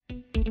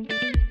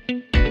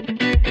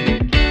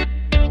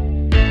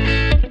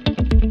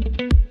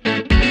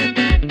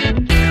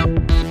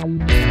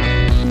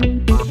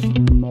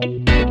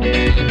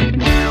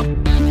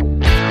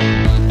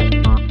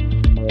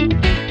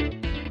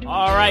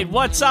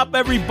What's up,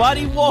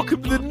 everybody?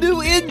 Welcome to the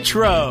new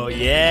intro.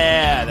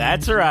 Yeah,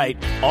 that's right.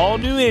 All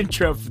new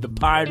intro for the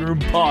Pine Room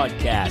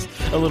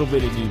Podcast. A little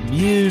bit of new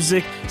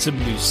music, some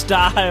new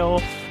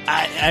style.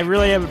 I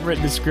really haven't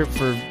written a script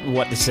for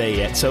what to say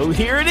yet, so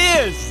here it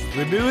is,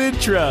 the new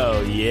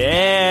intro.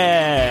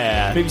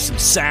 Yeah, maybe some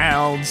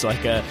sounds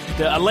like a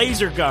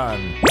laser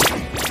gun.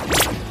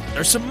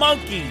 Or some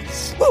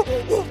monkeys.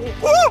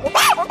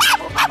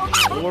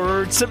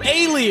 Or some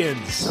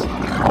aliens.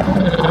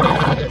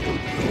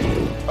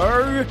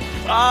 Or,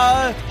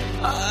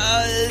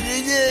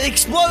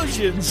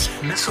 explosions.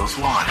 Missiles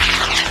launched.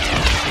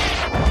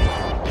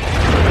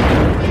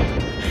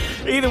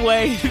 Either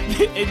way,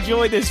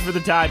 enjoy this for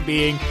the time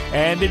being,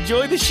 and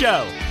enjoy the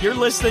show. You're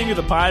listening to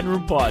the Pine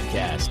Room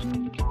Podcast.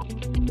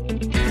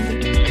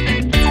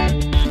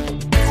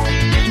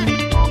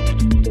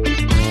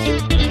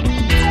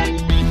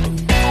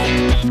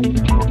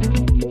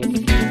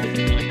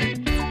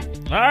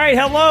 All right,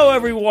 hello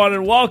everyone,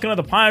 and welcome to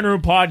the Pine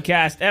Room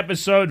Podcast,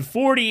 episode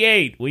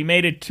 48. We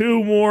made it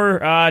two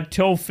more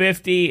till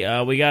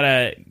 50. We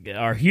got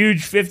our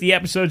huge 50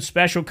 episode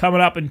special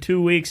coming up in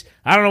 2 weeks.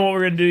 I don't know what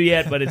we're going to do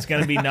yet, but it's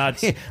going to be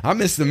nuts. I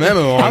missed the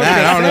memo on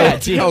that. I don't know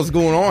what the hell's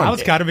going on. I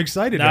was kind of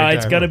excited. No,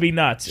 it's going to be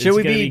nuts. Should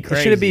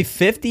it be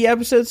 50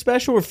 episode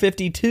special or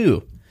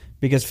 52?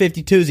 Because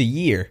 52 is a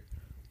year,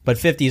 but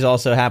 50 is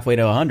also halfway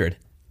to 100.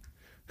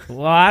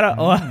 Well, I don't...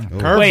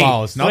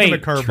 Curveballs. Nothing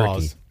but Tricky.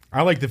 curveballs.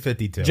 I like the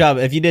 52. Job,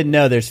 if you didn't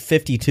know, there's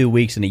 52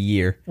 weeks in a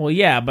year. Well,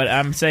 yeah, but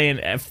I'm saying...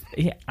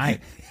 I'm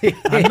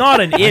not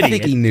an idiot. I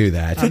think he knew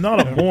that. I'm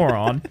not a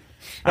moron.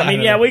 I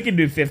mean, yeah, we can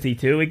do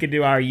 52. We could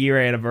do our year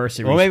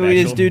anniversary Well, maybe special.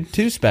 we just do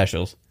two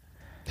specials.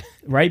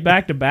 Right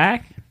back to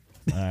back?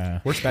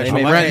 We're special.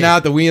 They're renting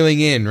out the Wheeling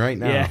Inn right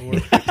now.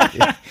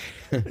 Yeah.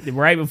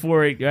 Right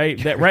before it, right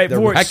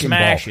before it wrecking ball.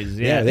 smashes.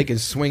 Yeah, they can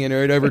swing it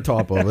right over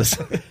top of us.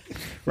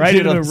 right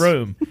into the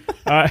room.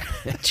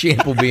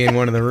 Champ will be in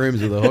one of the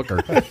rooms with a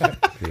hooker.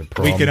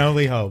 We can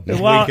only hope.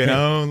 Well, we can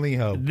only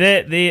hope.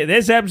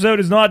 This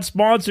episode is not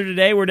sponsored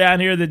today. We're down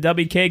here at the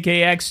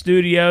WKKX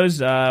studios.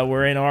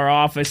 We're in our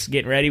office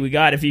getting ready. We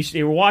got, if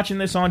you're watching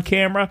this on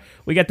camera,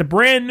 we got the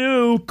brand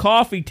new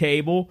coffee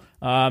table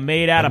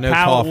made out of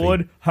pallet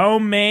wood,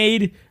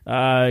 homemade.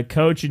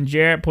 Coach and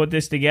Jarrett put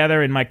this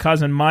together, and my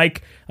cousin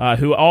Mike,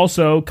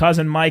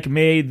 cousin Mike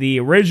made the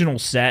original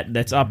set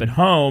that's up at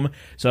home.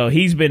 So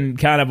he's been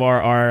kind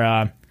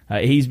of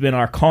he's been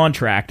our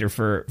contractor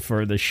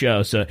for the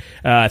show. So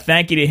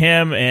thank you to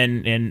him,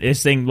 and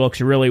this thing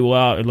looks really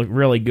well. It looked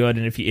really good.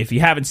 And if you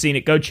haven't seen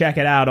it, go check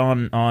it out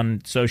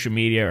on social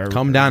media or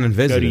come down and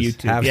visit go to us.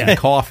 YouTube. Have some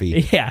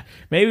coffee. Yeah,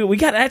 maybe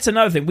that's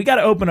another thing. We got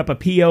to open up a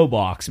PO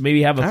box.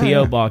 Maybe have a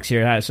PO box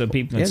here so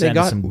people can send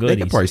us some goodies.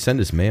 They could probably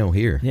send us mail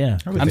here. Yeah,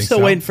 I'm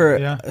still waiting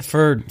for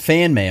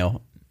fan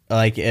mail.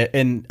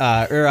 Fan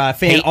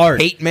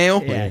art, hate mail,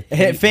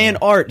 fan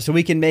art, so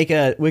we can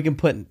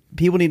put.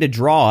 People need to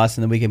draw us,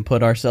 and then we can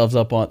put ourselves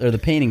up on, or the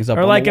paintings up.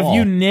 Or on like the wall. if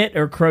you knit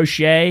or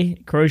crochet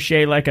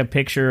like a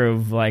picture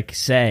of like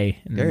say.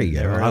 There you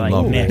go. Or I like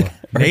love Nick.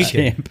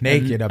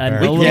 Naked up And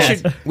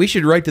there. We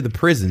should write to the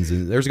prisons,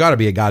 and there's got to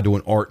be a guy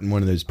doing art in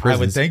one of those prisons.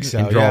 I would think so.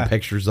 And draw yeah.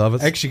 pictures of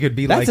us. Actually, could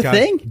be That's like a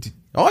thing.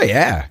 Oh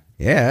yeah,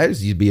 that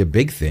used to be a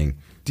big thing.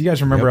 Do you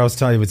guys remember I was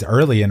telling you it was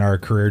early in our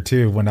career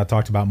too when I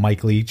talked about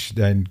Mike Leach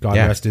and God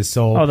rest his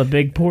soul. Oh, the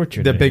big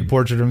portrait. The big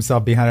portrait of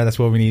himself behind it. That's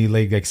what we need,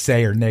 like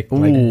Say or Nick,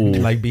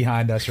 like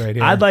behind us right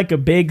here. I'd like a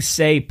big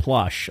say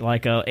plush,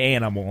 like an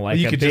animal, like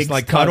you a could big just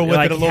like cuddle with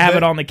it a little have bit.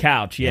 it on the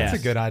couch. Yeah, That's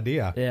a good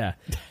idea. Yeah.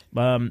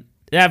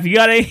 Yeah, if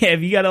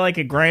you got like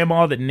a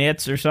grandma that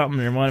knits or something,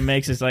 or one that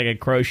makes us like a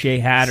crochet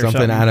hat or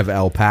something out of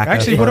alpaca.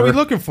 Actually, what are we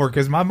looking for?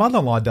 Because my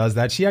mother-in-law does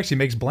that. She actually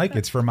makes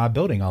blankets for my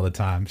building all the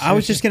time. I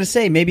was just gonna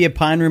say maybe a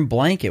pine room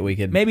blanket we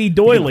could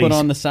doilies put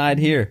on the side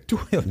here.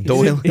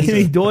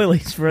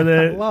 Doilies for the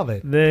I love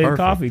it. the Perfect.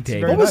 coffee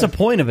table. What was the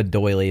point of a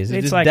doily? Is it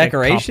It's just like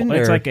decoration?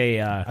 It's or? like a.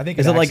 I think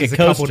Is it like a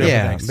couple coaster? different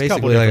Yeah, things. basically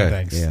Couple different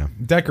like a- things. yeah.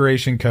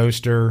 Decoration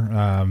coaster.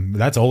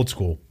 That's old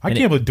school. I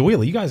can't believe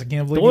doily. You guys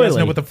can't believe you guys Doily.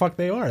 know what the fuck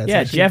they are. That's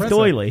Yeah, actually Jeff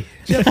impressive. Doily.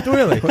 Jeff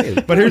Doily.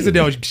 But here's the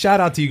deal. Shout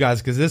out to you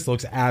guys because this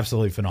looks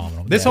absolutely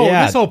phenomenal. This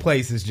whole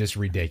place is just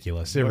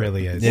ridiculous. It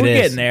really is.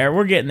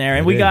 We're getting there,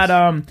 and we got.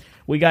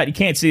 You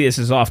can't see this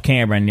is off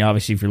camera, and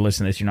obviously if you're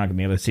listening to this, you're not going to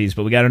be able to see this.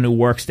 But we got a new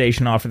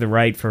workstation off to the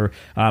right for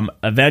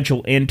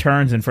eventual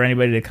interns, and for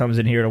anybody that comes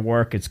in here to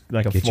work, it's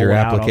like a Get full your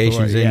out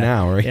applications outdoor. in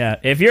now, right? Yeah,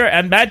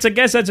 I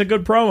guess that's a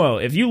good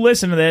promo. If you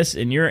listen to this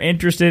and you're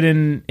interested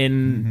in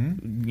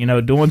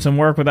doing some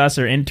work with us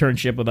or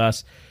internship with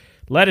us,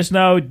 let us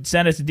know.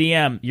 Send us a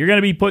DM. You're going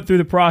to be put through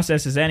the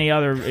process as any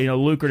other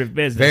lucrative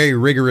business. Very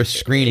rigorous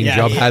screening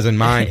Job has in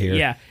mind here.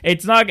 Yeah,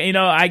 it's not. We're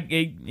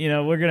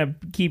going to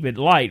keep it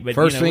light. But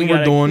First thing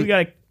we doing,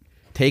 gotta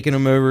taking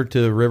them over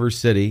to River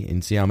City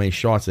and see how many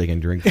shots they can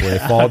drink before they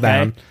fall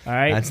down. All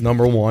right, that's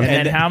number one.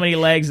 And then how many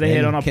legs they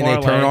hit on a can parlay.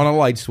 they turn on a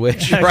light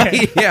switch?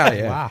 Right?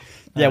 Yeah. Wow.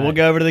 Yeah, we'll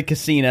go over to the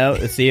casino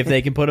and see if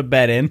they can put a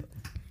bet in.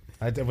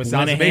 That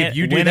sounds amazing.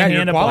 You do win a that, hand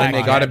you're of And qualified.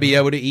 they got to be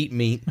able to eat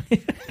meat.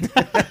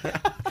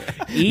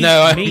 eat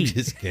No, I'm meat.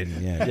 just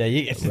kidding.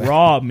 Yeah.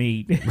 Raw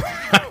meat.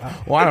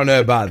 Well, I don't know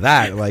about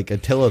that, like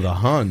Attila the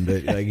Hun,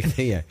 but like,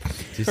 yeah,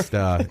 just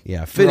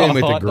fit in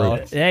with the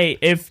group. Hey,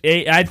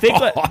 I think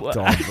Hot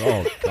dogs.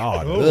 Oh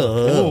God.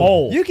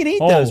 whole. You can eat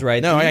Whole. those,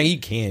 right? No, you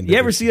can. You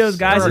ever see those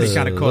guys? Already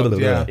kind of cooked,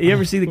 yeah. You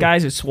ever see the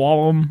guys that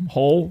swallow them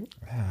whole?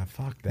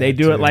 Fuck that. They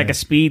do it like a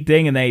speed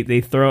thing, and they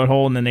throw it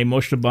whole, and then they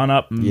mush the bun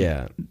up. And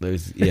Yeah, the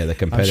I'm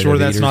competitive. sure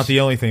that's eaters. not the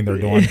only thing they're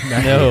doing.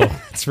 No,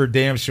 it's for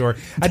damn sure.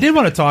 I did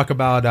want to talk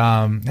about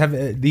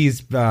have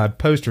these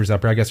posters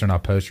up here. I guess they're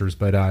not posters,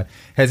 but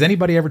has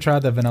anybody ever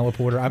tried the vanilla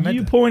porter? I meant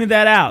You pointed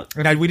that out.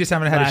 and we just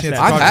haven't had a Last chance.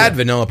 To episode. talk I've had to it.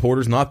 vanilla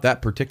porters, not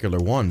that particular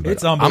one, but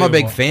It's I'm a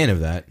unbelievable. big fan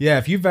of that. Yeah,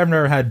 if you've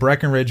ever had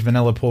Breckenridge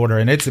vanilla porter,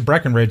 and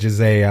Breckenridge is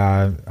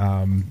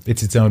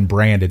it's its own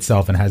brand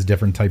itself and has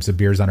different types of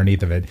beers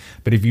underneath of it.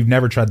 But if you've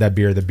never tried that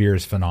beer, the beer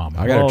is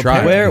phenomenal. I gotta Well,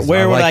 try it. where- 'cause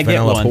where would like I get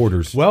vanilla one?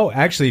 porters? Well,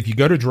 actually, if you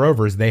go to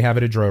Drovers, they have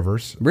it at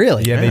Drovers.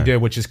 Really? Yeah, they Yeah. do,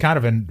 which is kind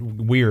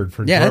of weird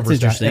for Yeah, that's Drovers.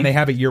 interesting. And they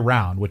have it year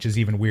round, which is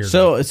even weirder.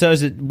 So is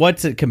it?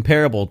 What's it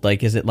comparable?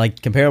 Like, is it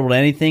like comparable to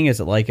anything? Is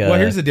it like a? well,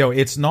 here's the deal.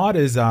 It's not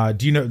as.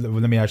 Do you know?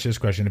 Let me ask you this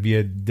question: have you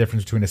a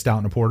difference between a stout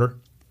and a porter?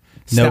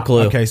 No Stout-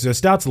 clue. Okay, so a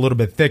stout's a little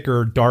bit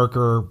thicker,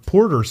 darker.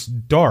 Porter's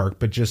dark,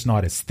 but just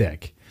not as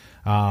thick.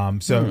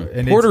 And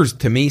it's- Porters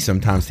to me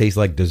sometimes taste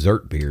like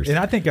dessert beers. and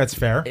I think that's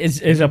fair.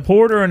 Is a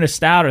porter and a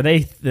stout, are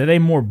they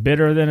more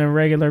bitter than a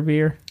regular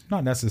beer?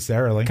 Not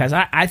necessarily. Because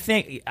I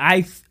think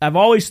I've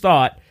always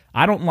thought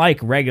I don't like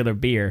regular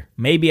beer.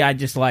 Maybe I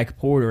just like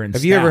porter and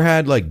Have stout. you ever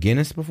had like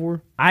Guinness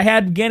before? I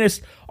had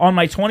Guinness on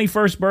my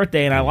 21st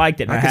birthday, and I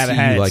liked it, and I, can haven't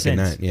see had you it liking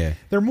since. that. Yeah,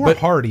 They're more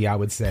hearty, I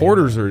would say.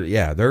 porters are.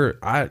 Yeah,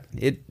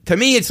 to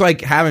me it's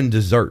like having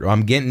dessert.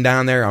 I'm getting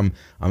down there. I'm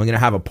gonna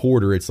have a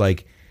porter. It's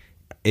like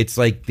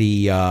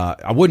the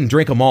I wouldn't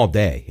drink them all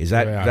day. Is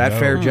that Yeah, that no.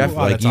 fair, Jeff? Oh,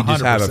 Like that's you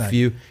just have a 100%.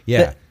 few.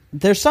 Yeah.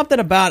 There's something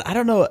about, I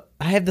don't know,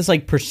 I have this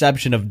like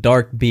perception of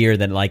dark beer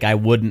that like I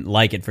wouldn't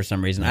like it for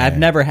some reason. I've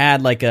never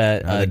had like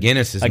the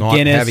Guinness is a not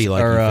Guinness heavy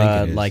like or you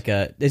think it is. like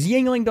a, is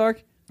Yingling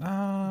dark?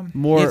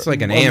 More It's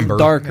like an more amber.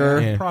 darker.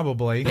 Yeah.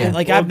 Probably. Yeah,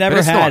 like Well, I've never but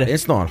it's had Not,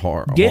 it's not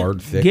hard.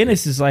 Thick.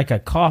 Guinness is like a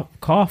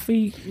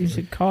coffee. Is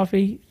it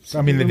coffee?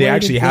 I mean, they related?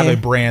 actually have Yeah. a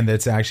brand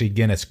that's actually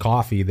Guinness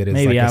coffee that is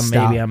Maybe like a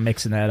stout. maybe I'm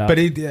mixing that up. But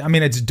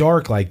it's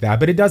dark like that.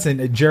 But it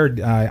doesn't.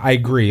 Jared, I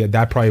agree.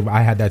 That probably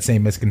I had that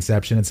same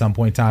misconception at some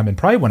point in time, and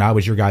probably when I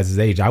was your guys'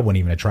 age, I wouldn't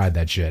even have tried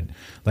that shit.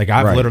 Like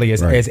I've Right, literally,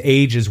 right. as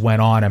ages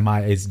went on, and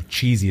as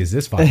cheesy as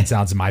this fucking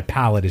sounds, my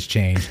palate has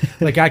changed.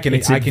 Like I can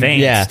advanced.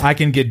 Yeah. I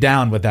can get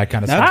down with that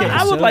kind of stuff. Okay.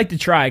 I would so- like to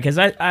try because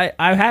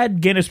I've had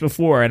Guinness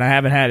before and I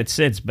haven't had it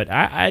since, but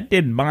I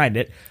didn't mind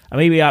it.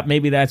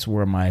 Maybe that's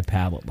where my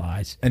palate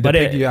lies. And but to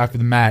pick you after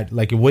the mat,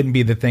 like it wouldn't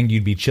be the thing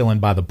you'd be chilling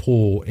by the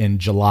pool in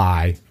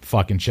July,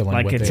 fucking chilling.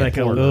 like with it's a like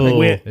a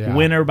porter. Yeah.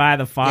 winter by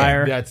the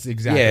fire. That's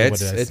exactly Yeah,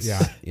 what it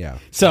is. yeah.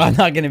 So I'm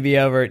not going to be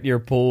over at your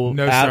pool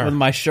No, out sir. with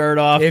my shirt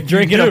off, If you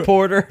drinking do- a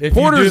porter. if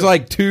you Porter's do-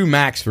 like 2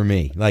 max for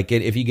me. Like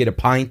if you get a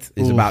pint,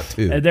 is about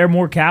 2. Are there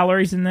more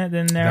calories in that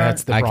than there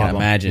That's are? the I can problem.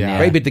 imagine, yeah.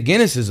 Right, but the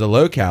Guinness is a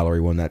low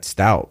calorie one. That's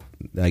stout.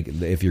 Like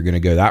if you're going to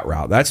go that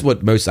route, that's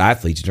what most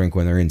athletes drink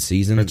when they're in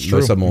season. That's Most true.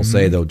 of them will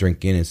say they'll drink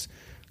Guinness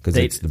because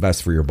it's the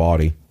best for your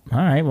body. All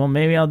right, well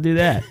maybe I'll do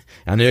that.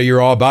 I know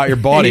you're all about your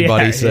body, Yeah,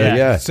 buddy. So yeah.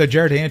 yeah. So,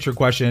 Jared, to answer your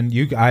question,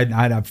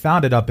 I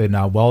found it up in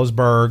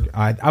Wellsburg.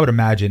 I would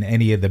imagine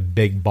any of the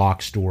big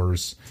box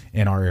stores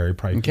in our area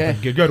probably. Okay.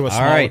 You go to a All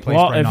smaller right. place.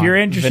 Well, probably if not. you're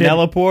interested,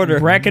 Vanilla porter.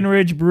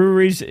 Breckenridge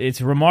Breweries.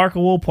 It's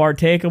remarkable,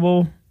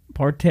 partakeable.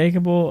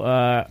 Partakeable.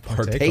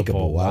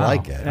 Wow. I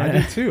like that. I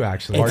do too,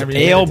 actually. It's Never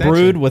even paid ale attention.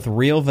 brewed with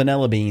real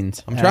vanilla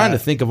beans. I'm trying to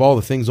think of all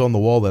the things on the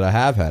wall that I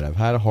have had. I've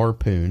had a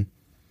harpoon.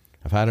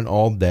 I've had an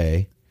all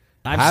day.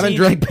 I haven't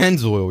drank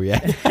Pennzoil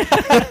yet.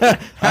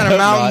 Had a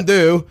Mountain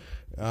Dew.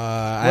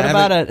 What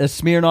about a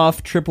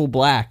Smirnoff triple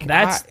black?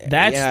 That's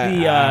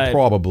the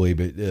probably,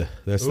 but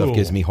that stuff Ooh.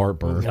 gives me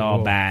heartburn.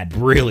 oh bad.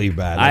 Really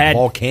bad. I had-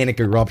 volcanic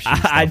eruption.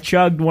 I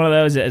chugged one of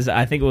those as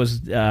I think it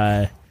was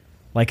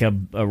like a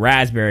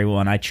raspberry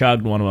one. I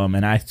chugged one of them,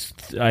 and I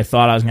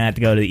thought I was gonna have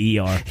to go to the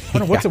ER.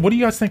 What do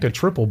you guys think a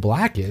triple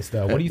black is,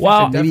 though? What do you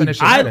Well, think the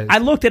definition of that is? I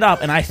looked it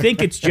up, and I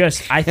think it's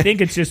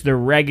just the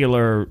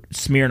regular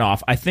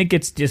Smirnoff. I think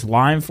it's just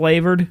lime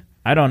flavored.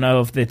 I don't know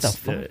if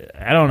it's.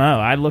 I don't know.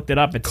 I looked it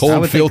up. It's Cold I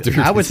would filtered.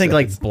 think, I would think it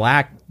like says.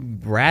 black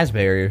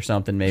raspberry or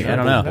something. Maybe I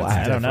don't know.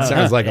 I don't know.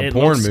 Sounds like a It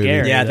porn looks movie.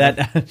 scary, Yeah, though.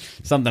 that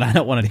something I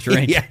don't want to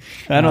drink. Yeah.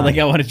 I don't think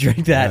I want to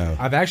drink that. No.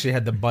 I've actually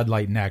had the Bud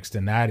Light next,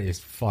 and that is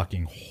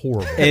fucking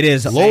horrible. It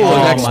is Lola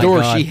oh next my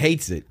door, God. she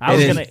hates it. I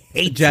was It is- gonna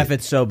hate Jeff, it.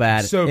 it's so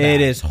bad. So bad.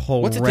 It is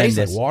horrendous. What's it taste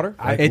like? Water?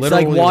 It's like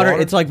Literally water.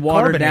 It's like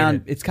watered down.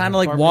 Carbonated. It's kind of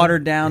like Carbonated.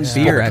 watered down Yeah.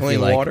 beer. I Sparkling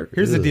feel like. water.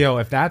 Here's the Ugh. deal: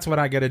 if that's what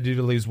I got to do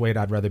to lose weight,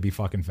 I'd rather be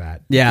fucking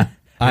fat. Yeah,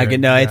 I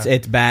can. No, Yeah.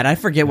 it's bad. I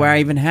forget where I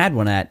even had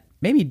one at.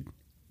 Maybe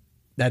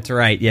that's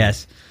right.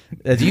 Yes.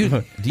 Do you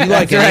like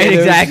That's any right? of those?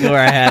 Exactly where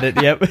I had it.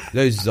 Yep.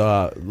 Those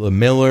the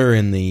Miller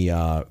and the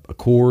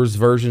Coors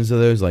versions of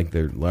those, like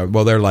they're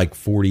like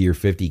 40 or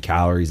 50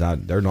 calories.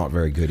 They're not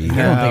very good either.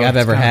 I don't think I've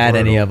it's ever kinda had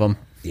any brutal. of them.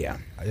 Yeah.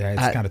 Yeah,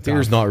 it's kind of tough.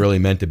 Beer's not really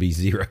meant to be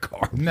zero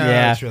carb. No,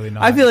 Yeah, it's really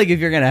not. I feel like if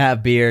you're gonna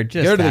have beer,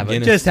 Go to the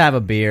Guinness. just have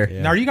a beer.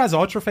 Yeah. Now, are you guys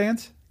Ultra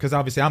fans? Because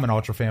obviously I'm an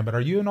Ultra fan, but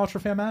are you an Ultra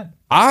fan, Matt?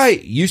 I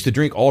used to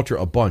drink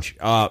Ultra a bunch.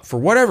 For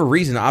whatever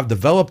reason, I've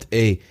developed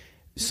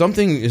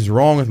something is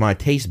wrong with my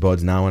taste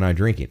buds now when I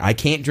drink it. I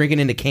can't drink it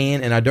in a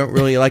can, and I don't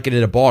really like it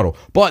in a bottle.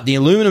 But the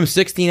aluminum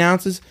 16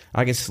 ounces,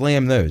 I can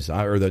slam those,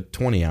 or the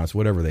 20 ounce,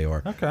 whatever they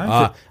are. Okay.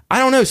 I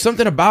don't know.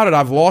 Something about it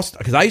I've lost,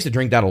 because I used to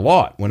drink that a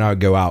lot when I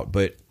would go out,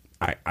 but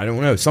I don't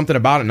know. Something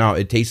about it now,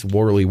 it tastes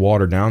really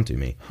watered down to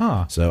me.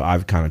 Huh. So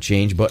I've kind of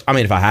changed. But, I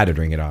mean, if I had to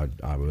drink it,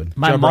 I would.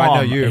 My Jumbo, I know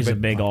mom you, is but- a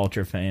big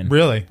Ultra fan.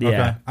 Really? Yeah.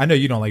 Okay. I know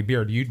you don't like beer.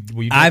 Will you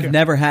drink I've it?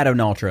 never had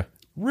an Ultra.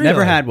 Really?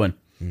 Never had one.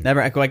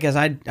 Never. I guess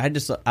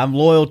I'm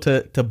loyal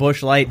to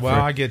Busch Light. Well,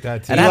 I get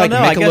that too. And You I like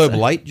don't know, I Michelob guess-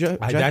 Light, Joe?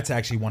 That's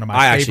actually one of my I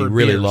favorite actually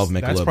really beers. love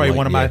Michelob That's probably Light,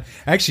 one of my... yeah.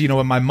 Actually, you know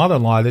what? My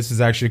mother-in-law, this is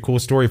actually a cool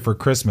story for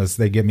Christmas.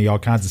 They give me all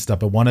kinds of stuff,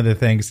 but one of the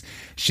things,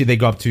 they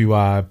go up to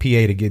PA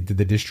to get to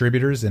the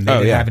distributors, and they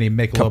didn't have any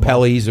Michelob.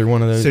 Capelli's or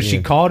one of those. So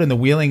she called in the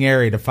Wheeling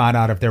area to find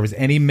out if there was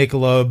any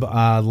Michelob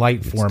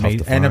Light for tough me.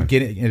 to Ended up find.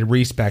 getting it.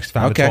 Respecs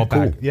found Okay, a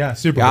 12-pack. cool. Yeah,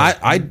 super.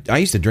 Yeah, cool. I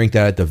used to drink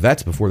that at the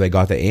vets before they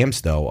got the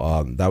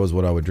Amstel. That was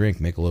what I would drink,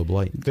 Michelob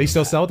Light. They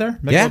still sell it there?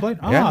 Michelob Yeah, Light?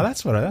 Oh, yeah.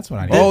 that's what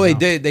I need. Oh, to they know.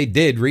 did. They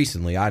did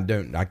recently. I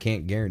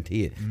can't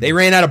guarantee it. They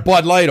ran out of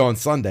Bud Light on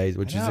Sundays,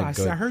 which I know, isn't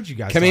good. I heard you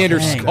guys Commander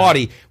talking about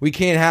Scotty, we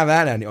can't have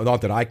that anymore.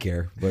 Not that I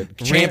care, but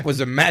Champ was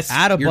a mess.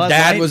 Out of Your Bud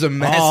dad Light? was a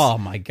mess. Oh,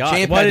 my God.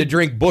 Champ What had to did-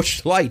 drink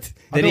Busch Light.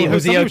 Did he?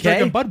 Was he Somebody okay?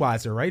 drinking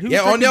Budweiser, right? Who was Yeah.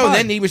 Oh drinking no. Bud?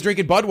 Then he was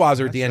drinking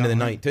Budweiser at the end of the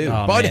night too.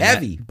 Oh, Bud man,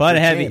 Heavy. Bud for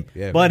Heavy. Champ.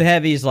 Yeah. Bud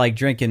Heavy's like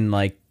drinking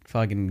like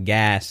fucking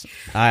gas.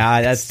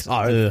 That's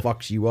Oh, it ugh.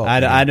 fucks you up. I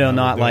do man.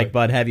 not do like it.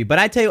 Bud Heavy, but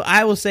I tell you,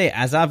 I will say,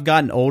 as I've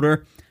gotten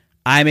older,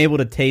 I'm able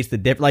to taste the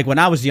difference. Like when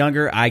I was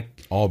younger, I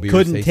All beers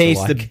couldn't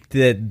taste taste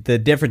alike. the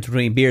difference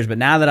between beers. But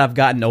now that I've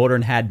gotten older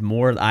and had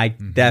more, I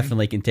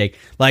definitely can take.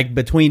 Like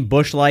between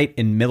Busch Light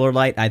and Miller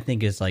Light, I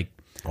think is like.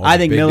 Oh, I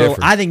think big Miller.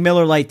 difference. I think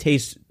Miller Light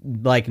tastes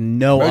like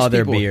no Most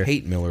other people beer.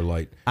 hate Miller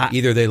Light.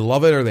 Either they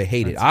love it or they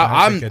hate it.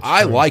 I think it's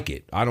I true. like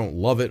it. I don't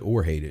love it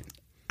or hate it.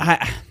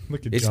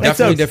 Look at It's Job.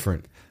 definitely so-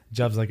 different.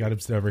 Job's like, I'm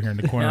over here in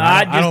the corner.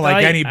 I don't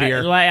like any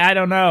beer. I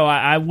don't know.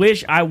 I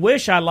wish I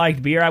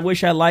liked beer. I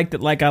wish I liked it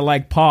like I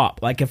like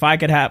pop. Like if I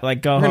could have go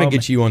I'm home. gonna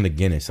get you on the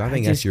Guinness. I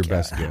think that's just- your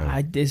best go.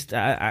 I just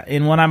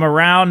and when I'm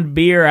around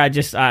beer,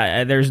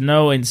 there's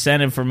no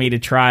incentive for me to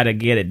try to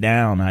get it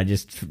down. I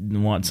just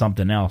want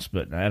something else.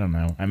 But I don't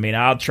know. I mean,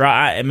 I'll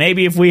try.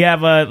 Maybe if we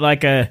have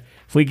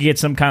if we could get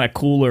some kind of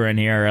cooler in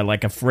here, or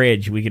like a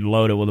fridge, we could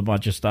load it with a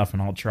bunch of stuff,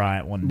 and I'll try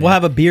it one day. We'll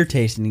have a beer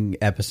tasting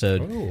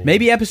episode. Ooh.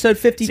 Maybe episode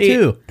 52.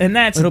 See, and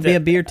that's it'll be the- a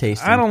beer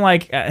tasting. I don't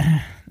like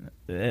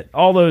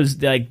all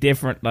those like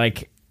different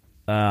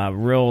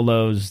real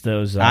those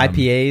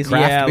IPAs? yeah,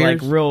 Craft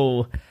beers? like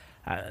real.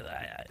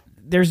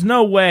 There's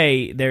no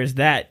way there's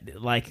that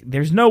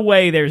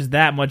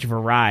much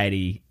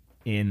variety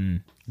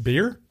in.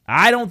 Beer?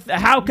 I don't.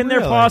 How can there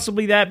Really?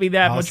 possibly be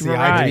that much see, I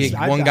variety?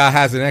 just- One guy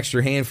has an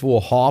extra handful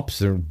of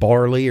hops or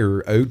barley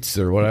or oats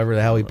or whatever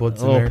the hell he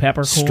puts in little there.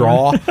 peppercorn.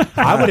 Straw.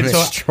 I would have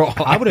straw.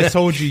 I would have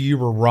told you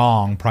were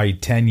wrong probably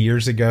 10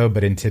 years ago,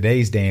 but in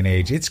today's day and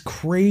age, it's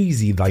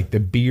crazy. Like the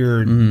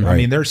beer. I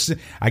mean,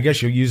 I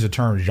guess you'll use the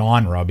term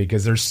genre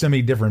because there's so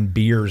many different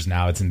beers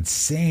now. It's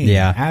insane.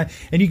 Yeah.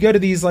 And you go to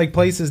these like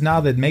places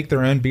now that make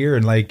their own beer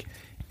and like.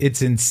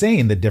 It's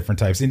insane the different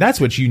types. And that's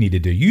what you need to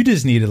do. You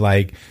just need to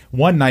like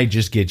one night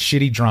just get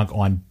shitty drunk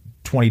on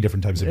 20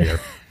 different types of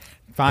beer.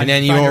 And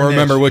then you find your won't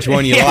remember niche. which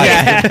one you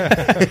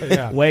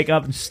like. Wake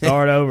up and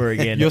start over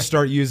again. You'll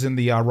start using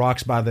the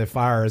rocks by the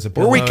fire as a Or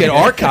pillow. we could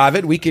archive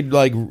it. We could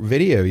like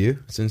video you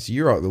since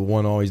you're the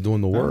one always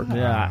doing the work.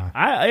 Yeah,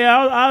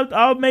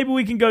 I'll maybe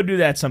we can go do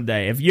that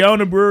someday. If you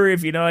own a brewery,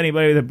 if you know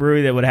anybody with a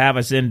brewery that would have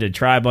us in to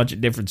try a bunch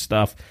of different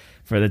stuff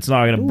that's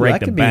not going to break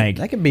the bank,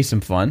 That could be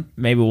some fun.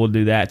 maybe we'll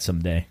do that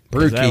someday.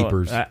 Brew 'Cause I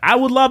keepers. I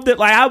would love to.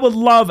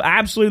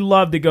 Absolutely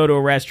love to go to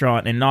a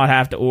restaurant and not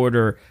have to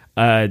order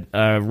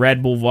a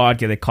Red Bull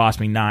vodka that cost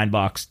me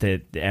 $9 to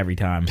every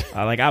time.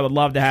 I would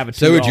love to have it.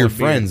 So would your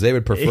friends. They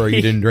would prefer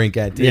you didn't drink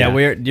that too. Yeah,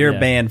 you're Yeah.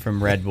 banned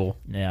from Red Bull.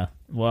 Yeah.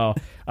 Well,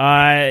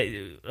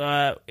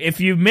 if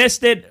you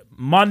missed it,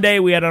 Monday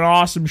we had an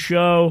awesome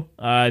show,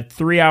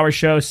 3-hour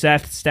show.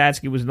 Seth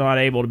Statsky was not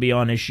able to be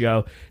on his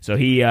show, so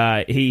he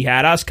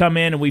had us come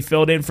in and we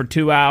filled in for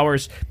 2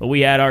 hours. But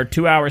we had our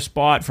 2-hour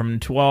spot from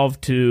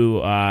 12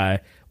 to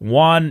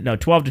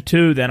 12 to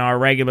 2, then our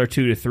regular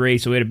 2 to 3.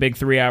 So we had a big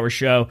 3-hour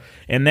show,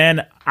 and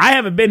then I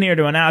haven't been here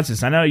to announce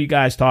this. I know you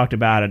guys talked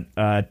about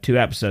it 2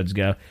 episodes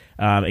ago.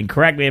 And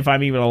correct me if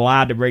I'm even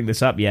allowed to bring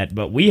this up yet,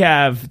 but we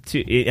have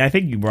I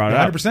think you brought it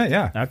up. 100%,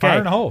 yeah. Okay. Fire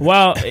in the hole.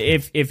 Well,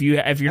 if you're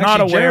not Actually,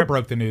 aware, Jared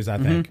broke the news, I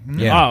think. Mhm.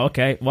 Yeah. Oh,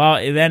 okay. Well,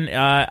 then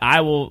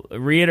I will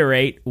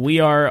reiterate: we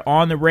are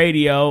on the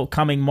radio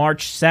coming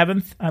March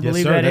 7th. I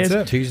believe sir, that that's is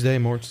it. Tuesday,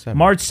 March 7th.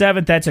 March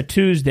 7th. That's a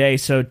Tuesday.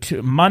 So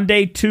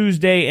Monday,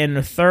 Tuesday, and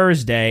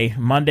Thursday.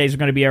 Mondays are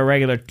going to be our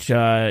regular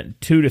 2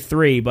 to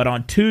 3, but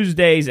on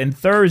Tuesdays and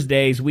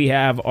Thursdays we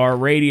have our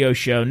radio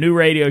show, new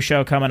radio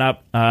show coming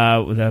up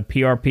with a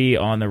PRP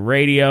on the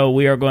radio.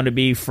 We are going to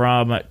be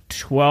from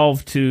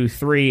 12 to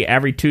 3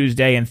 every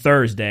Tuesday and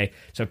Thursday.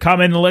 So come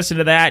in and listen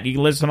to that. You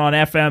can listen on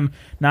FM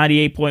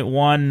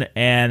 98.1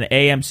 and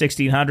AM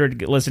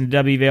 1600. Listen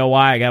to WVLY.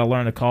 I got to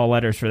learn the call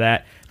letters for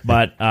that.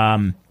 But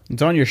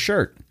It's on your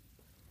shirt.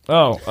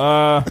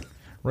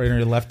 Right on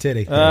your left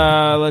titty.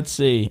 let's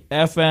see.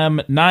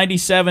 FM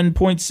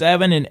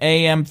 97.7 and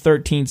AM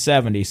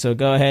 1370. So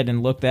go ahead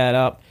and look that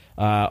up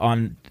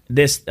on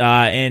this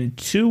in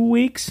 2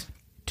 weeks.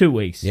 2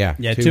 weeks. Yeah,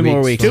 Yeah, 2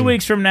 more weeks. 2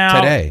 weeks from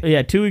now. Today.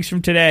 Yeah, 2 weeks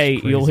from today,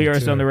 you'll hear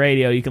us too. on the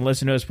radio. You can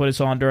listen to us, put us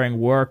on during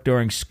work,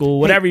 during school,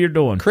 whatever you're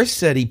doing. Chris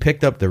said he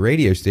picked up the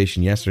radio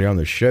station yesterday on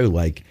the show,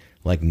 like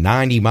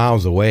 90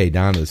 miles away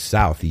down to the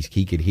south.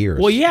 He could hear us.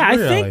 Well, yeah, I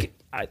Really? think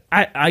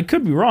I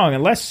could be wrong.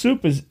 Unless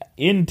Soup is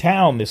in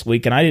town this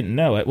week, and I didn't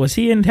know it. Was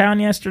he in town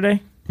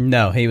yesterday?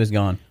 No, he was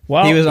gone.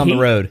 Well, he was on the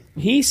road.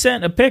 He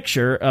sent a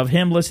picture of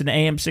him listening to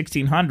AM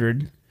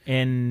 1600,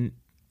 and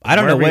I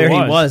don't know wherever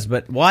where he was,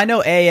 but I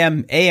know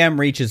AM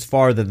reaches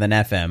farther than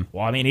FM.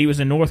 Well, I mean, he was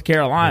in North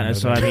Carolina,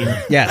 so I mean,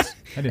 Yes.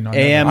 I did not know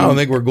AM. I don't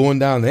think we're going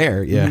down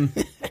there. Yeah.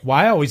 Well,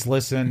 I always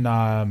listen,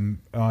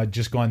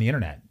 just go on the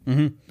internet.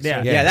 yeah.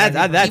 Yeah,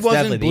 that's he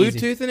wasn't definitely the easy-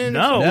 Bluetoothing in.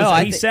 No, No,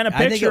 I he thi- sent a I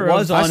think picture. it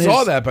was of, on I his-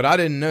 saw that, but I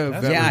didn't know.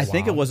 If that Yeah, I was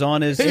think wild. it was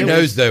on his. Who it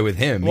knows was- though with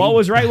him? Well, it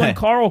was right when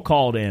Carl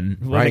called in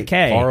with right, a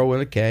K. Carl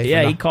with a K.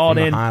 Yeah, from he the- called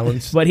from the in.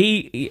 Highlands. But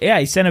he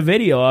sent a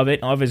video of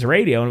it of his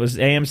radio, and it was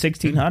AM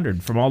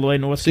 1600 from all the way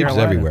to North Soup's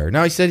Carolina. everywhere.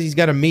 Now he said he's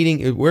got a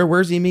meeting.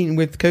 Where's he meeting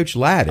with Coach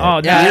Ladd? Oh,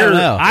 at? no, I don't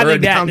know. I Or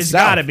think down that it's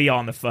south. got to be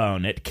on the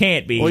phone. It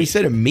can't be. Well, he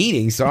said a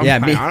meeting, so I'm Yeah,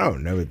 like, me- I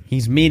don't know.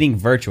 He's meeting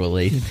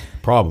virtually.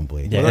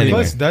 Probably. Yeah, But anyway,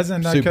 Plus,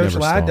 doesn't Soup Coach never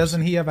Ladd, stops.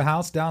 doesn't he have a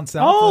house down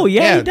south? Oh,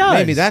 yeah, he does.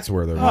 Maybe that's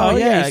where they're. Oh,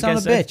 yeah, I you son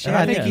guess of a bitch. that's-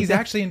 Yeah, I think yeah. he's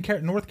actually in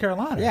North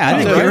Carolina. Yeah, I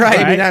think So you're right.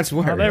 Maybe that's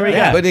where. Oh, there we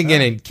yeah. go. But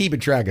again, keeping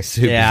track of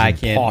Soup Yeah, I is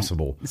can't.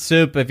 impossible.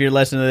 Soup, if you're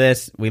listening to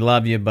this, we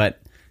love you, but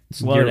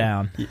Slow you're-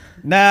 down.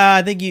 Nah,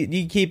 I think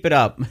you keep it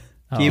up.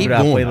 Keep it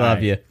up. going. We love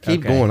All you. right. Keep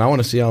Okay. going. I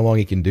want to see how long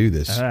he can do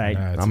this. All right.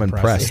 Yeah, it's I'm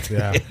impressed.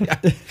 Yeah.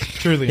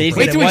 Truly He's impressed.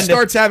 Wait till he One day-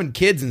 starts having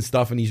kids and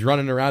stuff, and he's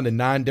running around to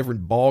 9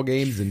 different ball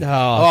games. And Oh.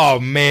 oh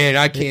man,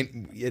 I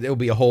can't. It'll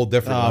be a whole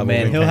different Oh level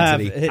man, of he'll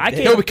have. intensity. I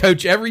can't- He'll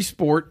coach every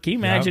sport. Can you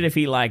imagine if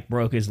he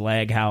broke his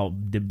leg? How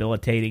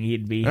debilitating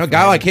he'd be. A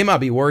guy like him, I'd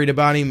be worried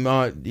about him.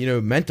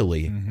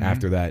 Mentally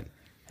after that.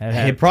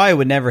 It probably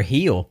would never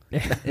heal.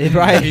 It He'd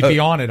probably. be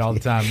on it all the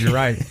time. You're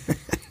right.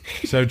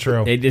 So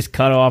true. They just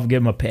cut off,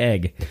 give him a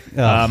peg.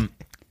 Ugh.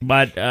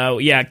 But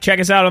yeah, check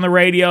us out on the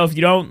radio. If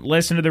you don't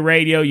listen to the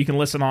radio, you can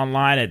listen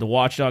online at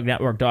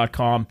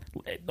thewatchdognetwork.com.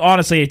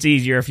 Honestly, it's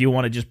easier if you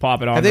want to just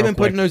pop it on. Have they real been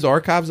putting quick. those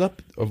archives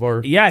up of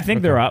our? Yeah, I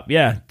think they're up.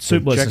 Yeah,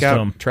 Soup listens Check to out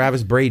them.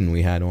 Travis Braden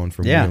we had on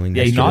from Yeah. Wheeling.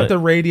 Yeah, That's you true. should. Not the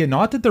radio.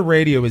 Not that the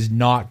radio is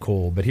not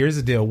cool, but here's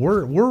the deal: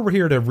 we're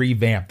here to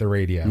revamp the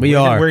radio. We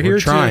are. We're here We're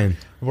trying.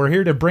 We're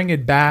here to bring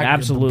it back.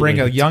 Absolutely. Bring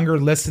a younger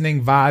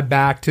listening vibe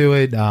back to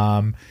it.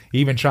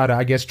 Even try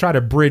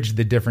to bridge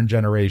the different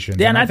generations.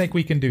 Yeah, and and I I think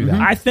we can do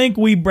that. I think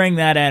we bring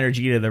that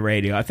energy to the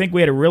radio. I think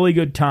we had a really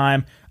good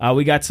time.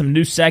 We got some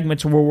new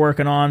segments we're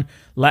working on.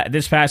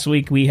 This past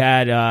week, we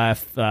had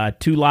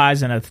 2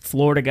 lies and a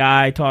Florida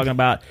guy talking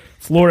about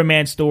Florida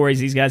man stories.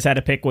 These guys had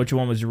to pick which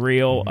one was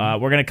real.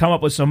 We're going to come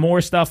up with some more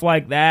stuff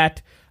like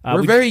that.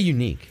 We're very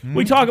unique.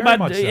 We talk very about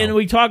much so. and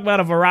we talk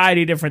about a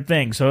variety of different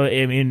things. So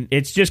I mean,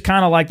 it's just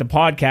kind of like the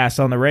podcast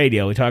on the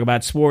radio. We talk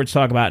about sports,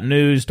 talk about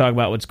news, talk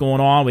about what's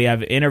going on. We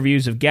have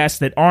interviews of guests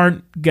that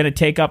aren't going to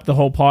take up the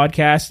whole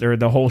podcast or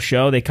the whole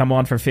show. They come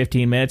on for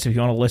 15 minutes. If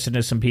you want to listen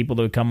to some people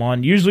that would come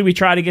on, usually we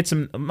try to get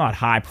some not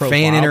high profile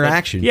Fan but-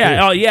 interaction, Yeah,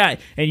 too. oh yeah,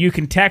 and you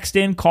can text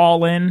in,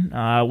 call in,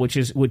 which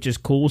is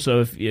cool.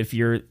 So if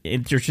you're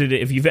interested,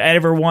 if you've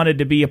ever wanted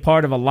to be a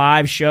part of a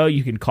live show,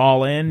 you can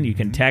call in, you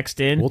can text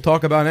in. We'll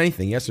talk about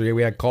anything. Yesterday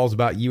we had calls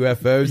about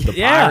UFOs, the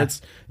Yeah.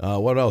 pirates.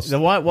 What else? The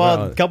one,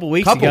 a couple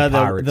weeks couple ago,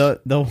 pirates.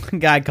 the one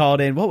guy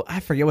called in. Well, I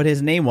forget what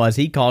his name was.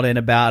 He called in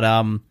about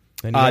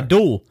yeah.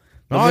 Duel.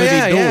 The Oh, movie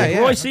yeah, Duel. yeah, yeah.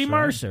 Roy C.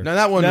 Mercer. No,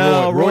 that one.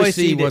 No, Roy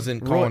C. did-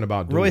 wasn't calling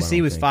about. Duel, Roy I C.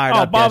 don't was think. fired Oh,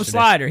 up. Bob yesterday.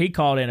 Slider. He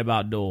called in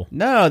about Duel.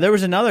 No, there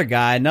was another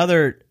guy,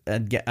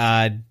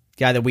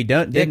 guy that we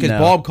Yeah, didn't because know.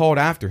 Bob called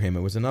after him. It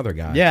was another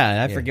guy.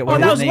 Yeah, I forget Oh,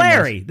 what that his was name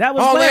Larry. That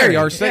was Oh, Larry, Larry.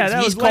 our Yeah, that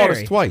he's was called us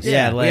Larry. twice.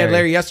 Yeah, we Larry. had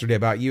Larry yesterday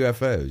about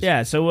UFOs.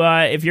 Yeah, so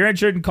if you're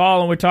interested in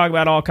calling, we're talking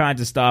about all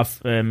kinds of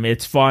stuff.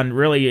 It's fun,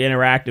 really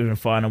interactive and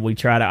fun,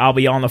 and I'll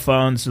be on the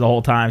phones the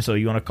whole time, so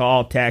you want to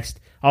call, text,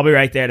 I'll be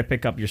right there to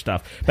pick up your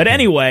stuff. But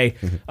anyway,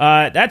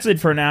 that's it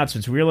for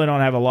announcements. We really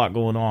don't have a lot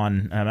going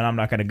on, and I'm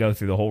not going to go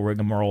through the whole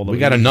rigmarole. That We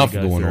got usually enough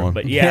go going through. on.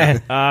 But yeah,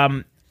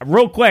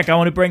 real quick, I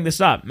want to bring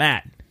this up.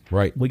 Matt,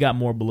 Right. we got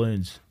more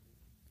balloons.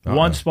 Uh-oh.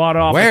 One spot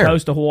off Where? the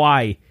coast of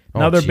Hawaii. Oh,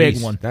 Another big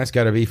jeez. one. That's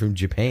got to be from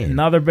Japan.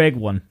 Another big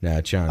one.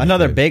 Nah, China.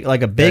 Another big,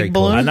 like a Very big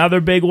close. balloon.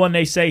 Another big one.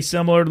 They say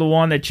similar to the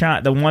one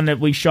that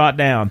we shot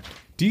down.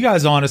 Do you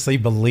guys honestly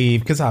believe,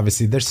 because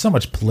obviously there's so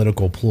much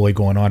political ploy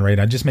going on right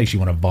now, it just makes you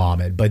want to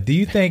vomit, but do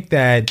you think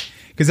that,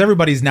 because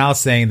everybody's now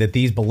saying that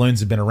these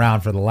balloons have been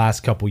around for the last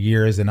couple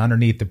years and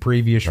underneath the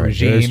previous Right,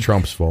 regime, there's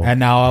Trump's fault.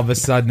 and now all of a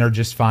sudden they're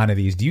just fine of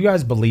these. Do you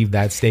guys believe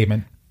that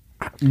statement?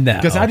 No.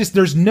 Because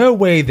there's no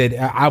way that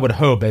I would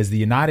hope, as the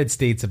United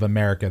States of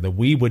America, that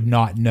we would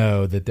not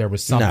know that there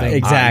was something. No,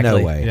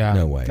 Exactly. no way. Yeah.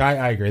 No way.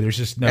 I agree. There's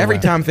just no Every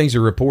way. time things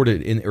are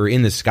reported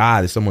in the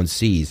sky that someone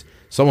sees,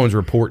 someone's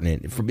reporting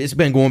it. It's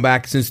been going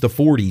back since the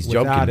 40s.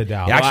 Without a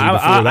doubt. Actually, Well,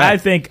 before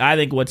that. I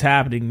think what's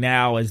happening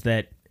now is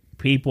that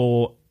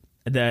people.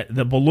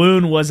 The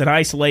balloon was an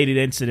isolated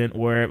incident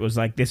where it was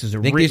like this is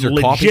a Think these are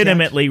copycats?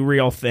 legitimately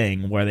real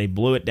thing where they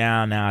blew it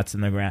down. Now it's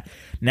in the ground.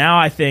 Now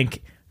I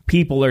think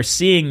people are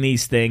seeing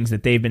these things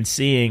that they've been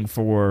seeing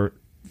for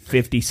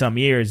 50 some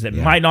years that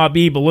might not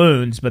be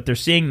balloons, but they're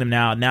seeing them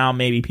now. Now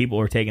maybe people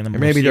are taking them. Or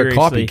more maybe they're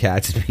seriously.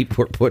 copycats and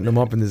people are putting them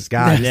up in the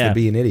sky just to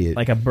be an idiot.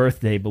 like a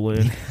birthday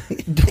balloon.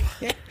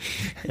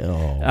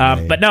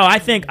 Man. But no,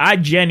 I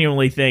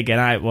genuinely think, and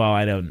I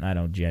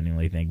don't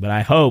genuinely think, but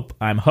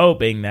I'm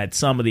hoping that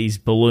some of these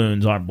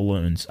balloons aren't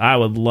balloons. I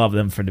would love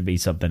them for to be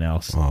something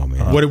else. Oh,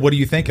 man. What are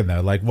you thinking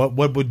though? Like what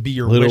would be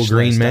your Little wish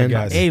green list, men? I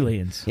guess?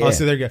 Aliens. Yeah. Oh,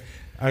 so there you go.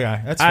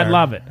 Okay, that's I'd fair.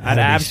 love it. I'd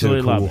That'd be so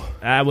absolutely love cool.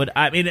 it. I would.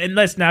 I mean,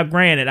 unless now,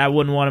 granted, I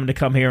wouldn't want them to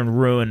come here and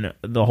ruin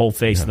the whole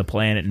face of the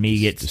planet, and me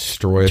get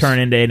Destroy us. turn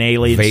into an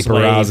alien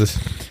Vaporize slave.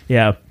 us.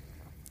 Yeah,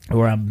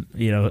 or I'm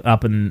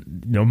up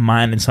in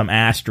mining some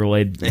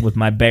asteroid with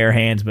my bare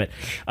hands. But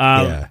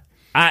Yeah.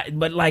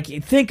 but like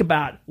think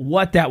about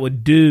what that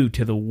would do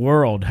to the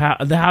world. How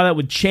that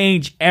would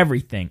change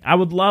everything. I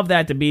would love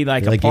that to be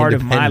like a Like part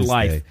of my Independence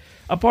life. Day.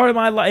 A part of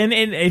my life, and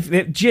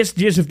if just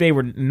if they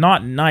were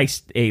not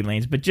nice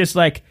aliens, but just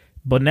like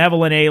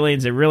benevolent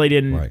aliens that really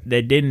didn't, Right.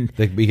 that didn't.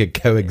 That we could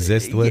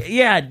coexist with.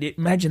 Yeah,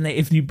 imagine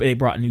they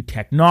brought new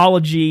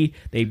technology,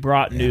 they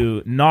brought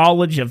new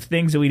knowledge of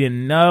things that we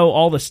didn't know,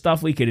 all the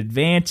stuff we could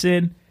advance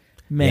in.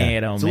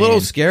 Man, it's oh a man.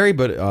 little scary,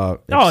 but Oh,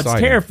 it's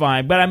exciting.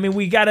 terrifying. But I mean,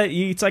 we gotta.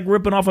 It's like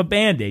ripping off a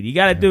Band-Aid. You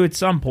gotta do it at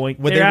some point.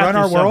 Would They're they out run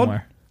there our world?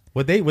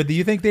 somewhere. Do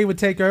you think they would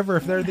take over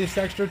if they're this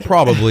extra?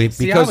 Probably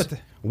See, I because would-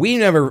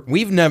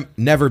 we've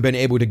never been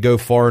able to go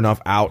far enough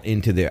out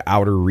into the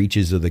outer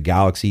reaches of the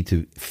galaxy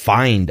to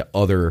find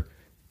other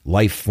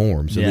life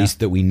forms, at Yeah. least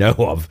that we know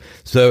of.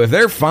 So if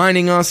they're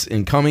finding us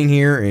and coming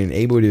here and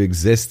able to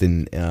exist,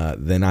 and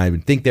then I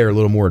would think they're a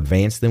little more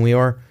advanced than we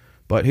are.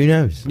 But who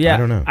knows? Yeah, I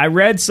don't know. I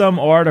read some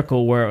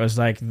article where it was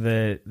like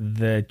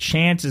the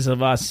chances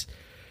of us,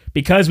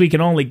 because we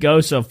can only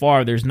go so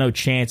far. There's no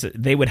chance that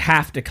they would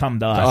have to come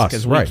to us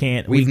because we right.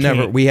 can't.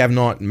 We have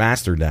not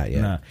mastered that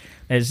yet. No.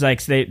 It's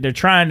like they're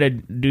trying to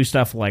do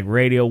stuff like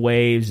radio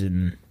waves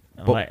and.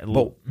 But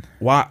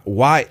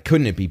why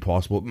couldn't it be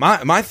possible?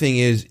 My thing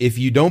is, if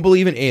you don't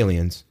believe in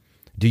aliens,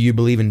 do you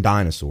believe in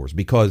dinosaurs?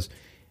 Because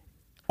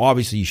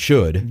obviously you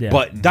should. Yeah.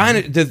 But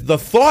the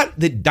thought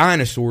that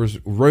dinosaurs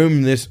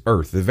roam this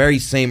earth, the very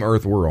same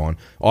earth we're on,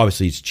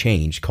 obviously it's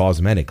changed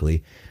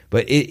cosmetically,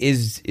 but it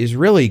is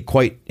really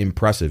quite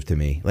impressive to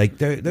me. Like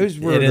those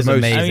were It the is most.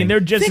 amazing. I mean, they're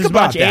just Think as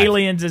about much that.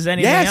 aliens as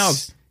anything Yes.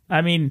 else.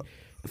 I mean,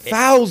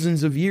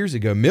 thousands of years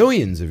ago,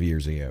 millions of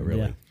years ago,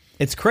 really. Yeah.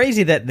 It's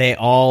crazy that they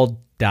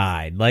all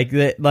died. Like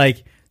obviously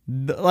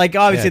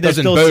it there's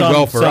doesn't still bode some,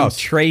 well for some us.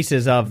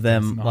 traces of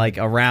them like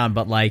around,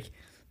 but like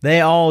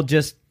they all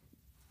just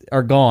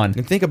are gone.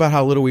 And think about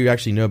how little we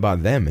actually know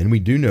about them, and we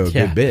do know a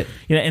Yeah. good bit.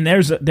 and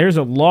there's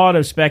a lot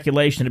of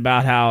speculation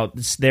about how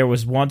there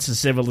was once a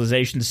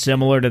civilization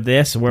similar to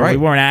this where we Right.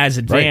 weren't as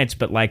advanced,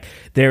 but like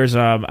there's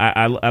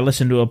I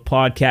listened to a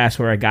podcast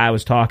where a guy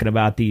was talking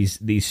about these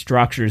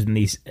structures and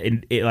these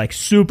like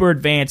super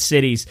advanced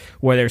cities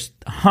where there's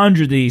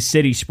hundreds of these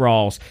city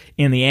sprawls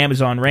in the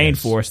Amazon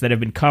rainforest that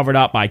have been covered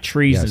up by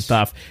trees and Yes.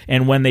 stuff.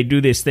 And when they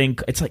do this thing,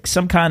 it's like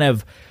some kind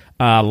of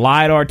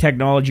LiDAR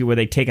technology where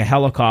they take a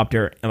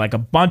helicopter and like a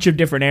bunch of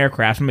different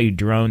aircraft, maybe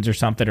drones or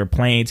something or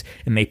planes,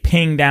 and they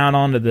ping down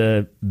onto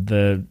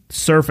the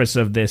surface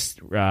of this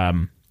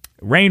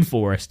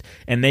rainforest,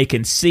 and they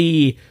can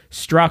see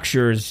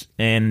structures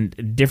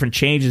and different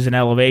changes in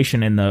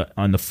elevation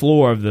on the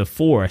floor of the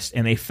forest,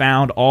 and they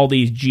found all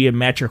these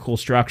geometrical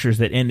structures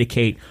that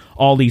indicate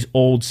all these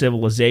old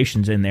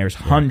civilizations, and there's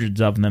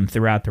hundreds of them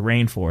throughout the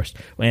rainforest,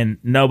 and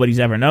nobody's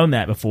ever known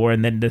that before.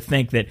 And then to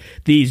think that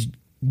these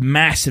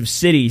massive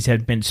cities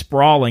have been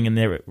sprawling in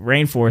the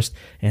rainforest,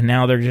 and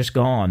now they're just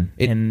gone,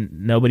 and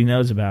nobody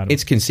knows about them.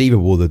 It's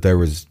conceivable that there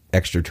was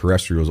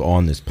extraterrestrials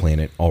on this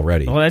planet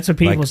already. Well, that's what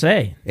people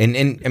say.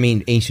 And I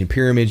mean, ancient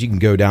pyramids, you can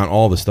go down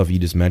all the stuff you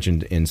just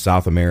mentioned in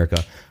South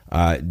America,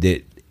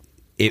 that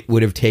it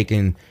would have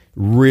taken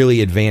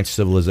really advanced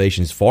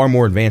civilizations, far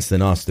more advanced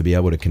than us, to be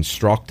able to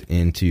construct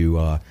and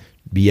to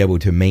be able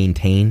to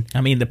maintain.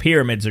 I mean, the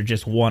pyramids are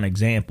just one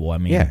example. I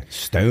mean, Yeah,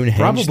 Stonehenge.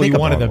 Probably think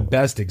one of the about it.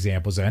 best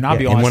examples, and I'll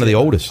be and honest, one of the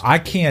oldest. I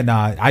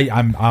cannot.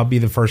 I'll be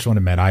the first one to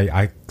admit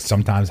I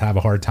sometimes have a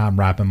hard time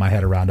wrapping my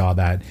head around all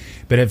that.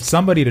 But if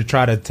somebody to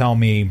try to tell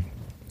me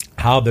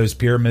how those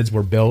pyramids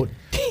were built,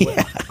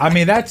 I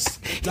mean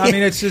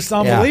it's just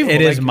unbelievable.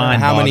 It is Like,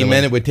 mind- How many boggling.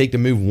 men it would take to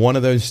move one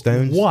of those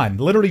stones?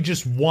 literally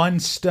just one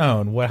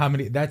stone. How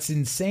many? That's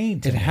insane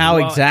to And me. how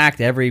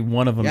exact every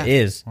one of them Yeah.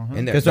 is.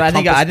 And Because the I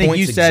think compass you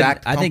point's said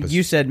exact I think compass.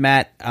 you said,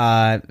 Matt, it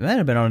might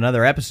have been on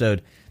another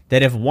episode,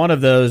 that if one of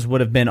those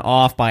would have been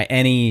off by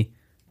any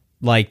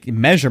like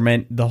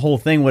measurement, the whole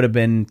thing would have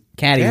been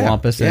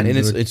cattywampus. Yeah,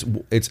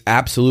 and it's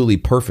absolutely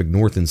perfect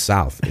north and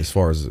south as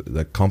far as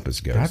the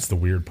compass goes. That's the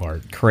weird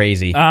part.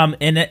 crazy.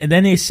 And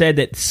then they said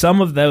that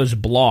some of those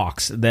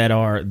blocks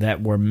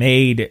that were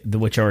made,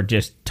 which are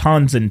just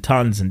tons and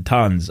tons and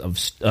tons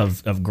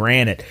of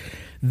granite.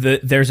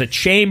 There's a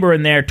chamber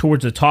in there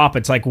towards the top.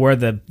 It's like where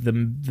the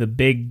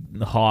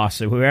big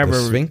hoss or whoever,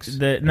 the Sphinx,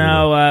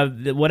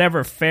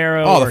 whatever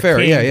pharaoh. Oh, the or pharaoh,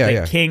 king,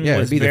 yeah. The king yeah,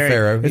 was it'd be the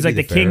pharaoh. It's like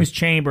the king's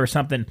chamber or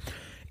something.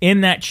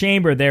 In that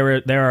chamber,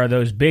 there are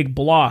those big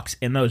blocks,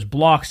 and those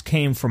blocks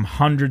came from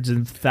hundreds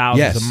and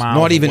thousands of miles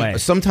not even. away.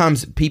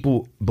 Sometimes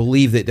people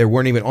believe that they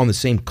weren't even on the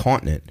same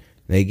continent.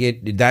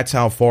 That's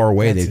how far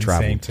away they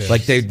traveled. Too.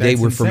 Like they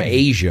were from insane.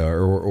 Asia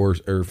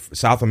or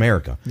South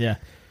America. Yeah.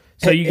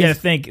 So you got to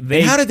think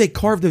and how did they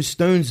carve those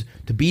stones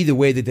to be the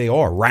way that they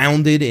are,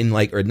 rounded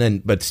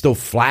and but still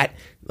flat,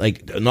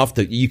 like enough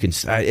that you can.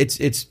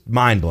 It's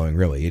mind blowing,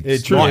 really.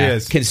 It's it truly not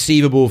is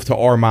conceivable to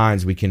our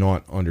minds. We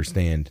cannot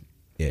understand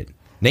it.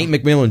 Nate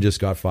McMillan just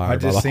got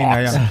fired.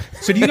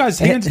 So do you guys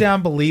hands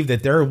down believe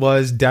that there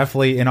was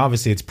definitely, and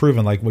obviously it's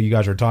proven, like what you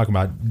guys are talking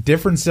about,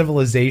 different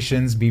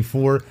civilizations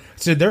before?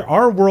 So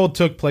our world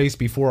took place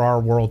before our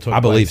world took place.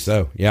 I believe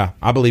so. Yeah,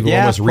 I believe we're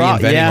almost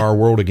reinventing our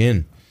world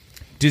again.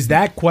 Does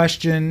that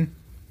question?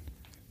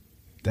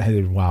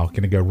 Wow,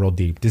 gonna go real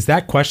deep. Does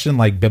that question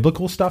like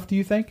biblical stuff? Do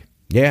you think?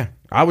 Yeah,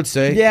 I would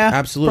say. Yeah,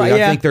 absolutely.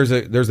 yeah. I think there's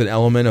an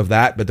element of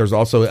that, but there's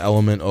also an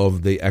element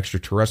of the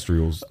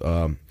extraterrestrials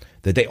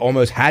that they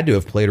almost had to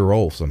have played a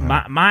role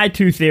somehow. My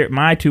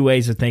two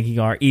ways of thinking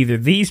are either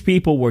these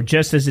people were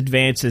just as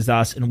advanced as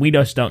us, and we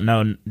just don't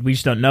know. We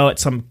just don't know it.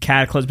 Some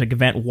cataclysmic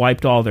event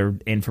wiped all their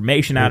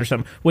information out or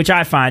something, which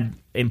I find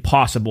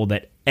impossible.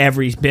 That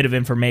every bit of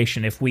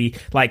information, if we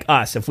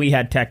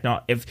have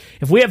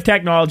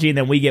technology and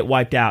then we get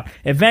wiped out,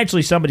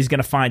 eventually somebody's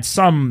going to find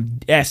some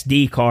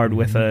SD card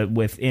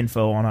with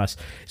info on us.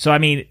 So I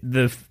mean,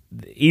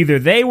 either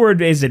they were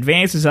as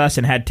advanced as us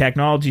and had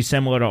technology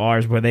similar to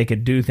ours where they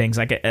could do things.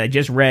 Like I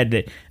just read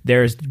that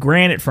there's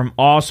granite from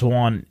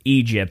Aswan,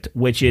 Egypt,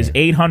 which is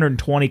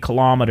 820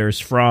 kilometers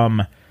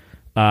from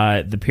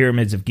the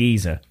pyramids of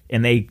Giza,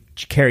 and they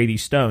carry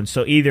these stones.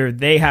 So either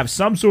they have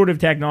some sort of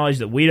technology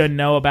that we don't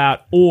know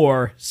about,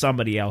 or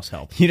somebody else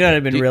helped. You know what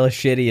would have been really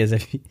shitty is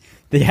if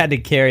they had to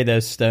carry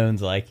those stones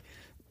like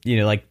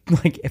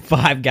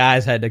 5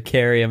 guys had to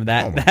carry them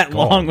that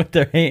long with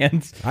their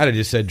hands. I'd have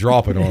just said,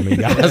 "Drop it on me,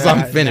 guys.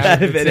 I'm finished."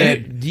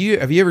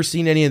 Have you ever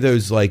seen any of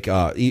those like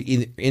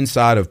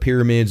inside of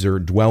pyramids or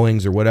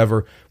dwellings or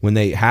whatever when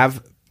they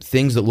have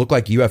things that look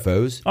like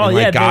UFOs? Oh, and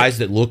yeah, guys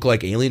that look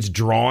like aliens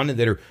drawn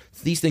that are.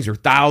 These things are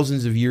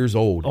thousands of years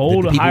old.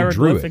 Old that people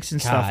hieroglyphics drew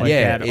it. and stuff like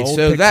yeah, that. Old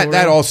so that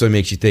pictorial. also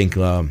makes you think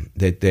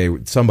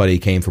that somebody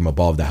came from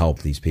above to help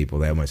these people.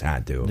 They almost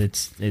had to. Do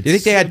you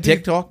think they had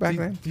TikTok back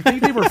then? Do you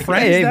think they were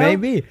friends? Hey, though?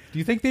 maybe. Do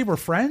you think they were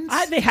friends?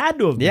 They had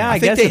to have been. Yeah, I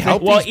think guess they if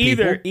helped. Well, these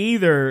people.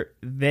 either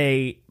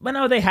they, well,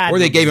 no, they had, or to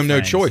they have gave been them no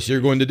friends. choice.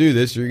 You're going to do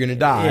this, or you're going to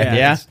die.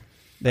 Yeah.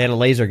 They had a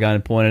laser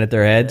gun pointed at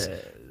their heads.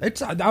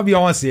 I'll be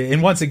honest with you,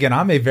 and once again,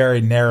 I'm a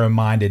very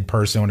narrow-minded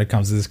person when it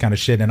comes to this kind of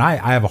shit, and I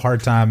have a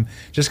hard time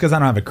just because I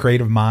don't have a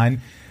creative mind.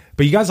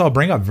 But you guys all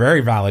bring up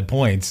very valid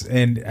points,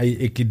 and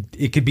it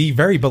could be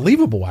very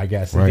believable, I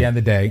guess, at the end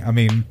of the day. I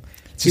mean,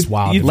 it's just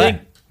wild. You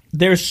think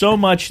there's so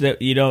much that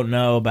you don't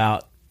know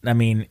about. I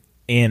mean,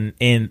 in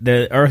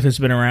the Earth has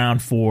been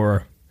around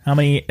for how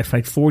many? It's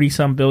like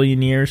 40-some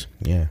billion years.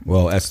 Yeah.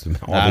 Well, obviously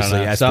something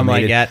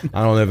estimated. like that.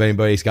 I don't know if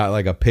anybody's got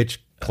like a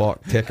pitch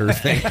clock ticker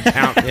thing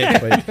counting it,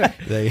 but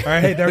all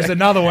right, there's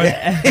another one.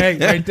 Hey,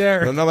 right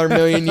there. Another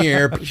million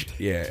year.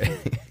 Yeah.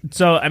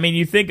 So I mean,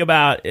 you think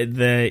about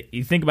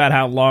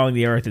how long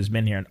the Earth has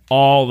been here and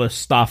all the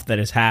stuff that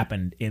has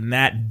happened in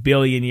that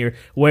billion year,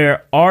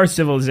 where our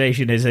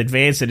civilization, as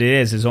advanced as it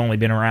is, has only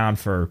been around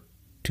for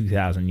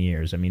 2,000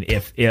 years. I mean,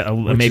 if maybe a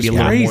little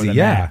crazy, more than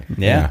yeah. that.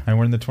 Yeah. And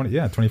we're in the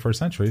 21st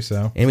century,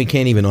 so. And we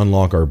can't even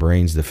unlock our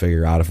brains to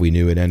figure out if we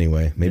knew it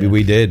anyway. Maybe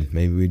we did.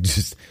 Maybe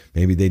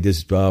they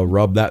just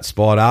rubbed that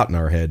spot out in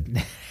our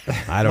head.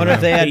 I don't know. What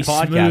if they had They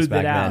podcasts smoothed back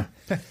it out. then?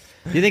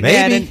 Do you think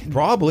Maybe, they had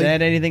probably. they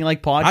had anything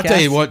like podcasts? I'll tell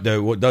you what,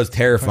 though, what does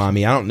terrify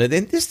me, I don't know,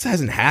 and this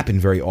hasn't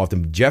happened very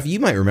often. Jeff, you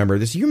might remember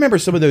this. You remember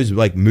some of those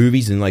like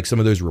movies and like some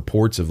of those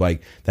reports of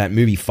like that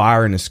movie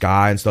Fire in the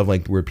Sky and stuff,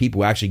 like where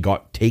people actually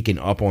got taken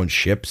up on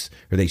ships,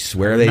 or they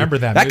swear they remember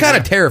that That movie. kind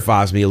of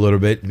terrifies me a little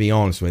bit, to be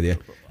honest with you.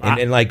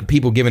 And like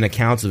people giving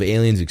accounts of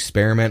aliens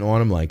experiment on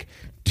them, like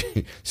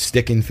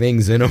sticking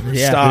things in them.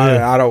 Yeah.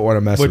 I don't want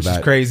to mess Which with that.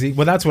 is crazy.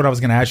 Well, that's what I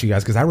was going to ask you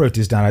guys, because I wrote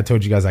this down. I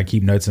told you guys I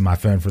keep notes in my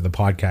phone for the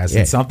podcast.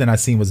 Yeah. And something I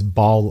seen was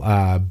ball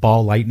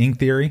lightning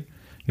theory.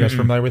 You guys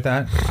familiar with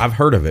that? I've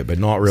heard of it, but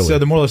not really. So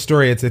the moral of the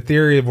story, it's a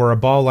theory of where a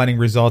ball lightning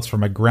results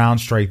from a ground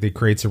strike that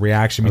creates a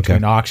reaction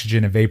between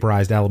oxygen and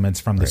vaporized elements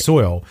from the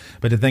soil.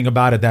 But the thing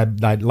about it,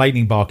 that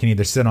lightning ball can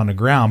either sit on the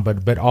ground,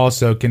 but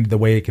also the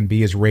way it can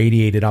be is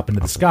radiated up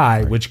into the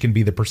sky, which can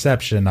be the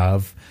perception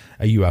of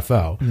a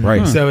UFO.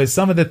 Right. So it's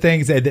some of the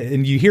things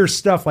and you hear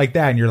stuff like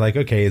that, and you're like,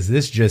 okay, is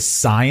this just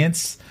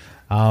science?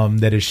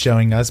 that is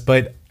showing us.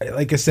 But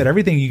like I said,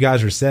 everything you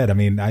guys are said, I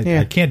mean,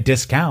 I can't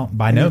discount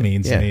by no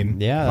means. Yeah. I mean,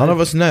 None of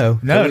us know.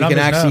 No, we none can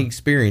of us actually know.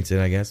 experience it,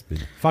 I guess. But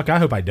fuck, I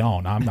hope I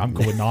don't. I'm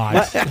cool with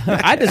not.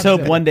 I just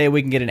hope one day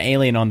we can get an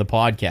alien on the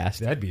podcast.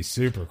 That'd be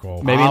super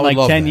cool. Maybe I in would like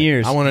love 10 that.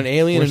 years. I want an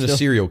alien We're and a still-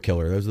 serial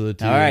killer. Those are the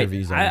two All right.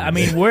 interviews. I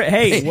mean, we're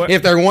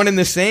if they're one and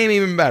the same,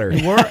 even better.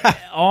 we're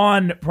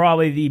on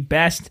probably the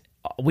best.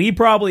 We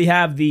probably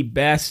have the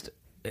best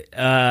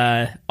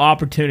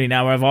opportunity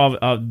now. We've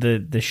all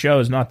the show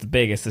is not the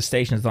biggest, the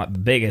station is not the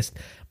biggest,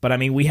 but I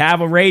mean we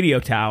have a radio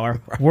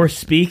tower. We're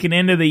speaking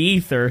into the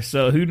ether,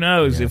 so who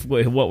knows if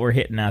what we're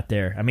hitting out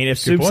there. I mean, if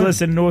Soup's point.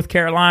 listening in North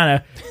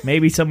Carolina,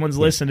 maybe someone's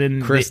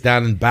listening. Chris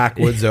down in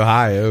backwoods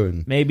Ohio,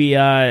 and Maybe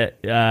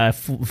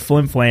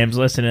Flim Flam's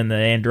listening in the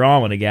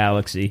Andromeda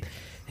Galaxy.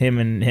 Him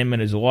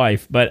and his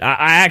wife. But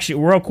I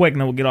actually, real quick,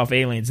 and then we'll get off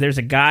aliens. There's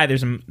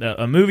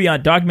a movie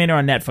documentary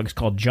on Netflix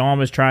called John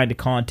Was Trying to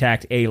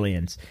Contact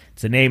Aliens.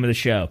 It's the name of the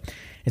show.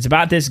 It's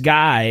about this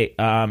guy.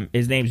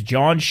 His name's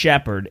John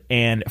Shepard,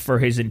 and for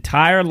his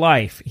entire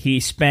life, he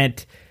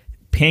spent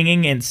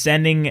pinging and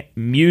sending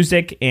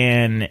music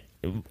and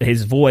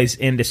his voice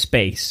into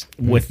space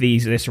with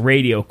this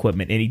radio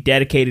equipment, and he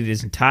dedicated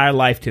his entire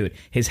life to it.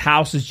 His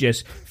house is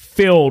just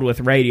filled with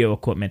radio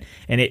equipment,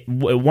 and at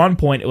one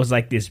point it was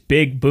like this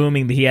big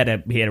booming. He had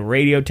a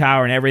radio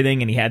tower and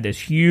everything, and he had this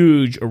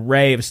huge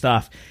array of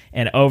stuff.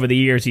 And over the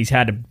years, he's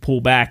had to pull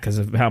back because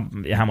of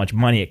how much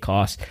money it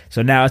costs.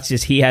 So now it's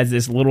just he has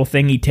this little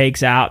thing he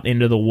takes out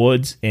into the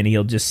woods, and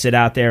he'll just sit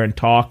out there and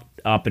talk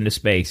up into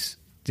space,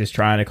 just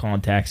trying to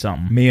contact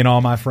something. Me and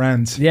all my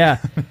friends. Yeah,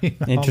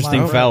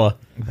 Interesting fella.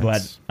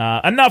 but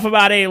enough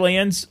about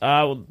aliens.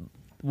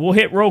 We'll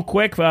hit real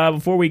quick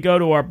before we go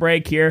to our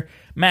break here.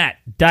 Matt,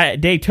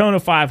 Daytona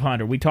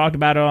 500. We talked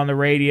about it on the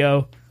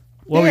radio.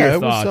 What were your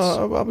thoughts?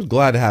 I was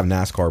glad to have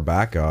NASCAR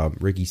back.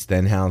 Ricky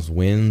Stenhouse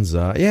wins.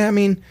 I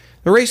mean,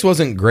 the race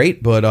wasn't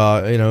great, but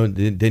it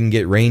didn't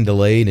get rain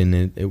delayed, and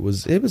it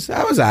was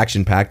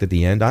action packed at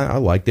the end. I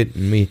liked it,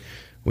 and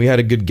we had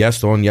a good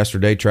guest on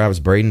yesterday, Travis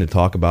Braden, to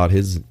talk about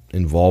his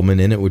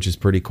involvement in it, which is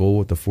pretty cool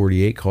with the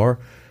 48 car.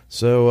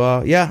 So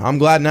I'm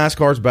glad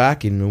NASCAR's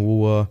back, and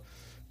we'll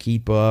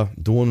keep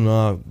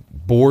doing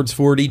boards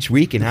for it each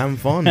week and having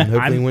fun and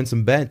hopefully win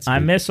some bets. I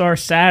miss our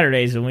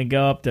Saturdays when we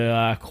go up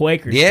to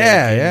Quaker Steak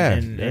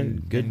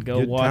and go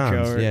watch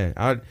times.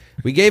 our...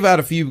 We gave out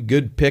a few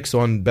good picks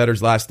on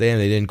Better's last day,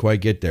 and they didn't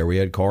quite get there. We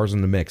had cars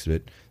in the mix,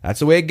 but that's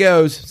the way it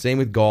goes. Same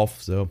with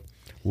golf, so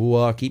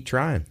we'll keep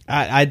trying.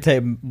 I'd say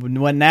when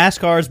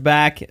NASCAR's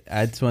back,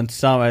 that's when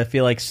I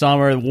feel like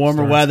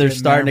warmer weather's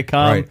starting to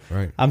come.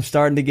 Right. I'm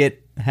starting to get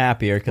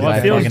happier because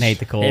I fucking hate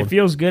the cold. It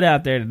feels good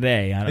out there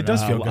today. It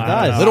does feel good.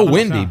 A little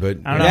windy, but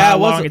I don't know how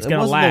long it's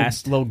going to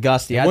last. A little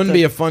gusty. It wouldn't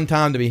be a fun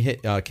time to be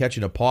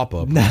catching a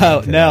pop-up.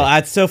 No,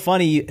 it's so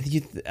funny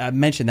you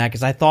mentioned that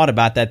because I thought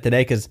about that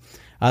today because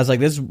I was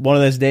like, this is one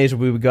of those days where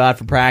we would go out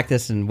for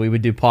practice and we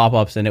would do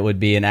pop-ups and it would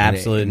be an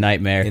absolute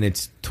nightmare. And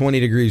it's 20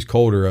 degrees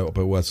colder up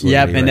at West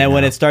Yep, Liberty and then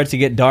when now. it starts to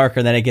get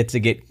darker, then it gets to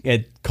get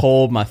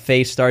cold, my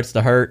face starts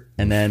to hurt,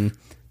 and then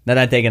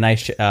I take a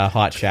nice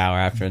hot shower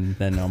after, and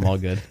then I'm all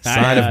good.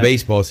 Sign of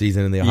baseball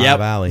season in the Ohio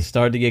Valley.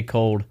 Started to get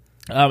cold.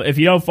 If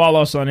you don't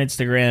follow us on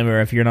Instagram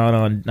or if you're not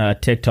on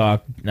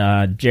TikTok,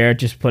 Jarrett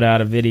just put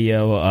out a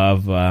video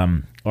of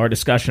our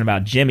discussion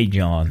about Jimmy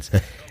John's.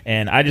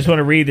 And I just want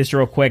to read this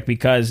real quick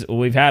because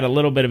we've had a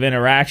little bit of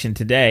interaction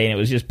today, and it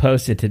was just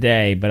posted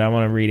today, but I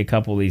want to read a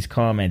couple of these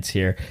comments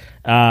here.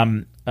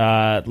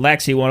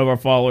 Lexi, one of our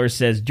followers,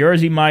 says,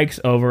 Jersey Mike's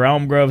over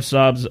Elm Grove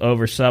Subs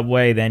over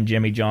Subway, then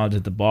Jimmy John's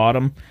at the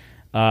bottom.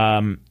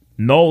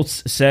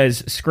 Nolts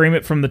says, scream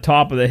it from the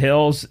top of the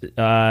hills,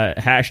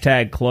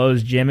 hashtag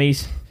close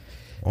Jimmy's.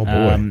 Oh,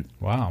 boy.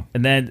 Wow.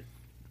 And then,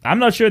 I'm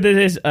not sure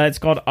this is, it's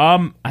called,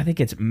 I think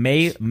it's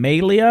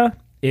Malia.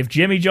 If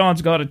Jimmy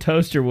John's got a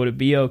toaster, would it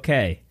be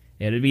okay?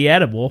 It'd be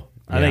edible.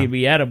 I think it'd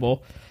be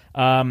edible.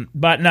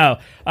 But no,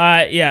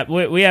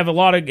 we have a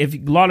lot of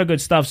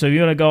good stuff. So if you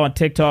want to go on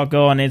TikTok,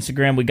 go on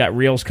Instagram. We got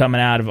reels coming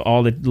out of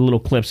all the little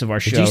clips of our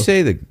show. Did you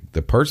say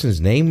the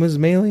person's name was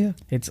Malia?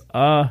 It's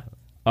Malia.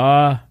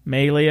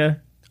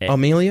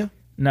 Amelia?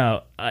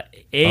 No,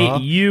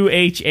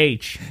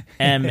 UHHMAE.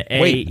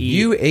 Wait,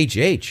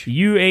 UHH.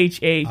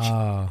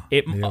 UHH.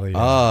 It Amelia.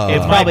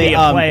 might be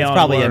a play It's on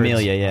probably words.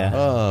 Amelia,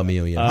 yeah.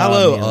 Amelia.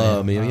 Hello,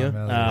 Amelia.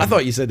 Amelia. I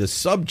thought you said the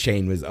sub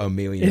chain was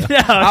Amelia. No.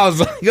 I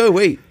was like, oh,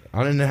 wait.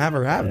 I didn't have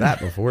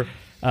that before.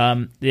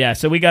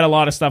 So we got a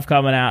lot of stuff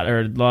coming out,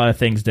 or a lot of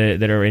things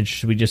that are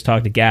interesting. We just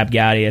talked to Gab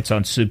Gowdy. It's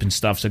on Soup and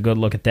stuff, so good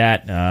look at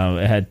that.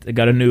 It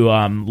got a new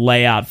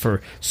layout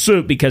for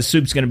Soup because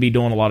Soup's going to be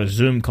doing a lot of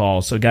Zoom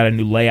calls, so got a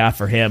new layout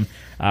for him.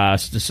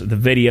 So the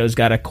video's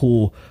got a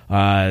cool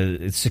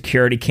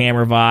security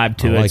camera vibe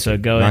to I like it, so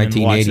it. go in and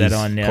watch that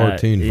on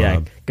cartoon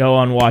vibe. Go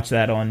and watch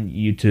that on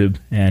YouTube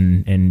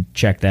and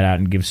check that out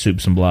and give Soup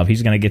some love.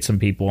 He's going to get some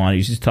people on.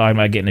 He's just talking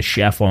about getting a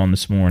chef on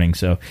this morning,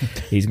 so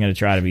he's going to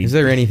try to be. Is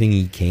there anything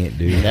he can't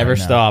do? Never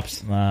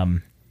stops. Do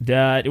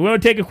we want to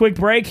take a quick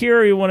break here,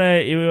 or you want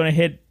to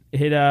hit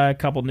hit a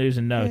couple news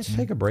and notes.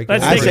 Take a break.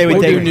 Let's I take say we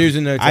we'll take do news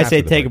and notes. I say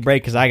after the take a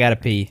break because I got to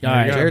pee. All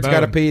right. Jared's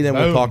got to pee, then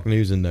we'll Boom. talk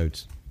news and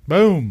notes.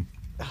 Boom.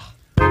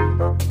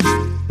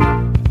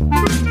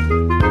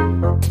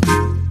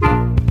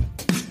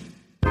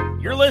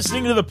 You're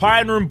listening to the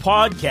Pine Room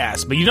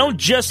Podcast, but you don't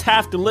just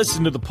have to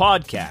listen to the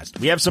podcast.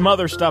 We have some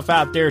other stuff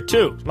out there,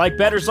 too, like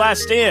Bettor's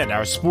Last Stand,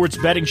 our sports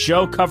betting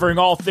show covering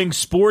all things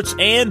sports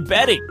and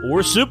betting,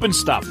 or Soup and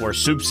Stuff, where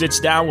Soup sits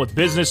down with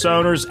business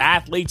owners,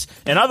 athletes,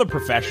 and other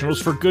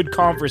professionals for good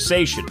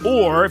conversation.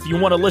 Or, if you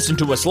want to listen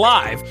to us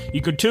live,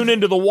 you can tune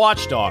into The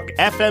Watchdog,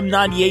 FM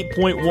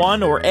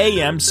 98.1 or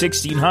AM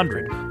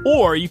 1600.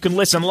 Or you can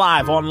listen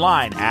live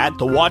online at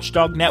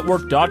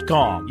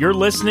thewatchdognetwork.com. You're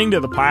listening to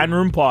the Pine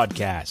Room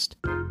Podcast.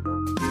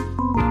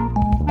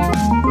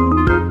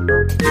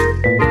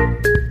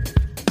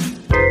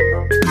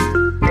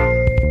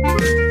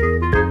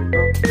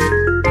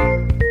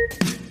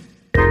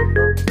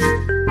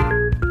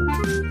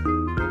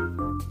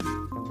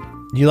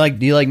 Do you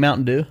like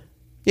Mountain Dew?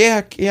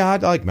 Yeah, I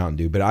like Mountain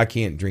Dew, but I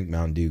can't drink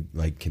Mountain Dew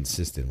like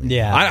consistently.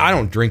 Yeah. I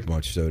don't drink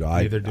much soda.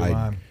 Neither do I.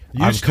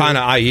 I'm Used to. kind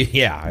of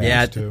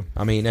Yeah. Used to.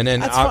 I mean, and then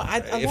That's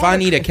fine. A if lot I of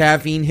need a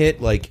caffeine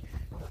hit, like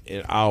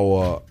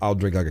I'll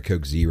drink like a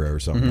Coke Zero or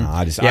something.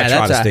 I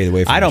try to stay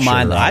away from. I don't the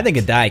mind. sugar. I think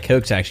a Diet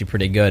Coke's actually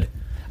pretty good.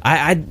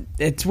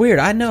 It's weird.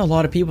 I know a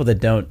lot of people that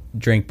don't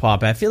drink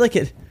pop. I feel like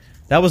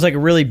that was like a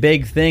really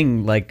big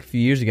thing like a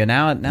few years ago.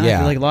 Now I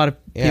feel like a lot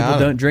of people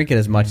don't drink it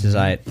as much as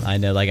I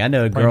know. Like I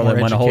know a girl that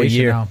went a whole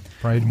year. Now.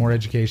 Probably more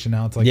education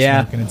now. It's like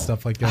Yeah. smoking and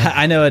stuff like that.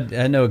 I know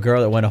a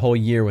girl that went a whole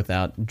year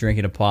without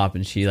drinking a pop,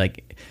 and she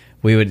like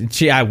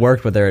I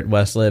worked with her at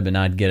West Lib, and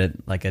I'd get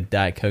a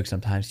Diet Coke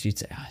sometimes. She'd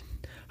say,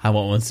 I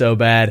want one so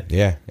bad.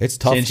 Yeah, it's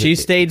tough. And she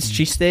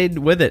stayed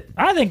with it.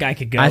 I think I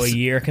could go a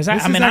year because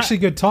This is actually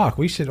good talk.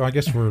 We should. I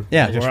guess we're.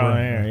 Yeah. I guess We're on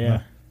air,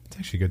 yeah. It's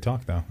actually good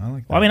talk though. I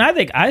like that. Well, I mean, I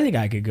think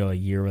I could go a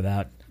year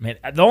without. I mean,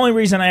 the only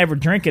reason I ever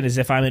drink it is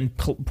if I'm in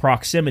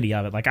proximity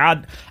of it. Like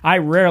I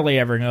rarely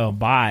ever go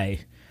buy.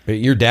 But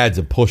your dad's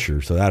a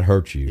pusher, so that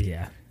hurts you.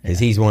 Yeah. Because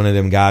he's one of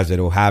them guys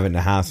that'll have it in the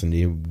house and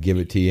he'll give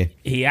it to you.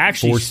 He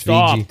actually Force feed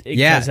stopped you.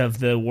 because of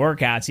the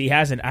workouts. He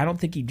hasn't. I don't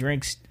think he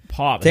drinks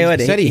pop. Tell you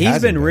what, said he he's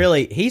hasn't, been though.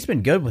 he's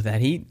been good with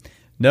that.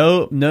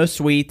 No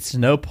sweets,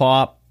 no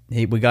pop.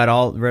 We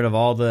got rid of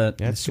all the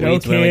sweets.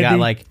 No We got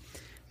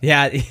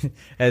candy.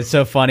 it's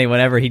so funny.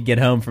 Whenever he'd get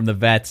home from the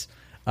vets,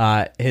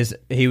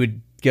 he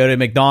would go to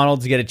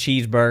McDonald's, get a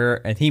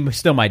cheeseburger, and he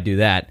still might do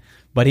that.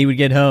 But he would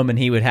get home and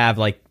he would have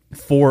like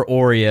 4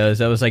 Oreos.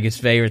 That was like his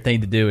favorite thing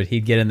to do.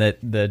 He'd get in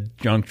the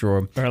junk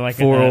drawer or like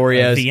 4 a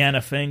Oreos.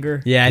 Vienna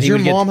finger. Yeah, and Does he your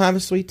would get- mom have a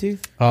sweet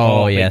tooth?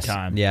 Oh, big yes,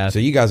 time. yeah, So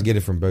you guys get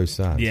it from both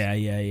sides. Yeah.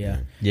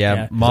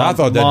 yeah. 'Cause I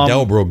thought that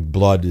Delbrook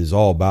blood is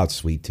all about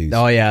sweet tooth.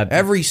 Oh yeah,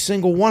 Every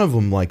single one of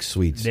them likes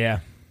sweets. Yeah.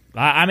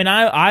 I mean,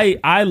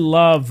 I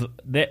love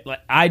that. Like,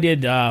 I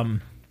did.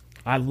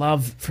 I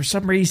love, for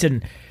some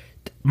reason,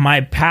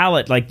 my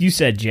palate. Like you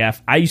said,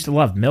 Jeff, I used to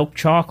love milk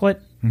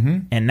chocolate,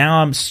 and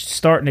now I'm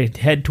starting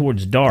to head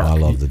towards dark. I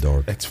love the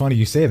dark. It's funny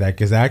you say that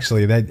because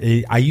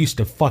actually I used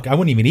to I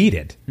wouldn't even eat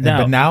it. No.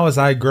 But now as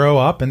I grow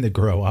up,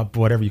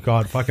 whatever you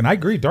call it, I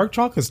agree. Dark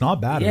chocolate's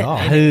not bad at all.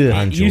 and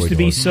I it used to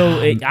be enjoy so.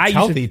 It's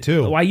healthy,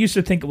 too. Well, I used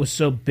to think it was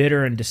so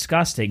bitter and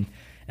disgusting.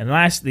 And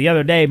the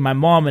other day, my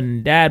mom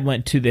and dad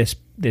went to this.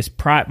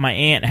 My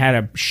aunt had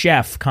a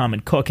chef come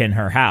and cook in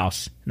her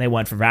house. And they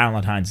went for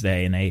Valentine's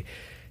Day, and they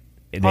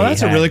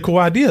That's a really cool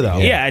idea, though.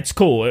 Yeah, it's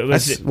cool. It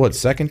was That's what,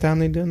 second time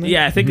they've done that?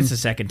 Yeah, I think it's the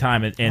second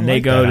time, and they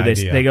like go that to this.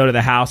 idea. They go to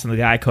the house, and the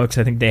guy cooks.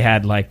 I think they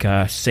had like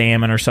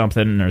salmon or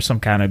something, or some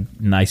kind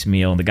of nice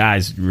meal. And the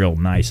guy's real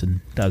nice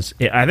and does.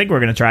 I think we're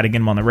going to try to get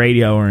him on the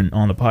radio or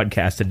on the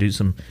podcast to do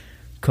some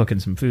cooking,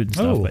 some food and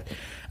stuff.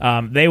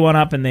 Oh. But they went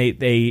up and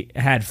they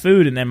had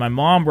food, and then my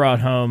mom brought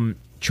home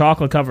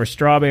chocolate covered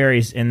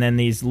strawberries, and then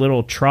these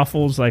little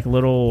truffles, like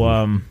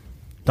little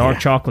dark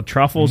chocolate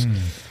truffles,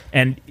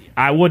 and.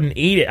 I wouldn't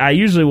eat it. I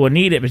usually wouldn't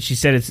eat it, but she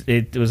said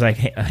it was like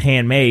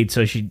handmade,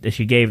 so she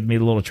gave me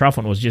the little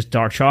truffle, and it was just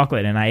dark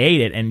chocolate, and I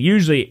ate it. And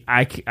usually,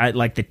 I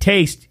like the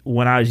taste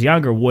when I was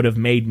younger would have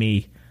made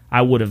me,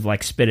 I would have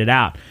like spit it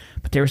out,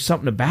 but there was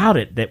something about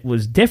it that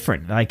was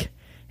different. Like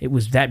it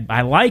was that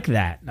I like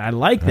that. I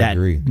like that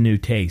agree. new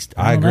taste.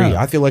 I don't agree. know.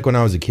 I feel like when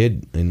I was a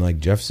kid, and like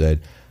Jeff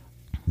said,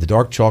 the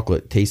dark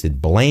chocolate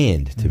tasted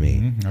bland to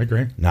me. I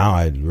agree. Now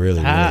I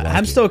really like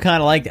I'm it. still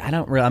kind of like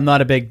I'm not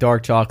a big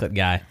dark chocolate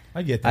guy.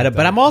 I get that,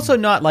 but I'm also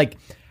not like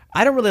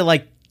I don't really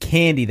like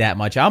candy that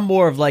much. I'm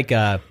more of like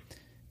a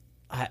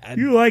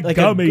You like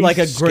gummies. like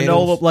a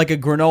Skittles.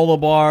 granola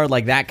bar,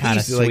 like that I kind of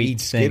used to sweet like eat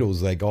thing.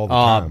 Skittles like all the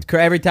time.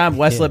 Every time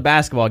Westlake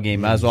basketball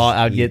game, I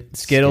would get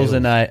Skittles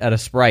and a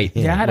Sprite,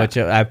 Yeah, which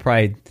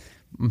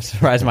I'm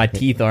surprised my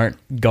teeth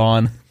aren't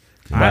gone.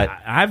 But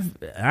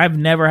I've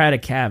never had a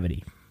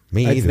cavity.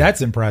 Me either.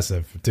 That's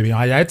impressive to me.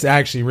 That's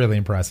actually really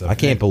impressive. I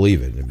can't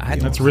believe it.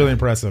 That's really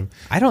impressive.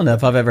 I don't know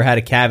if I've ever had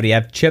a cavity.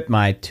 I've chipped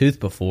my tooth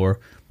before,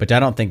 but I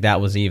don't think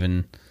that was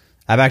even.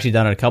 I've actually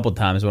done it a couple of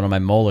times, one of my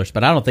molars,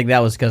 but I don't think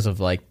that was because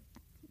of like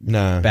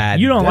No. bad.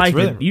 You don't That's like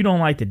really- you don't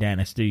like the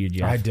dentist, do you,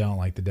 Jeff? I don't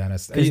like the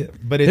dentist. 'Cause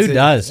But it's who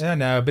does? Yeah,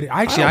 no, but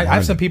actually, I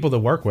have some people that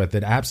work with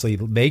that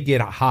absolutely they get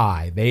a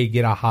high. They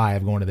get a high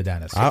of going to the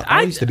dentist.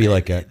 I used to be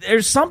like that.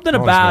 There's something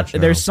Not as about much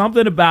now. there's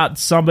something about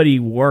somebody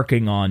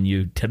working on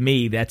you. To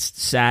me, that's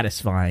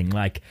satisfying.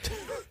 Like,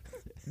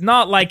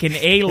 not like an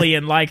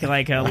alien, like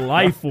a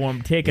life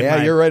form taking Yeah,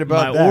 my, you're right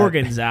about my that.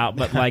 organs out,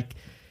 but like.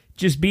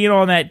 Just being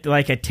on that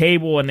like a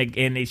table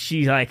and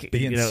she's like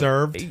Being you know,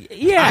 served?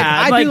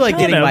 Yeah, I do like you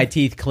getting know, my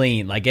teeth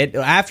clean. Like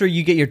after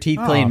you get your teeth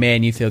clean,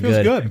 man, you feel feels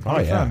good. Oh,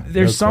 yeah.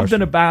 There's No something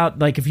question. about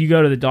like if you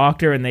go to the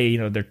doctor and they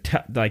they're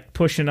like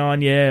pushing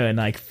on you and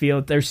like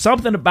feel there's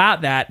something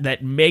about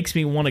that makes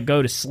me want to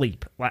go to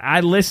sleep. Like I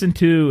listen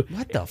to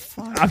What the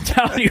fuck? I'm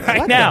telling you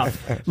right now.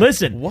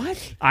 Listen,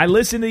 What? I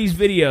listen to these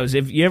videos.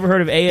 If you ever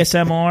heard of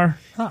ASMR?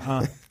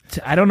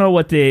 I don't know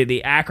what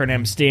the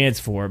acronym stands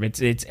for, but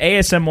it's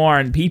ASMR,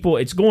 and people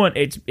it's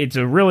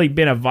really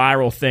been a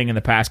viral thing in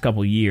the past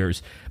couple of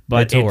years.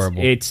 But It's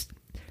horrible. It's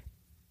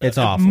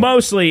awful.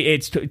 mostly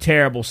it's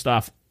terrible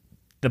stuff.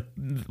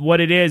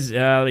 What it is,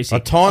 let me see.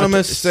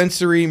 Autonomous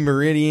sensory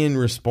meridian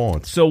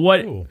response. So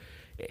what?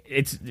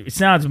 It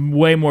sounds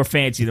way more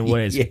fancy than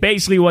what it is. Yeah.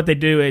 Basically, what they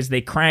do is they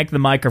crank the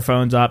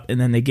microphones up,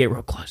 and then they get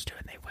real close to it,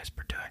 and they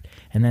whisper to it,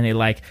 and then they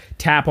like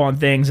tap on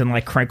things and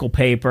like crinkle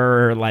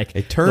paper or like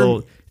A term-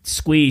 little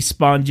squeeze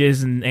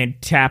sponges and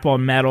tap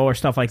on metal or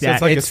stuff like So that.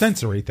 it's like a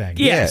sensory thing.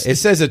 Yes. Yeah, it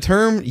says a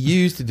term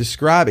used to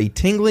describe a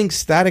tingling,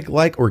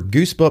 static-like, or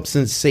goosebump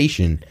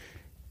sensation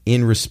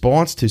in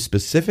response to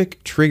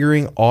specific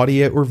triggering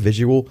audio or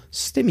visual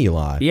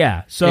stimuli.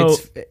 Yeah, so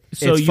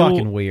It's you'll-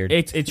 fucking weird.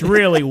 It's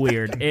really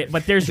weird.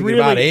 But there's Think really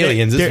about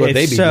aliens. This is what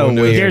they it's be so doing.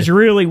 to weird. us. There's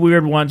really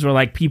weird ones where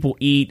like people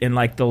eat and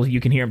like you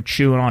can hear them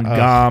chewing on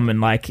gum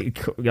and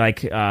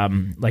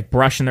like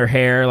brushing their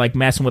hair, like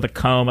messing with a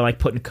comb or like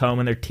putting a comb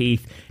in their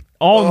teeth.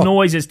 All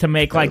noises to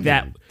make like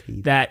that.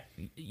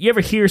 You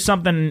ever hear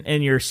something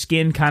and your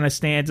skin kind of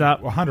stands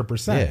up?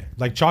 100%. Yeah.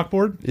 Like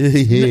chalkboard?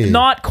 Yeah.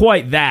 Not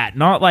quite that.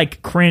 Not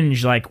like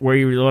cringe, like where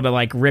you want to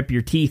like rip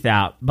your teeth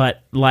out,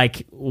 but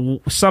like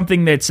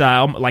something that's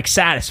like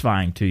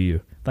satisfying to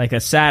you, like a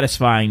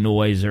satisfying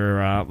noise or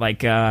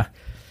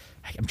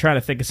I'm trying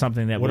to think of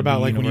something that. What would about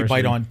be like when you bite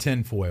universal. on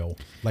tinfoil?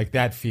 Like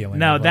that feeling?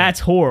 No, of, like- that's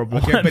horrible.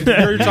 Okay, but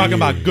you're talking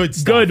about good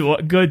stuff.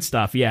 good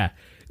stuff. Yeah.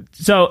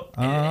 So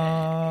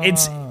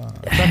it's.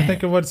 I'm trying to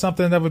think of what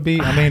something that would be.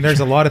 I mean, there's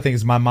a lot of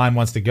things my mind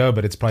wants to go,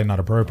 but it's probably not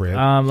appropriate.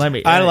 Let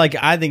me.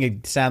 I think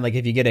it sounds like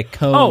if you get a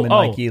comb and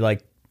like you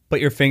like put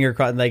your finger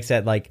across like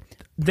that like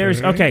There's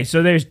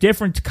so there's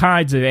different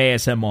kinds of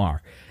ASMR.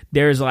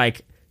 There's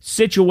like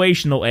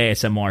situational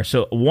ASMR.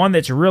 So one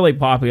that's really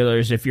popular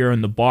is if you're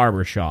in the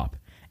barber shop,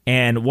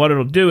 and what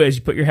it'll do is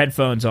you put your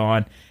headphones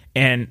on.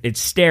 And it's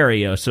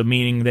stereo, so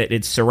meaning that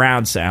it's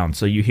surround sound.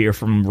 So you hear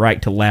from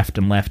right to left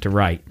and left to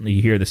right.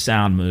 You hear the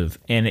sound move.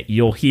 And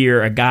you'll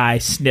hear a guy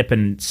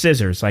snipping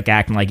scissors, like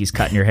acting like he's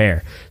cutting your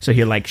hair. So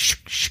he'll like shh,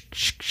 shh,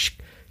 shh, shh,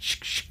 shh,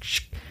 shh,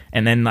 shh.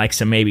 And then like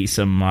some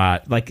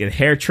like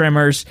hair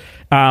trimmers.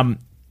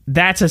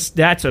 That's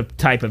a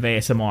type of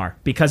ASMR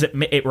because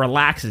it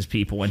relaxes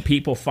people and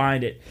people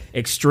find it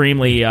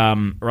extremely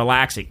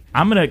relaxing.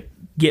 I'm going to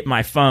get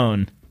my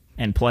phone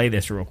and play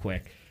this real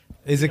quick.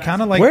 Is it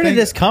kind of like where did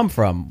this come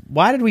from?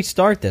 Why did we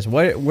start this?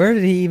 Where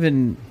did he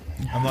even?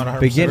 I'm not 100%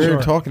 begin- We sure.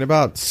 were talking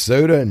about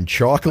soda and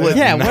chocolate.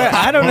 Yeah, and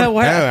I don't know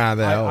where. how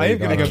the hell I am we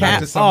gonna got go back on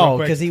to that. some real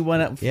quick. Because he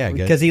went up. Yeah, good.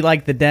 because he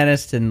liked the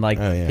dentist and like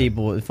Oh, yeah.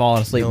 people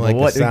falling asleep. You don't like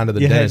But the sound of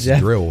the dentist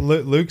Jeff. drill.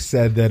 Luke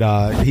said that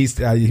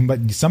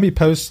somebody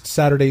posts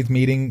Saturday's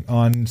meeting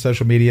on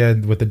social media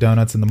with the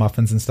donuts and the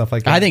muffins and stuff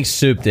like that. I think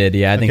Soup did.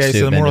 Yeah, I think Okay, Soup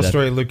so the moral ended up-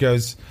 story, Luke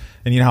goes,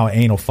 and you know how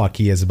anal fuck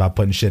he is about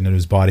putting shit into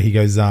his body. He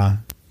goes,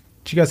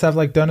 "Did you guys have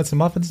like donuts and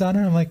muffins down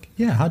there?" I'm like,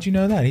 "Yeah." How'd you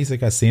know that? He's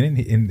like, "I seen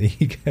it." And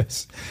he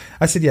goes,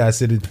 "I said, yeah." I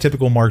said,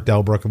 "Typical Mark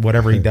Delbrook.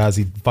 Whatever he does,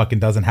 he fucking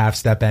doesn't half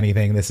step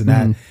anything. This and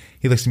that."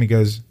 He looks at me, and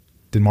goes,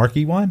 "Did Mark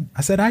eat one?"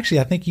 I said, "Actually,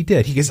 I think he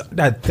did." He goes,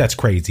 "That's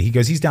crazy." He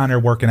goes, "He's down there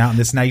working out and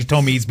this and that. He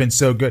told me he's been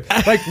so good."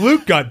 Like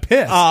Luke got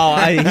pissed. Oh,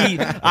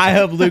 I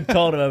hope Luke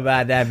told him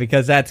about that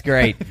because that's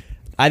great.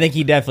 I think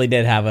he definitely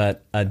did have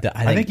I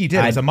think he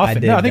did. It was a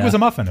muffin. did, I think it was a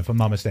muffin, if I'm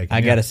not mistaken. I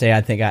Yeah. gotta say,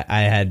 I think I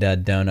had a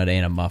donut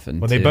and a muffin.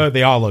 Well, too.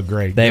 they all look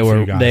great. They Good for were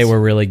you guys. they were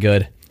really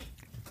good.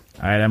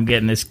 All right, I'm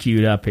getting this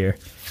queued up here.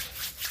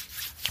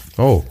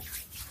 Oh,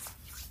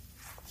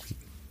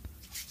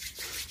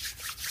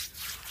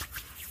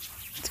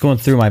 It's going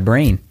through my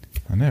brain.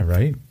 I know,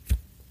 right?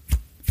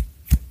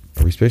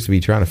 are we supposed to be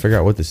trying to figure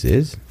out what this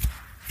is?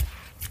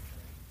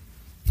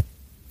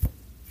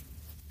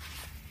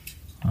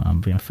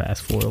 I'm going to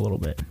fast forward a little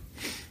bit.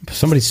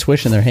 Somebody's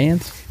swishing their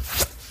hands.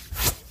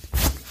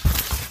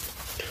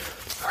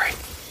 All right.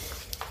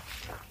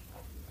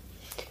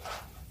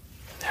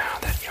 Now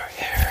that your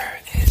hair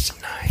is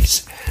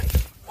nice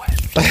and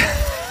wet,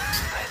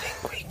 I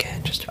think we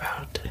can just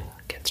about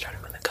get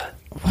started with the cut.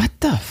 What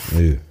the?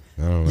 Ooh,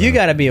 I don't know. You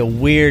got to be a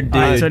weird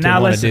dude All right, so to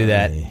now want to listen. do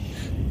that.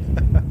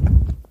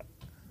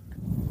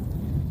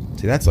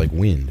 See, that's like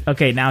wind.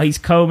 Okay, now he's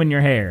combing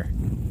your hair.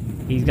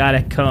 He's got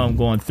a comb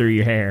going through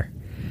your hair.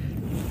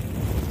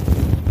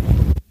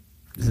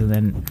 So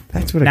then,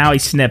 That's what. now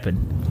he's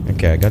snipping.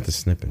 Okay, I got the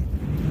snipping.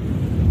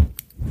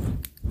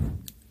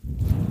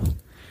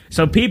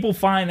 So people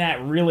find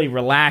that really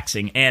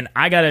relaxing, and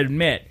I gotta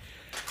admit,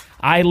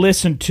 I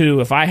listen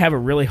to, if I have a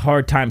really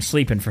hard time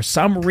sleeping for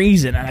some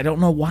reason, and I don't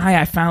know why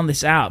I found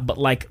this out, but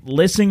like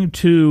listening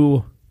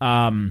to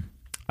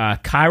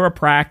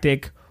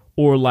chiropractic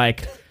or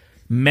like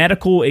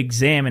medical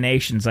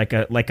examinations, like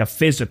a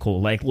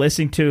physical, like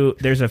listening to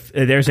there's a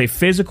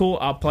physical.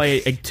 I'll play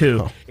it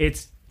too.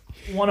 It's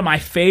one of my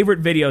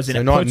favorite videos, and So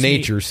it not puts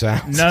nature me,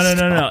 sounds.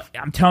 No.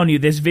 I'm telling you,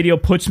 this video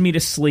puts me to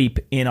sleep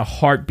in a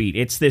heartbeat.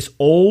 It's this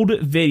old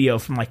video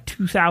from like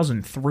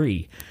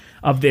 2003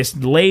 of this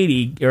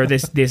lady or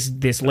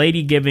this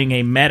lady giving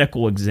a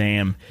medical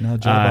exam. Now,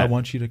 Job, I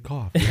want you to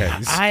cough.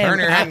 I Turn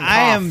your head and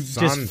am cough,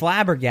 son. just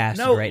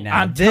flabbergasted No, right now.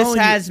 I'm This telling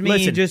you- has me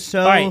listen, just so.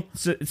 All right,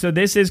 so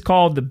this is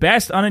called the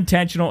best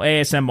unintentional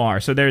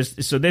ASMR. So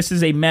this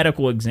is a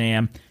medical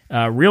exam.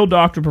 Real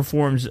doctor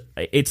performs.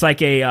 It's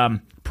like a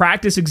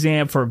practice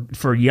exam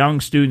for young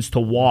students to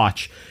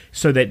watch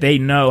so that they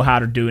know how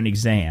to do an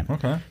exam.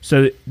 Okay.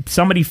 So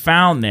somebody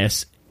found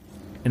this,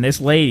 and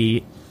this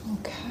lady.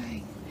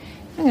 Okay.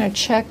 I'm going to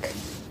check,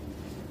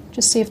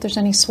 just see if there's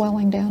any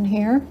swelling down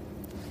here.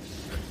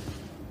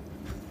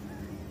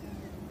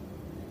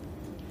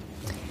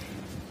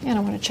 And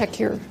I want to check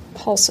your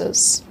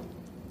pulses.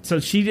 So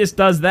she just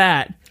does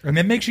that. And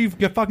it makes you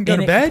fucking go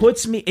And to bed?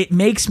 it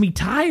makes me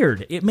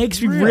tired. It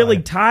makes me Really?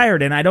 really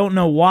tired, and I don't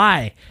know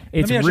why.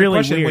 It's Let me ask you a really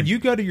question. weird. When you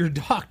go to your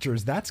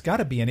doctors, that's got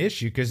to be an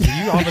issue because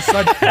you all of a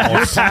sudden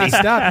you're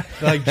passed out.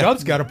 Like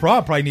Job's got a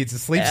problem, probably needs to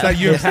sleep. So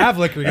you and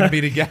Pavlik are going to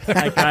be together.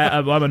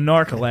 I'm a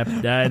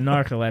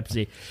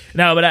narcolepsy.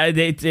 No, but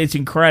it's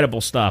incredible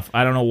stuff.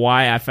 I don't know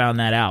why I found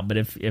that out, but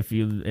if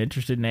you're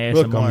interested in ASMR,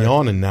 Look, I'm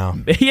yawning now.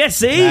 yeah,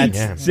 see,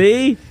 Yeah.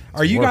 see.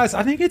 Are you guys?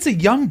 I think it's a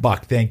young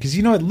buck thing because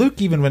you know what, Luke,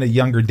 even when at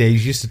younger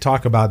days, used to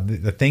talk about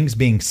the things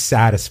being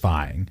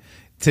satisfying.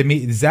 To me,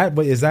 is that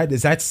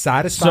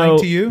satisfying So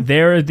to you?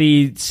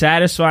 the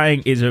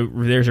satisfying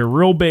there's a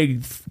real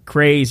big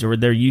craze, or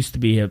there used to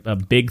be a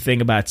big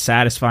thing about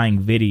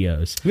satisfying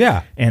videos.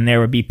 Yeah. And there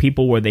would be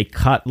people where they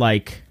cut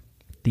like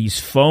these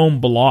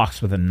foam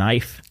blocks with a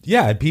knife.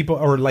 Yeah, people,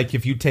 or like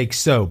if you take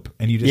soap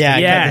and you just Yeah, cut cut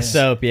the Yes.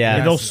 soap. Yeah,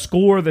 And they'll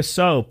score the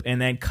soap and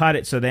then cut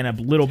it so then a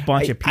little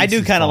bunch of pieces I do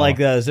kind of fall. like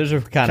those. Those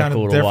are kind of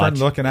cool to different watch.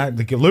 looking at.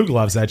 Like, Luke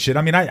loves that shit.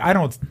 I mean, I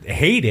don't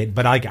hate it,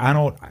 but I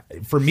don't.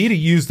 For me to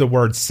use the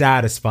word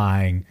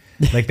satisfying,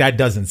 like that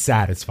doesn't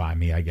satisfy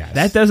me. I guess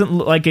That doesn't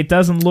look like it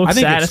doesn't look I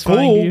think it's satisfying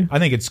cool. to you. I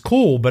think it's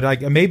cool, but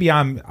like maybe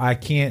I'm having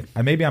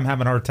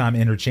a hard time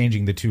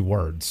interchanging the two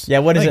words. Yeah,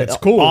 what I is think it?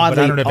 It's cool, Oddly,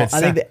 but I don't know if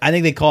it's. I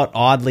think they call it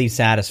oddly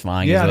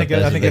satisfying. yeah, is I what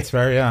think those it's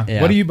fair. Yeah.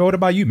 Yeah. What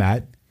about you,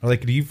 Matt? Or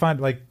like, do you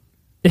find like?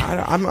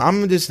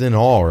 I'm just in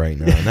awe right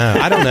now.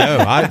 No, I don't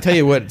know. I tell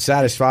you what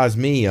satisfies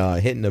me: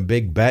 hitting a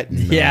big bet and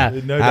Yeah,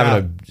 no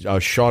having a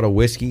shot of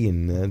whiskey,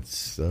 and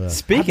that's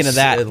Speaking I'm of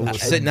that,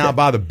 sitting out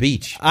by the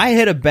beach. I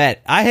hit a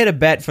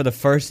bet for the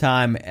first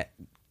time.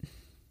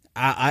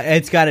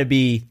 It's got to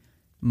be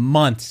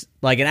months,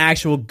 like an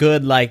actual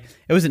good, like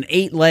it was an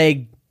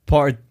 8-leg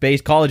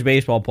college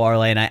baseball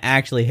parlay, and I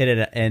actually hit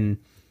it. And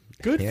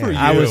Good Yeah. for you.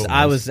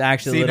 I was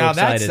actually See, a little now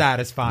excited. that's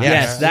satisfying.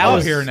 Yes, that I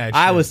was. hearing that.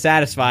 I shit. was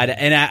satisfied,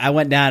 and I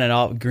went down and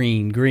all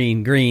green.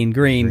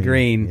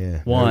 Yeah,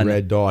 One no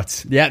red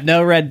dots. Yeah,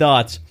 no red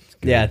dots.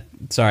 Yeah,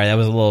 sorry, that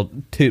was a little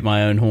toot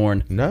my own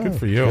horn. No, Good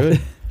for you.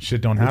 Good.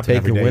 Shit don't happen taking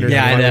every day. winners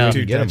Yeah, I know.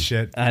 Dude, Get 'em. that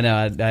shit. I know.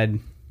 I'd Like,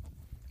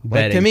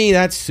 betting. to me,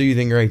 that's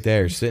soothing right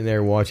there. Sitting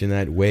there watching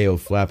that whale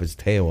flap its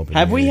tail up. In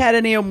Have the we air. had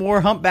any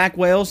more humpback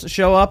whales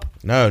show up?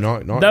 No,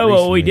 not. No,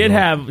 what we recently, did no.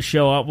 have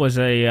show up was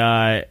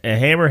a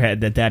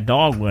hammerhead that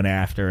dog went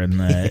after, and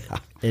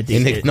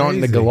not in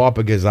the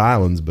Galapagos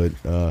Islands, but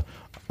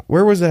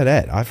where was that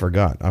at? I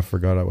forgot. I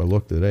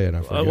looked today, and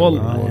I forgot. well,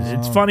 what it was.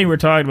 it's funny we're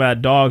talking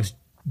about dogs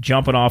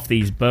jumping off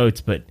these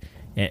boats, but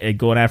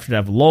going after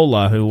that.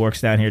 Lola, who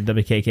works down here at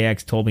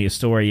WKKX, told me a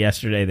story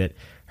yesterday that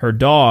her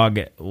dog,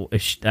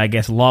 I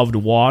guess, loved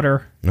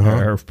water.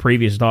 Her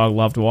previous dog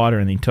loved water,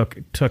 and he took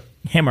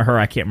him or her,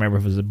 I can't remember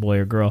if it was a boy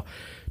or girl,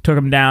 took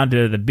him down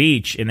to the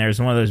beach, and there's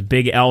one of those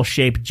big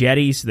L-shaped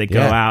jetties that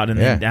go out and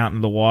then out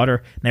into the water.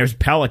 And there's a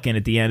pelican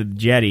at the end of the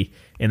jetty,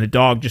 and the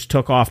dog just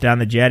took off down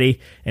the jetty,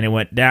 and it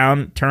went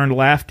down, turned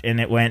left, and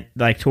it went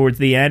like towards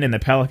the end, and the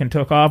pelican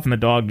took off, and the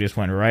dog just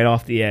went right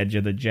off the edge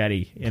of the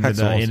jetty into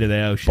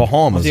the ocean.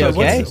 Bahamas. So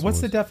okay.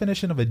 What's the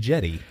definition of a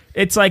jetty?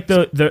 It's like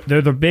they're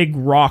the big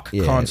rock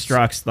Yeah,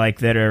 constructs like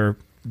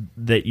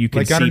that you can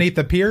Like see. underneath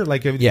the pier,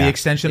 like the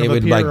extension it of a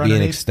would pier like being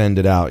underneath?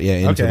 extended out,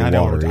 into Okay, I the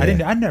know. water.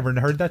 I never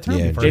heard that term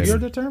Yeah, before. Have you it's-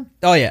 heard that term?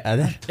 Oh yeah,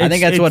 I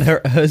think that's what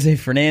Jose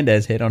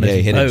Fernandez hit on Yeah, his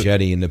he hit boat. a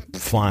jetty and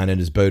flying in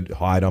his boat,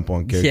 hide up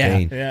on Yeah,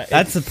 cocaine. Yeah,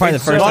 that's probably the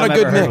first not time a I've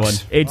good ever heard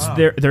mix. one. It's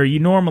they're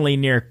normally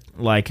near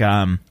like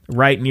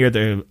right near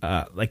the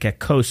like a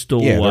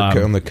coastal, Yeah,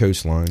 they're on the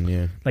coastline.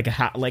 Yeah, like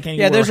anywhere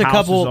Yeah, there's a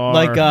couple houses are.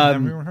 like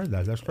I've never even heard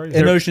that. That's crazy.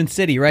 in Ocean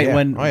City, right? Yeah.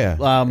 When Oh, yeah.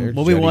 There's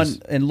when we jetties.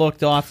 went and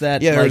looked off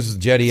that, yeah. like, There's a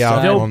jetty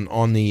out side.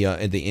 on the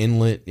at the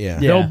inlet. Yeah,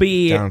 They'll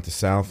be down at the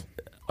south.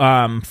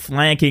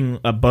 flanking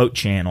a boat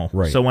channel.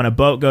 Right. So when a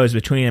boat goes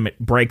between them, it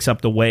breaks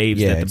up the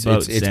waves Yeah, that the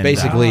boats it's send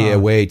basically out. a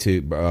way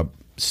to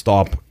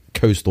stop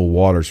coastal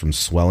waters from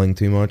swelling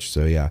too much.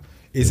 So yeah,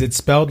 Is it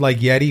spelled like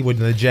Yeti with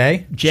the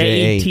J?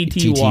 Jetty.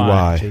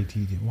 Wow.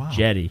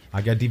 Jetty.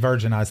 I got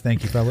divergenized.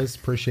 Thank you, fellas.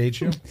 Appreciate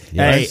you.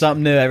 learn Hey,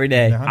 something new every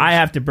day. Yeah. I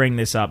have to bring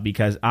this up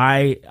because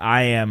I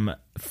am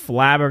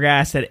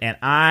flabbergasted, and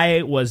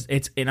I was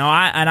is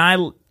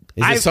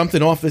it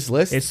something off this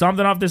list? It's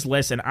something off this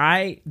list, and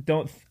I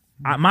don't.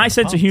 My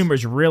sense of humor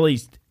is really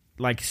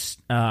like.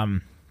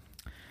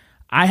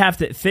 I have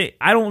to think.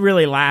 I don't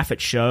really laugh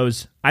at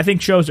shows. I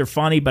think shows are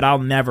funny, but I'll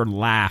never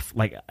laugh.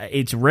 Like,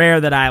 it's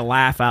rare that I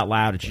laugh out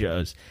loud at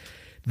shows.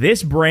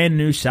 This brand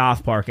new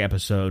South Park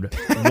episode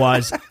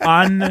was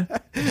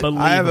unbelievable.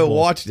 I haven't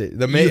watched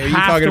it. Are you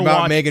have talking to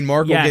about watch- Meghan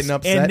Markle Yes, getting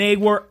upset? and they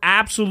were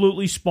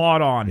absolutely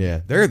spot on.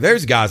 Yeah,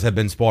 there's guys have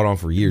been spot on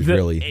for years.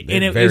 Really, They're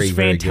and it very, was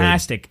very good.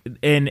 fantastic.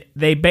 And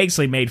they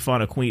basically made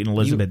fun of Queen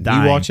Elizabeth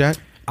dying. You watch that?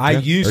 I Yeah?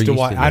 used Or to you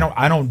watch. that?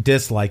 I don't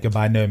dislike it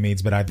by no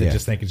means, but I Yeah.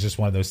 just think it's just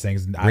one of those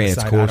things. Out Ran of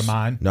its sight, course. out of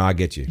mind. No, I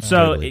get you.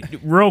 So, Totally.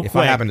 real if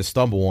quick, I happen to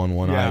stumble on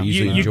one, I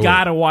usually you enjoy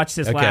got to it. watch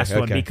this Okay, last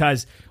one okay.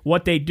 because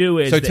what they do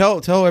is So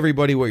that- tell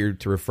everybody what you're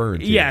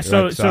referring to. Yeah,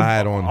 so I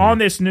had on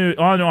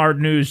our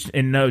news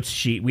and notes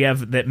sheet, we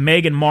have that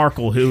Meghan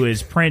Markle, who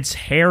is Prince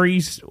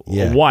Harry's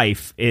Yeah.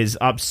 wife, is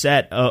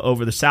upset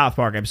over the South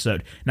Park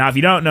episode. Now, if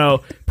you don't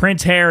know,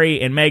 Prince Harry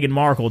and Meghan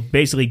Markle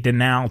basically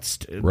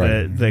denounced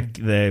Right.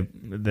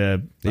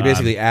 the They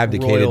basically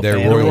abdicated royal their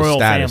family. royal, royal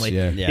status. family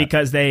Yeah. Yeah.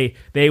 because they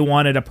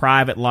wanted a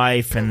private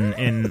life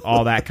and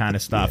all that kind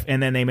of stuff,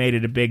 and then they made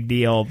it a big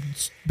deal.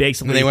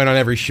 Basically, And they went on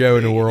every show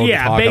in the world. to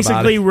talk basically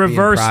about it being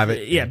reverse.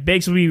 private. Yeah,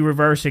 basically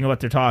reversing what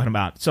they're talking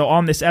about. So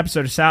on this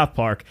episode of South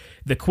Park,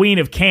 the Queen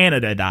of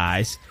Canada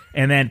dies,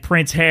 and then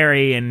Prince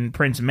Harry and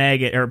Princess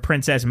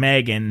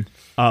Meghan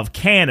of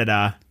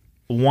Canada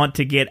want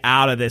to get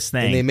out of this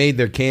thing. And they made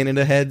their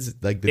Canada heads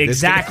like the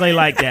Exactly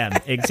like them.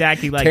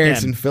 Exactly like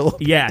Terrence them. and Phillip.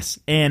 Yes.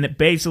 And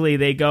basically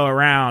they go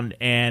around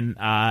and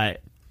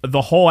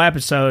the whole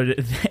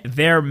episode,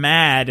 they're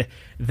mad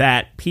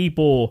that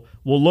people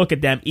will look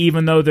at them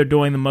even though they're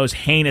doing the most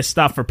heinous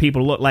stuff for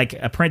people to look. Like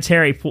Prince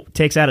Harry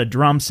takes out a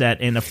drum set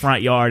in the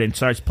front yard and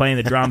starts playing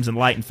the drums and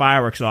lighting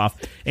fireworks off.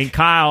 And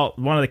Kyle,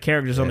 one of the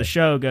characters on the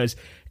show, goes,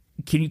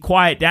 "Can you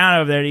quiet down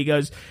over there?" And he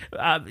goes,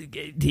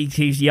 he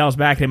yells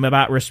back at him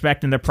about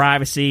respecting their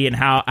privacy and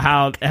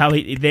how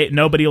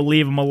nobody will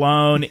leave them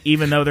alone,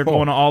 even though they're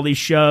going to all these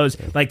shows.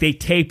 Like, they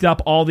taped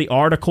up all the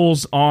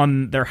articles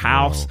on their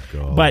house,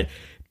 God. but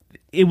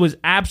it was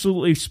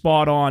absolutely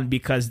spot on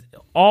because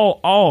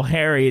all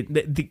Harry,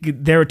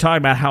 they were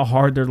talking about how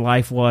hard their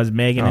life was,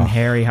 Meghan and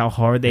Harry, how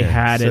hard they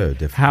had so it,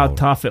 difficult. how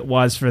tough it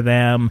was for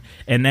them,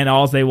 and then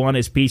all they want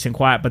is peace and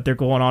quiet, but they're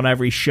going on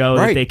every show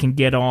that Right. they can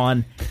get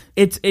on.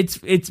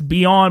 It's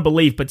beyond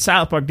belief, but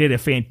South Park did a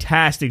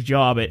fantastic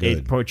job at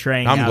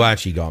portraying. I'm how- glad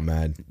she got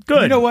mad.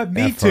 Good. You know what?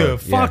 Me F too. her.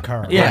 Fuck Yeah.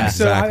 her. Yeah,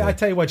 So exactly. I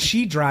tell you what,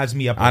 she drives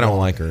me up. the I don't wall.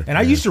 like her. And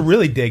I Yeah. used to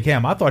really dig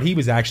him. I thought he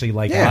was actually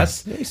like Yeah.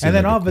 us. Yeah, he seemed And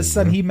then like all a of a cool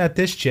sudden guy. he met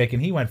this chick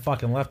and he went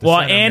fucking left. To Well,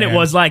 center, and man. it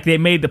was like they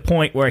made the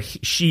point where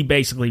she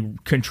basically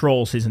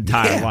controls his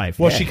entire Yeah. life.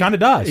 Well, she kind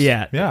of does.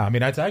 Yeah. Yeah. I mean,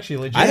 that's actually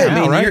legit. I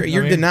now, mean, right?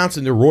 you're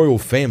denouncing the royal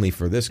family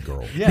for this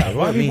girl. Yeah.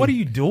 Well, I mean, what are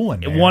you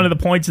doing? Man? One of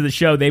the points of the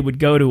show, they would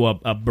go to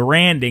a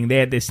branding. They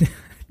had this.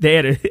 They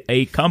had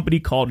a company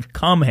called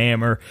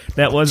Cumhammer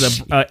that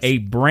was a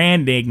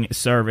branding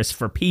service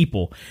for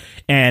people,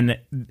 and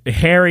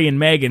Harry and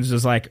Meghan's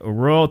was like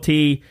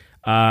royalty,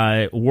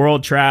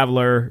 world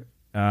traveler,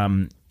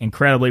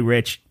 incredibly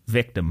rich,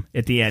 victim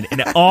at the end,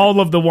 and all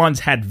of the ones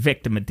had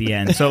victim at the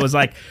end. So it was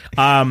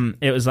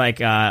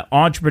like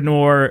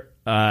entrepreneur.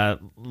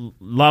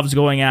 Loves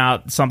going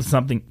out,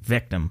 something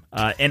victim,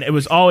 and it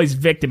was always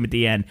victim at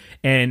the end.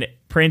 And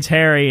Prince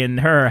Harry and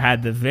her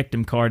had the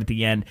victim card at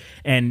the end,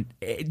 and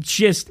it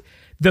just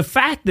the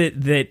fact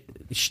that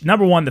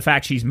number one, the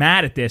fact she's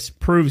mad at this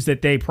proves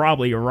that they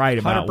probably are right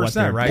about what 100%,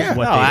 they're right? Yeah.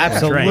 what No, they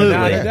absolutely. portray.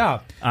 Without Yeah. a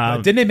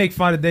doubt. Didn't they make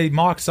fun of? They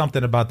mocked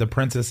something about the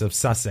Princess of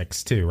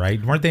Sussex too,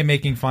 right? Weren't they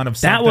making fun of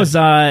something?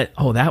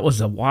 That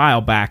was a while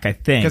back, I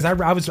think.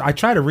 Because I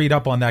try to read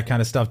up on that kind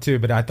of stuff too,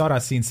 but I thought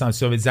I'd seen some.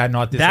 So is that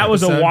not this? That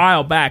was a episode?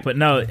 while back, but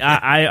no,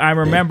 I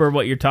remember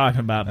what you're talking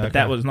about, but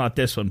that was not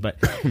this one. But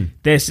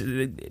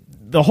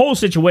the whole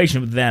situation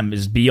with them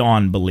is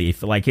beyond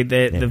belief. Like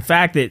the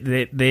fact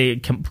that they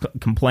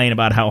complain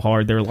about how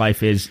hard their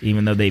life is,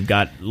 even though they've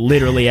got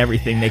literally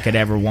everything they could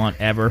ever want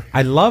ever.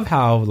 I love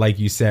how, like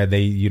you said,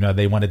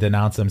 they want to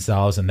denounce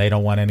themselves and they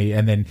don't want any.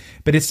 And then,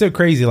 but it's so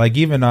crazy. Like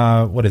even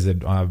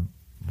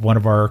one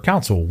of our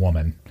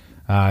councilwoman.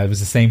 It was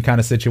the same kind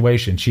of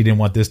situation. She didn't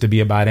want this to be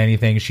about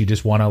anything. She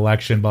just won an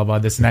election, blah, blah,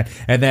 this and that.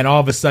 And then all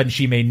of a sudden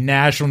she made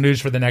national news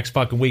for the next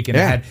fucking week. And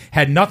it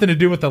had nothing to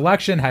do with the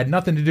election, had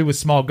nothing to do with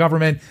small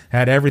government,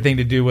 had everything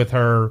to do with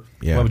her,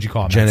 what would you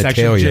call it?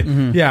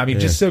 Genitalia. Yeah, I mean,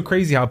 just so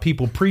crazy how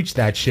people preach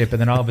that shit, and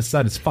then all of a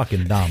sudden it's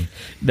fucking dumb.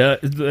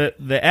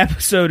 The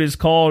episode is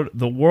called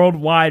The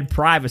Worldwide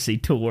Privacy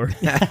Tour.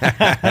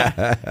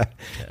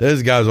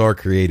 Those guys are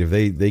creative.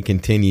 They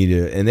continue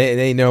to, and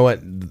they know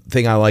what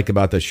thing I like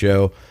about the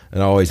show,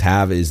 and I always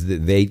have, is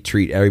that they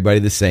treat everybody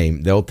the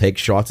same. They'll take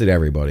shots at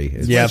everybody.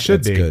 It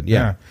should be good.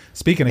 Yeah.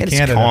 Speaking of and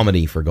Canada, it's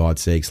comedy, for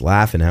God's sakes.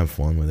 Laugh and have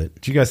fun with it.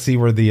 did you guys see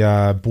where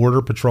the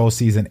Border Patrol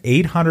sees an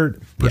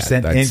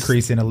 800%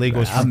 increase in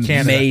illegals from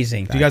Canada?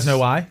 Amazing. Do you guys know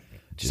why?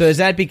 So is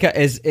that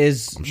because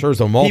I'm sure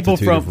there's a multitude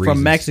people of from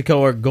reasons.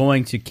 Mexico are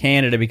going to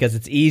Canada because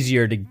it's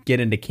easier to get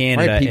into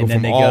Canada, Right, people and then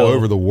from they all go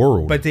over the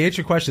world. But to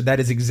answer your question, that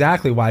is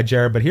exactly why,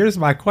 Jared. But here's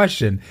my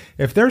question: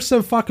 if they're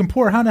so fucking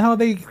poor, how the hell are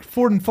they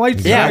affording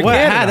flights? Yeah, to well,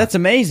 Canada? that's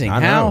amazing. I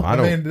know. How? I I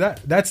don't. mean,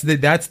 that's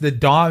the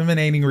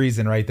dominating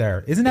reason right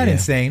there. Isn't that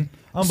insane?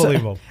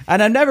 Unbelievable.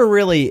 And I never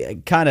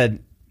really kind of,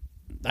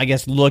 I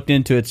guess, looked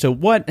into it. So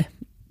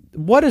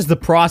what is the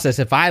process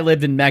if I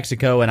lived in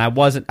Mexico and I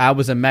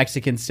was a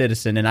Mexican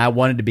citizen and I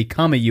wanted to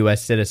become a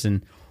U.S.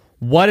 citizen?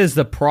 What is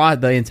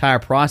the entire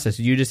process?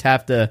 You just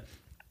have to,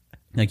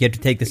 you have to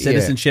take the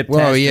citizenship test.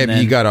 Well, yeah, and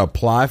then, you got to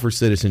apply for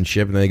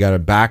citizenship, and they got to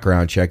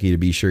background check you to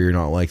be sure you're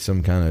not like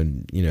some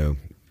kind of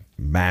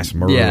mass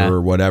murderer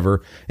or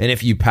whatever. And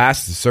if you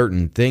pass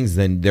certain things,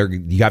 then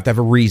you have to have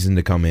a reason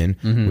to come in,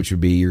 which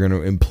would be you're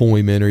going to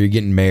employment or you're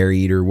getting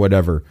married or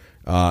whatever.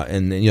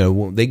 And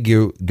then, they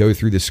go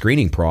through the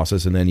screening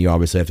process, and then you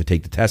obviously have to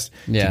take the test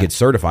to get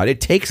certified. It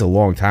takes a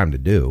long time to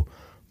do,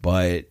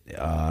 but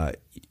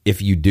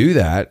if you do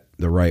that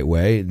the right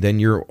way, then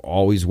you're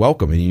always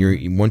welcome.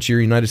 And once you're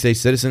a United States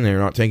citizen, they're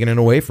not taking it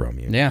away from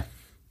you. Yeah.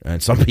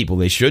 And some people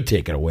they should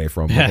take it away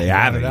from, but they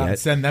haven't yet.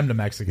 Send them to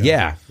Mexico.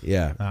 Yeah.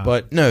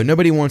 But no,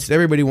 everybody wants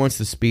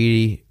the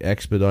speedy,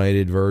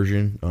 expedited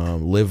version.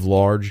 Live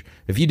large.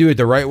 If you do it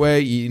the right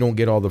way, you don't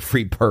get all the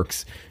free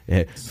perks.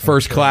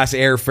 First class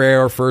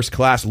airfare, first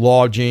class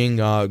lodging,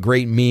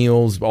 great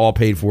meals, all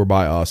paid for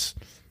by us.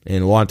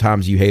 And a lot of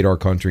times you hate our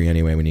country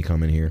anyway when you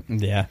come in here.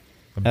 Yeah.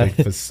 A big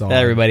facade.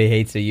 Everybody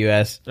hates the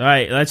U.S. All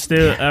right, let's do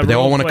it. But they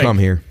all want to come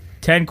here.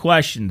 10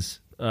 questions.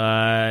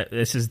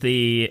 This is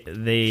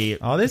the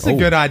Oh, this is a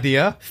good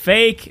idea.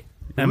 fake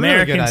Really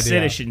American good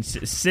idea.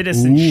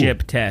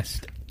 citizenship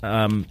test.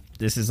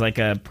 This is like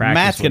a practice.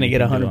 Matt's gonna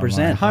get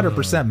 100%.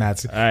 100%,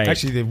 Matt. right.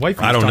 Actually, the wife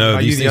was I don't talking know.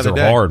 about These you the things other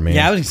are day. hard, man.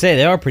 Yeah, I was going to say,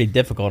 they are pretty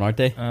difficult, aren't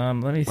they? Let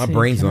me see. My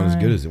brain's not as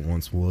Can good I- as it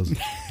once was.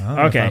 I don't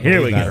know Okay, if I here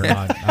believe we that go. or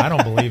not. I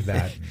don't believe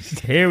that.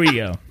 Here we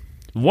go.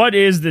 What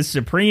is the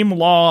supreme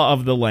law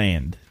of the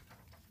land?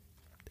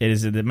 It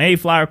is the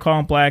Mayflower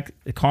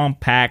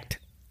Compact,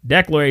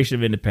 Declaration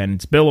of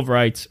Independence, Bill of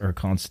Rights, or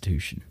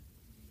Constitution?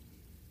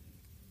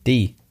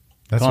 D.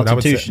 That's what I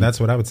would say. Constitution. That's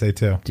what I would say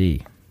too.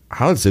 D.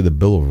 I would say the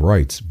Bill of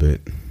Rights,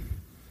 but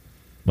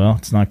Well,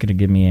 it's not going to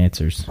give me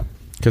answers.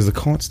 because the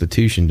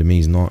Constitution to me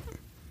is not.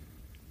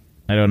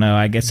 I don't know.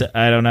 I guess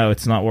I don't know.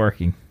 It's not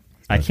working.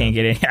 I can't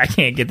get any. I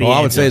can't get the. Well, I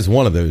would answer. say it's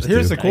one of those.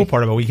 Here's two. the cool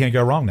part about it. We can't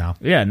go wrong now.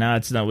 Yeah, no,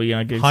 it's not. We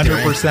gonna get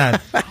 100%.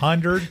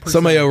 100%.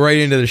 Somebody will write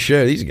into the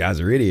show. These guys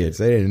are idiots.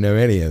 They didn't know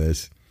any of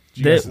this.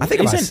 I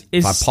think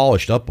if I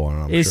polished up on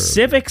it, I'm is sure. Mm-hmm.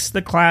 civics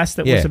the class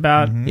that was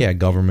about? Yeah,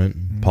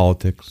 government,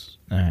 politics.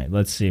 All right,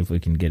 let's see if we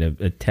can get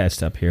a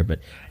test up here. But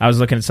I was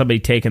looking at somebody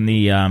taking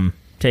the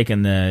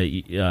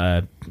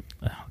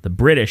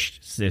British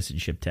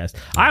citizenship test.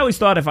 I always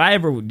thought if I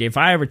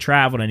ever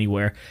traveled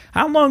anywhere,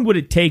 how long would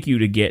it take you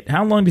to get?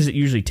 How long does it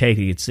usually take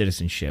to get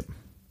citizenship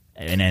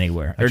in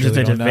anywhere? Or just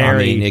Actually, it's a don't know.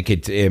 very I mean, it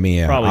could. I mean,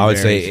 yeah, Probably I would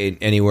varies. say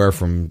anywhere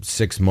from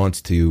 6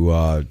 months to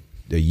a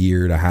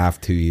year and a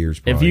half, 2 years.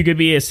 Probably. if you could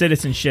be a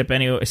citizenship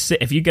anywhere,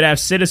 if you could have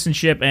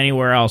citizenship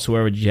anywhere else,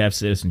 where would you have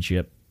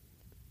citizenship?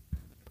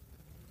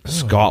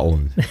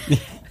 Scotland,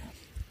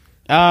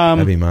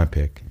 that'd be my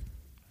pick.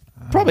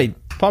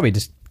 Probably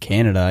just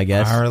Canada, I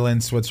guess.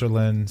 Ireland,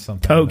 Switzerland,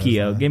 something.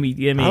 Tokyo. Give me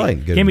I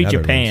like good give me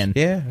Netherlands. Japan.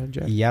 Yeah,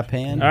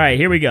 Japan. All right,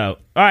 here we go.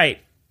 All right,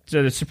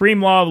 so the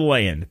supreme law of the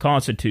land, the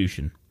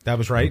Constitution. That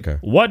was right. Okay.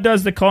 What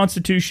does the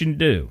Constitution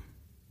do?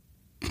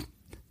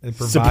 It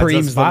provides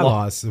Supreme's us the law.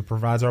 bylaws. It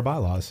provides our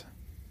bylaws.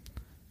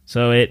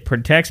 So it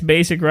protects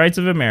basic rights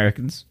of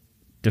Americans,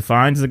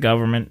 defines the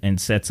government,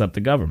 and sets up the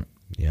government.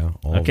 Yeah,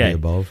 all of Okay. the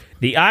above.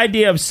 The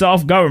idea of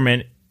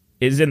self-government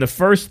is in the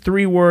first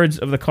 3 words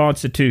of the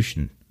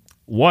Constitution.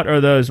 What are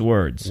those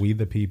words? We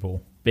the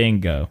people.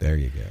 Bingo. There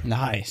you go.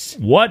 Nice.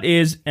 What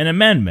is an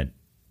amendment?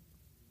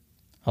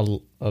 A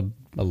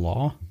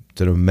law? It's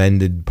an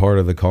amended part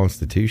of the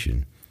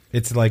Constitution,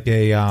 It's like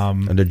a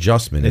an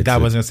adjustment. I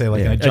was going to say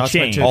like an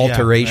adjustment, change. to,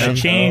 Alteration. A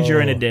change or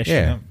an addition?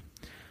 Yeah.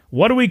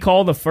 What do we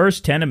call the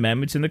first 10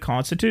 amendments in the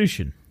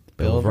Constitution?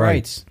 Bill of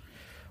Rights.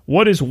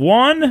 What is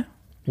one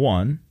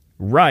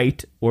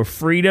right or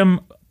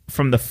freedom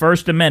from the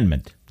First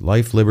Amendment?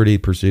 Life, liberty,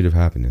 pursuit of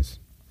happiness.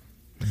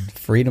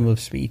 Freedom of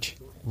speech.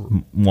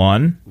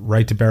 One.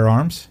 Right to bear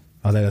arms.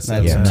 Oh, that's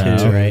That's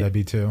two, right? That'd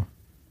be 2.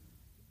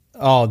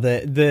 Oh,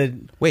 the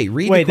Wait,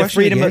 read the question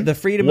freedom again. the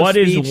freedom What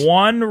of speech. is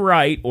one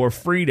right or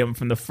freedom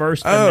from the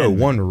First Amendment?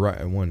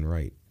 one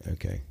right.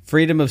 Okay.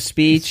 Freedom of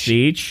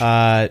speech.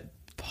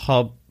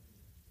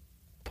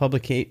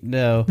 Publicate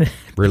no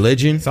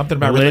Religion. Something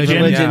about Religion.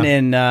 religion.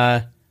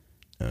 and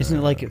isn't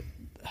it like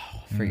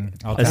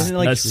isn't it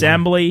like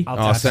Assembly.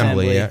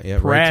 Assembly. Yeah.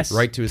 Press.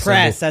 Right to assemble.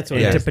 press? That's what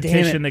Yeah. it To is.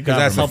 petition the Because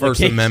that's the government.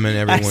 First Amendment. I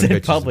Everyone said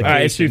bitches public. about. All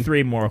right, let's do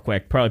 3 more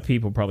quick. Probably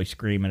people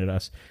screaming at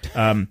us.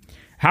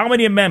 How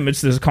many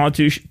amendments does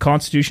the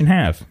Constitution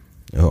have?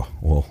 Oh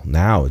well,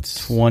 now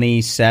it's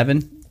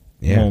 27.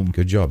 yeah. Boom.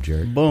 Good job,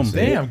 Jared. Boom.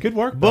 Damn, good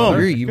work. Boom.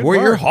 brother. You're Good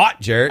work. hot,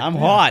 Jared. I'm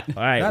hot.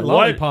 All right. That What,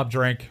 lollipop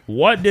drink.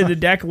 what did the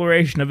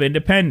Declaration of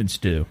Independence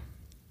do?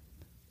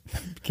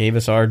 Gave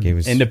us our Gave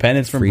us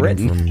independence from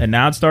freedom Britain. from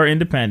Announced our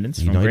independence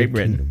from United Great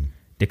Britain. Kingdom.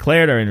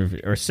 Declared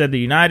or said the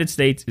United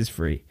States is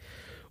free.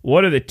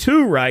 What are the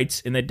 2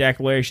 rights in the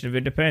Declaration of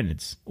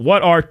Independence?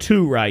 What are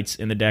 2 rights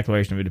in the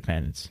Declaration of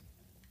Independence?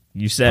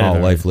 You said it. Oh,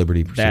 already. life,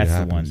 liberty, pursuit That's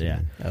of the one,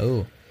 happiness. yeah.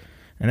 Oh,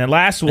 And then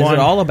last one. is it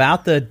all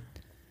about the?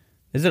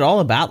 Is it all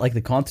about like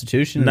the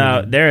Constitution?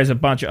 No, there is a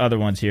bunch of other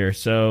ones here.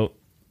 So,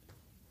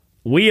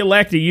 we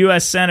elect a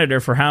U.S. Senator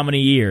for how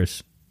many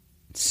years?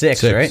 6,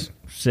 6. right?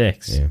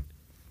 6. Yeah.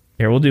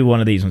 Here, we'll do one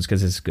of these ones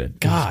because it's good.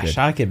 This is Gosh, good.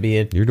 I could be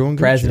a You're doing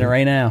good, president Jim.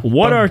 right now.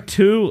 What are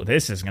 2...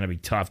 This is going to be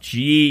tough.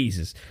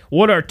 Jesus.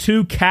 What are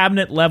 2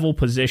 cabinet-level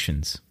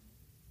positions?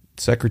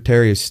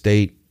 Secretary of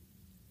State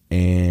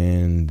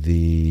and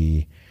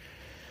the.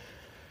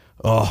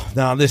 Oh,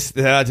 now this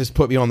just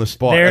put me on the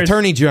spot. There's-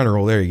 Attorney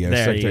General. There you go.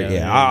 There you Secretary. go, Yeah,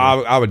 there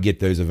you I would get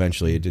those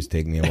eventually. It just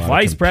take me a while.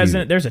 Vice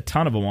President, there's a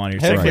ton of them on here.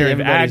 Hopefully Secretary of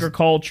everybody's-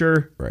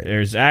 Agriculture. Right.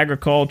 There's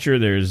agriculture.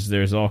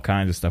 There's all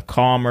kinds of stuff.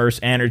 Commerce,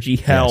 energy,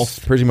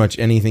 health. Pretty much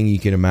anything you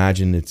can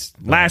imagine. It's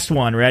Last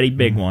one. Ready?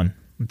 Big one.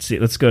 Let's see.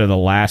 Let's go to the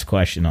last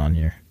question on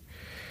here.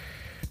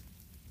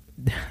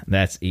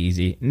 That's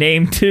easy.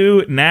 Name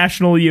 2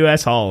 national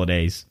U.S.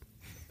 holidays.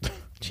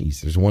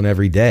 Jeez, there's one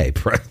every day.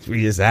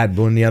 We just had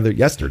one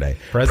yesterday.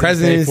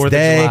 President's Day, 4th of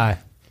July.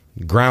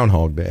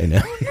 Groundhog Day.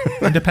 No.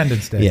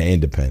 Independence Day. Yeah,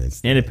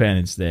 Independence Day.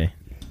 Independence Day.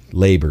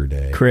 Labor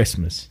Day.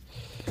 Christmas.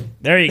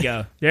 There you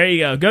go. There you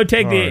go. Go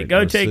take the. Right, Go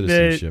our take the.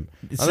 citizenship.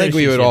 I think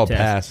we would citizenship all test.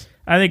 pass.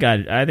 I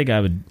think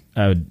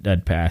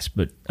I'd pass,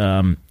 but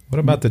What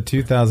about the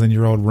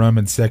 2,000-year-old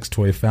Roman sex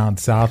toy found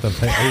south of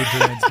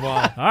Hadrian's Wall?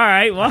 all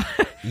right. Well,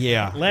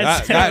 Yeah,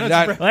 let's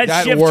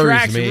that shift worries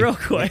tracks me. real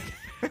quick.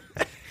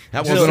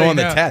 That Just wasn't so on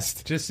you the know-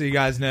 test. Just so you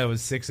guys know, it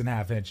was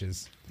 6.5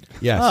 inches.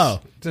 Yes. Oh,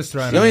 Just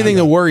throwing The only it thing out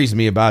that there. worries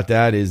me about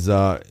that is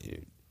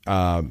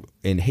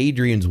in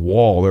Hadrian's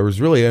Wall, there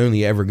was really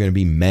only ever going to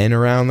be men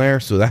around there,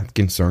 so that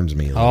concerns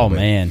me a little Oh bit.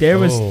 man, there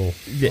was.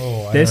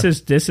 Oh.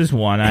 This is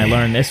one I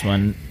learned. This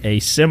one, a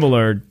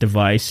similar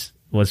device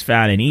was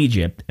found in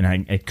Egypt, and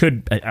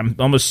I'm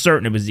almost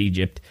certain it was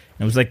Egypt.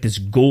 It was like this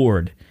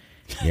gourd,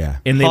 Yeah.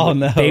 and Oh,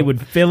 no. they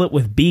would fill it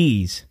with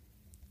bees,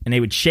 and they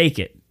would shake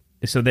it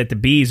so that the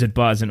bees would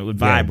buzz and it would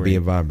Yeah, vibrate. be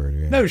a vibrator.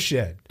 Yeah. No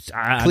shit.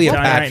 I'm telling you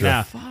right Cleopatra.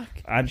 now.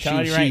 I'm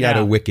telling you right She got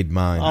now. a wicked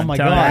mind. oh my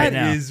telling you god, right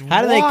now. is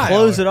how do they wild.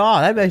 close it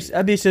off?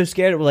 I'd be so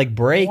scared it would like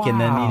break and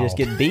then you just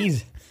Wow. get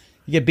bees.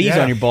 You get bees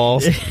Yeah. on your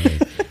balls.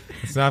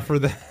 It's not for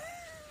the.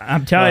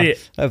 I'm telling you.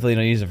 Hopefully, you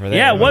don't use it for that.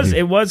 Yeah,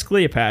 it was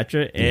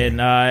Cleopatra,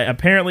 and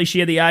apparently she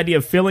had the idea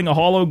of filling a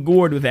hollow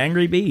gourd with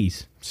angry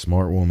bees.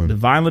 Smart woman. The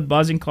violent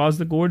buzzing caused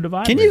the gourd to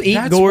vibrate. Can you eat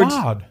That's gourds?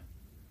 wild.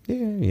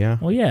 Yeah.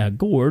 Well, yeah,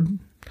 gourd.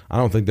 I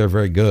don't think they're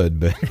very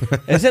good, but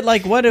Is it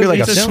like what? You're like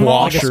a it's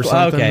squash like a or squ-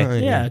 something.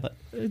 Okay. Yeah,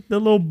 the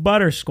little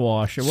butter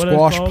squash or what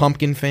squash it's called.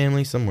 pumpkin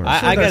family somewhere.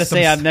 I gotta there's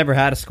say, some- I've never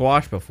had a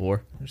squash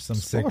before. There's some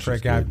sick Squash trick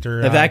is good.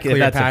 after If that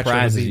Cleopatra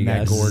surprises was eating you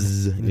that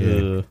guys.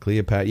 gourd. Yeah,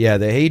 Cleopatra. Yeah,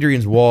 the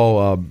Hadrian's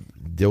Wall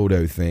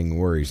dildo thing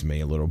worries me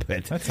a little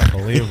bit. That's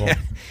unbelievable.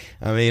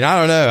 I mean,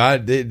 I don't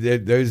know.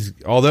 Those,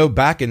 although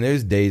back in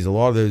those days, a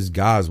lot of those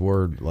guys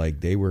were like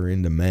they were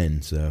into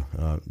men. So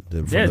from the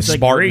it's like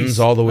Spartans Greece,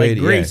 all the way like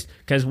to Greece,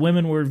 because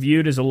women were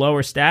viewed as a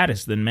lower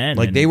status than men.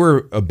 like and they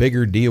were a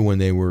bigger deal when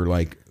they were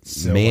like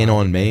So man wild,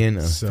 on man.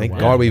 man. So Thank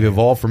wild, God we've man.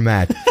 evolved from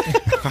that.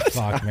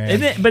 Fuck, man.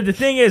 And then, but the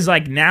thing is,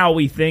 like now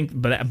we think,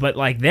 but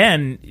like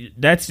then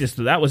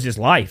that was just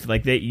life.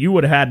 Like that, you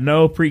would have had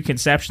no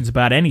preconceptions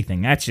about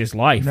anything. That's just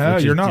life. No,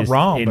 which you're is not just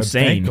wrong. But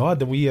Insane. thank God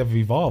that we have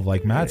evolved,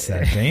 like Matt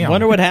said. Damn.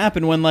 Wonder what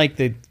happened when like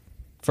the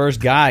first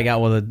guy got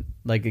with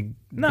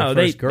No,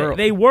 the first girl.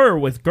 they were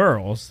with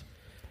girls.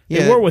 They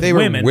Yeah, were with they were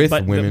women, with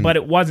but women. but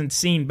it wasn't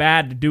seen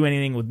bad to do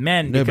anything with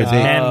men No, but because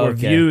they- men were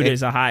okay. viewed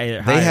as a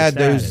higher. They had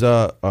those.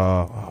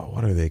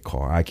 What are they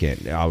called? I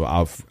can't.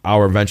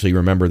 I'll eventually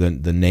remember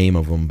the name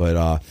of them.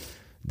 But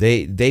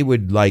they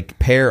would like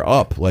pair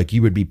up. Like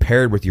you would be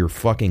paired with your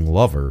fucking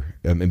lover.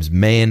 It was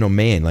man on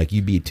man. Like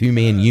you'd be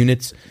 2-man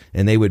units,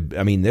 and they would.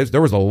 I mean,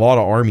 there was a lot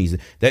of armies.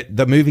 That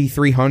the movie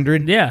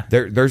 300. Yeah.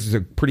 There's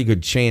a pretty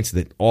good chance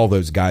that all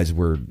those guys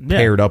were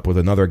paired up with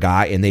another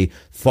guy, and they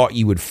thought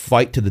you would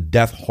fight to the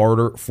death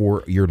harder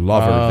for your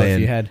lover Oh, if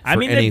than you had-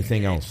 for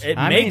anything else. It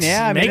I makes mean,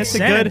 yeah, I mean, makes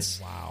it's a good-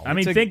 sense. I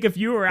mean, think if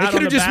you were out They on could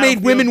the have just made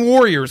battlefield- women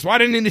warriors. Why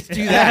didn't they just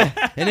do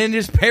that and then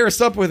just pair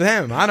us up with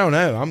them? I don't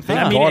know. I'm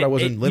thank God I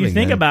wasn't living. You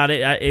think then. about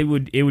it,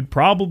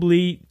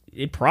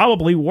 it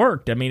probably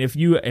worked. I mean, if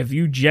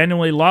you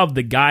genuinely love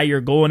the guy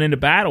you're going into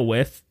battle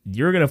with,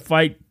 you're gonna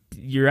fight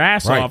your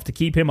ass Right. off to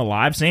keep him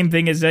alive. Same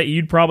thing as that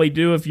you'd probably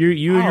do if you and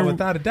your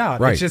without a doubt.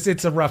 Right.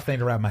 It's a rough thing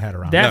to wrap my head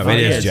around.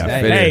 Definitely No, it is, Jeff.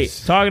 It Hey,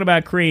 is. talking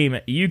about cream,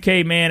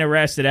 UK man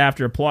arrested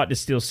after a plot to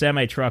steal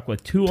semi truck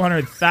with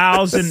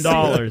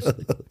 $200,000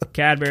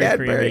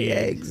 Cadbury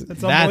eggs.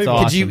 That's That's unbelievable.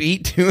 awesome. Could you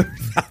eat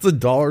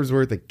 $200,000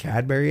 worth of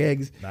Cadbury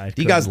eggs? I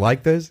Do you guys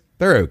like those?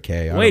 They're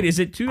okay. I Wait, don't- is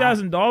it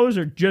 $2,000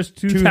 or just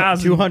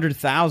 2,000?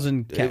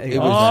 200,000. It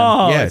was-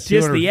 Oh, yeah, it's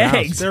just the 200,000.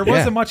 eggs. There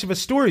wasn't much of a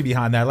story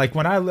behind that. Like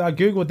when I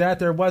googled that,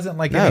 there wasn't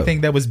like No.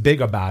 anything that was big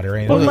about it or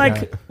anything. But like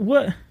like, that.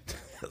 what?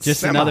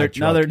 Just Semi-truck.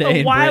 another day.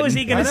 in Why Britain. was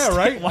he going to? I know,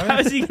 right? Why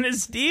was he going to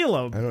steal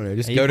them? I don't know.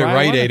 Just He go to probably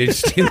Rite wanted- Aid and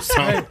steal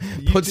some.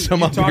 Put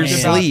some up your talked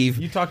about- sleeve.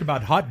 You talk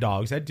about hot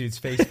dogs. That dude's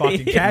face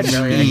fucking Yeah.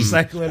 Cadbury eggs.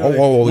 Like,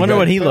 literally. Wonder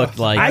what he looked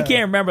like. I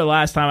can't remember the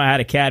last time I had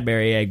a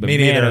Cadbury egg, but Me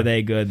man, neither. are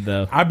they good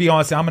though? I'll be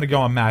honest. I'm going to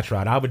go on Matt's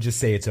route. I would just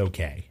say it's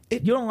okay. You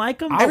don't like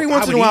them? Every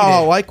once in a would while, eat it.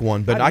 I'll like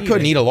one, but I'd I eat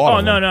couldn't it. eat a lot Oh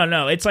of no, them.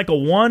 no! It's like a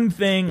one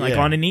thing, like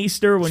Yeah. on an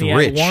Easter when It's you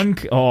rich.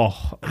 have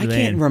one. I man.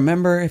 can't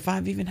remember if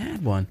I've even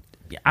had one.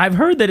 I've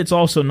heard that it's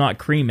also not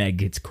cream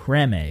egg; it's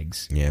creme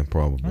eggs. Yeah,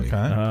 probably. Okay.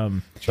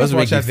 Doesn't watch make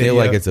you that feel video.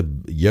 like it's a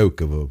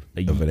yolk of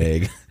an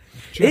egg.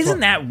 Isn't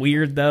that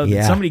weird though?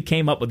 Yeah. That somebody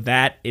came up with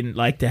that in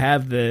like to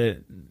have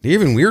the. The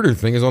even weirder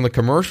thing is on the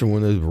commercial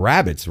when those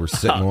rabbits were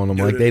sitting on them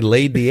like they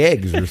laid the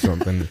eggs or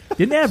something.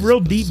 Didn't they have real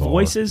deep Bizarre.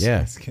 voices?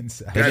 Yeah.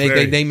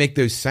 They make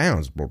those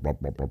sounds.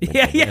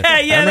 yeah, yeah. Remember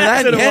That's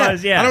that? what it Yeah.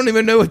 was. Yeah, I don't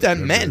even know what that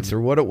meant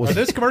or what it Are was.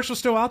 those commercials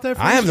still out there?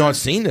 For I have Easter? not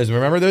seen those.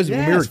 Remember those when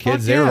we were Yes, fuck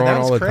kids? They yeah, were that on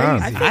was all the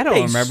time. crazy. I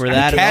don't remember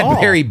that at all.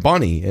 Cadbury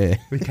Bunny. Yeah.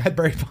 The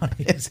Cadbury Bunny,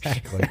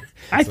 exactly.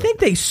 I think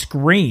they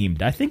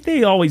screamed. I think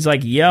they always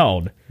like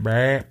yelled.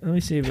 Brr. Let me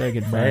see if I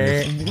can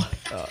find this.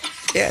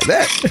 Yeah,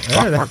 that.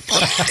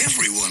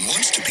 Everyone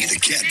wants to be the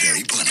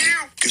Cadbury Bunny,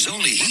 because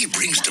only he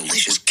brings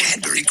delicious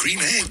Cadbury cream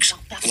eggs,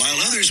 while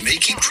others may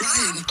keep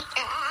trying.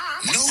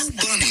 No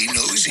bunny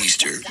knows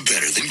Easter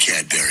better than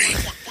Cadbury.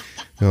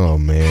 Oh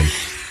man,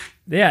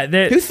 Yeah,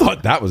 who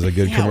thought that was a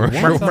good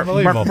commercial? That's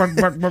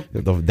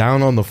unbelievable.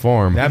 Down on the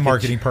farm. That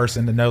marketing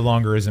person that no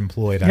longer is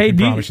employed. I Hey, can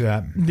do you- promise you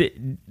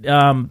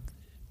that.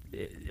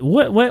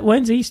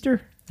 When's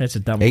Easter? That's a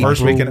dumb April.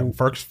 question.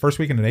 First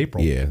weekend in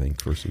April. Yeah, I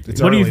think first.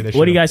 It's What do early you this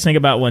What do you year. guys think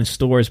about when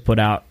stores put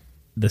out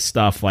the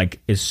stuff like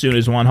as soon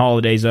as one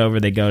holiday's over,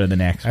 they go to the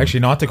next one? Actually,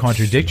 not to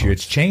contradict you,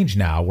 it's changed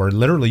now. Where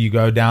literally you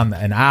go down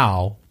an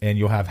aisle and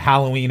you'll have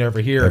Halloween over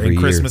here Every and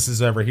year. Christmas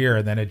is over here,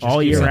 and then it just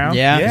All year keeps- round?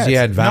 Yeah. Yeah, You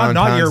had it's not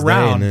Valentine's year Day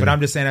round, and then but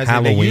I'm just saying as they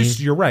Halloween. used.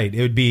 You're right.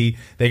 It would be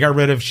they got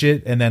rid of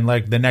shit, and then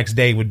like the next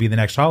day would be the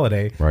next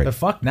holiday. Right. But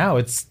fuck, now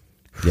it's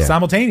Yeah.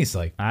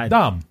 simultaneously.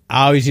 Dumb.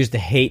 I always used to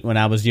hate when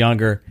I was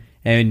younger,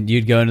 and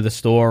you'd go into the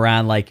store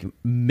around like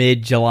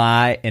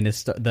mid-July, and the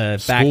School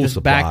back to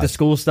supplies.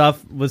 school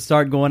stuff would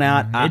start going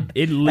out.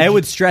 It It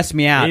would stress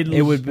me out. it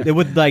It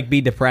would like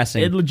be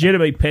depressing. It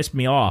legitimately pissed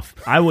me off.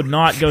 I would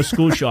not go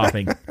school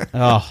shopping.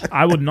 Oh,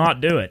 I would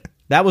not do it.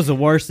 that was the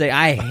worst thing.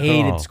 I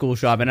hated Oh. school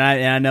shopping,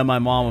 and I know my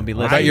mom would be I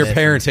listening. bet your to this.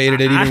 parents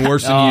hated it even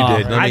worse than you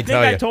did. Let I me think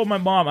tell I you. told my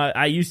mom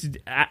I used to.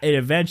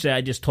 Eventually,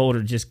 I just told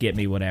her just get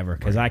me whatever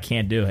because I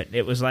can't do it.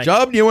 It was like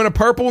Job, do you want a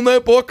purple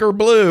notebook or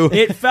blue?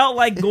 it felt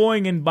like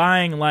going and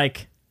buying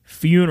like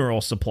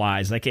funeral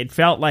supplies. Like it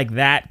felt like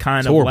that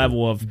kind of horrible.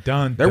 level of.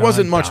 Done. There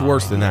wasn't much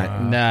worse than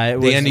that. Nah, it The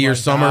was end of your like-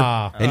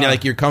 summer, and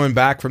like you're coming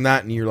back from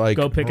that, and you're like,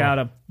 Go pick out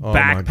a "Oh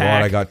backpack. my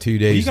god, I got 2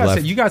 days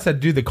left." You guys had to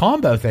do the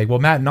combo thing. Well,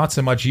 Matt, not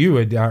so much you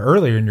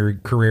earlier in your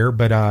career,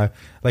 but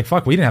like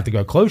fuck, we didn't have to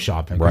go clothes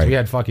shopping because Right. we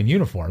had fucking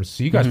uniforms.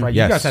 So you guys, you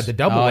Yes. guys had to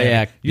double. Oh, in.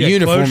 yeah. You The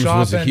had clothes uniforms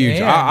was a shopping huge.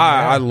 and-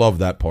 I love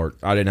that part.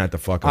 I didn't have to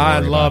fucking worry I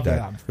about love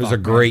that. that. It was a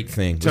Fuck, great man.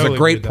 thing. It was Totally a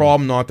great agree with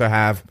problem not to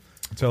have.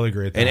 totally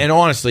agree with that. And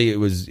honestly, it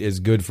was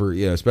good for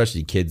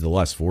especially kids, the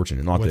less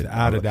fortunate. Not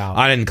Without that a doubt.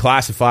 I didn't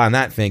classify on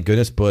that, thank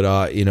goodness.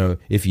 But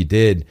if you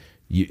did,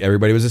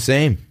 everybody was the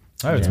same.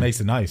 it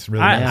makes it nice.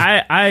 Really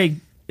nice.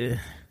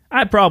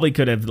 I probably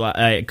could have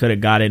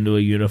got into a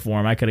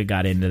uniform. I could have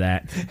got into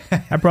that.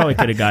 I probably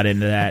could have got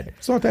into that.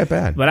 It's not that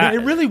bad. But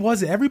it really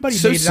wasn't. Everybody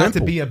So made it out to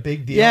simple. be a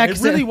big deal. Yeah, it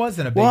 'cause really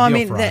wasn't a big well, I deal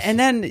mean, for us. and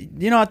then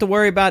you don't have to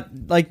worry about,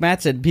 like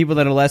Matt said, people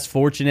that are less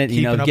fortunate.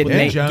 Keeping up Getting with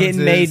made, the getting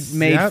Joneses.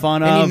 made Yep.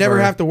 fun and of. you never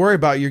or- have to worry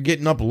about you're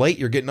getting up late,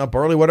 you're getting up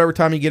early. Whatever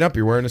time you get up,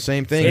 you're wearing the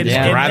same thing. And, You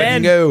just Yeah. grab it then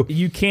and go.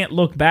 you can't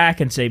look back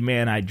and say,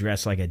 "Man, I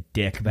dressed like a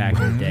dick back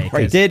in the day."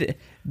 'Cause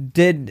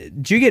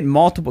Did you get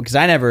multiple? Because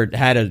I never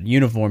had a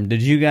uniform.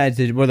 Did you guys?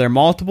 Were there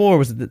multiple, or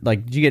was it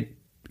like did you get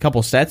a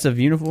couple sets of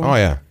uniforms? Oh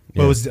yeah.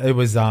 But it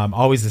was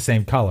always the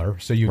same color,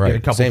 so you Right. get a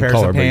couple Same pairs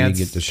color, of but you pants,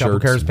 get the couple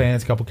shirts pairs of and-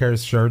 pants, couple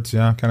pairs of shirts,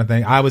 kind of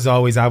thing. I was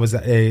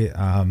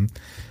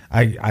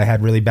I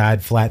had really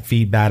bad flat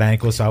feet, bad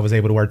ankles, so I was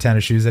able to wear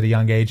tennis shoes at a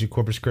young age at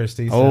Corpus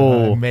Christi.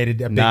 So it made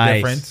it a big nice.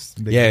 difference.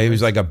 It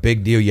was like a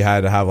big deal. You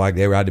had to have like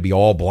they had to be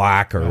all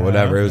black or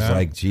whatever. It was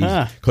like, geez,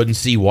 couldn't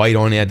see white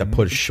on it. Had to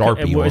put a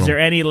Sharpie on Was there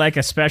them. any like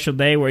a special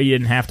day where you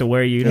didn't have to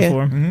wear a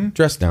uniform?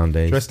 Dress down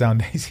days. Dress down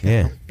days.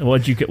 Yeah.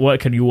 What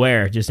could you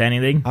wear? Just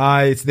anything?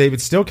 They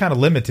would still kind of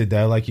limited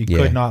though. Like you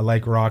could not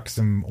like rock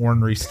some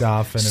ornery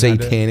stuff and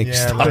Satanic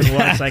stuff. like- Couldn't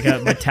wear like a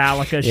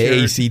Metallica shirt.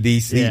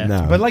 ACDC. Yeah.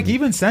 No. But like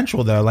even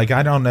Central though, like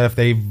I don't know if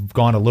they've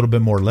gone a little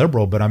bit more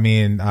liberal, but I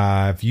mean,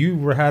 if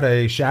you had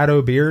a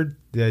shadow beard,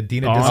 Dina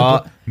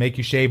Discipline make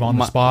you shave on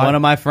the spot. One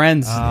of my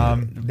friends.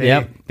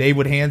 They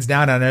would hands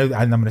down. I know, and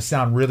I'm going to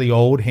sound really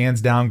old. Hands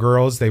down,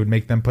 girls. They would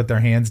make them put their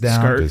hands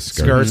down,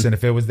 skirts, and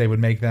if it was, they would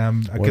make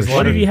them. Because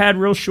What if you had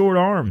real short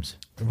arms?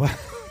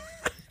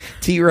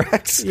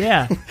 T-Rex.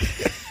 Yeah.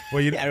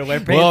 well, you,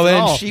 Well,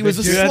 then she was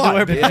a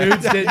slut. the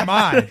dudes didn't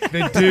mind.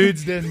 The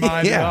dudes didn't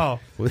mind at all.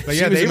 But But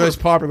she yeah, was they the were- most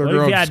popular What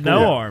girl if you in had school.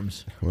 no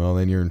arms? Well,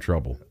 then you're in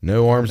trouble.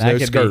 No arms, That no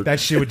could skirt. that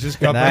shit would just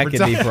go up that over could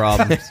top. be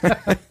problems.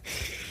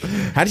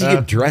 How did you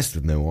get dressed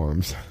with no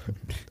arms?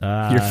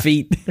 Your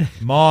feet.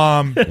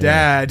 Mom,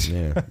 dad.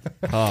 Yeah.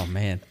 Oh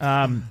man.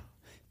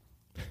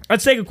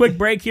 Let's take a quick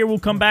break here. We'll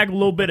come back with a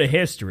little bit of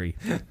history.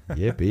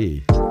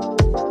 Yippee.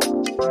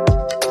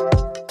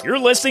 You're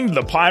listening to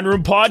the Pine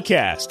Room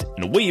Podcast,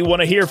 and we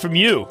want to hear from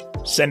you.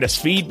 Send us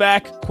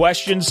feedback,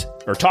 questions,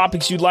 or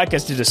topics you'd like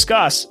us to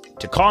discuss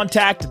to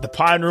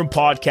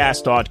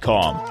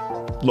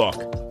contact@thepineroompodcast.com.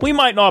 Look, we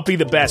might not be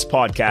the best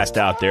podcast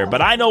out there,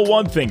 but I know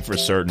one thing for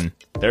certain.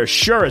 There's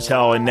sure as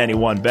hell ain't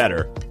anyone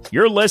better.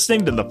 You're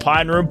listening to the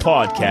Pine Room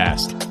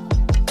Podcast.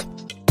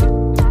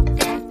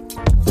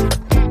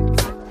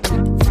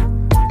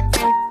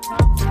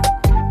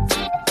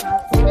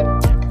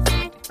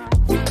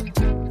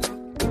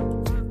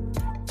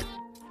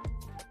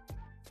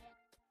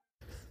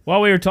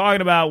 While we were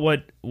talking about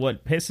what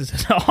pisses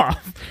us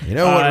off, You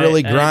know what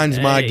really grinds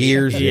my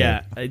gears?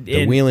 Yeah,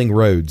 The wheeling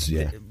roads.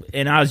 Yeah.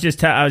 And I was just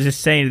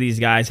saying to these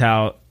guys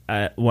how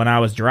when I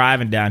was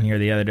driving down here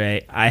the other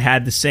day, I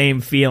had the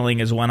same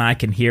feeling as when I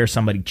can hear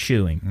somebody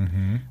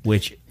chewing,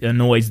 which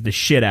annoys the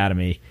shit out of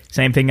me.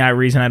 Same thing.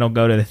 Reason I don't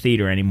go to the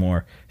theater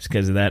anymore is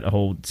because of that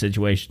whole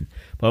situation.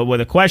 But what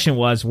the question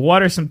was,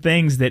 what are some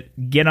things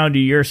that get under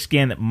your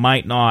skin that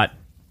might not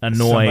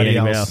annoy Somebody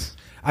anybody else?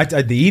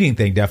 The eating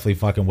thing definitely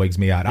fucking wigs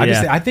me out.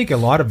 I think a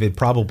lot of it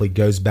probably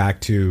goes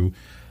back to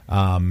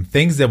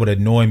things that would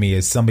annoy me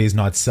is somebody's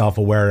not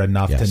self-aware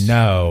enough to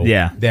know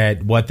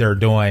that what they're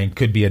doing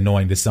could be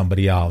annoying to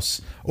somebody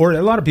else. Or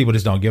a lot of people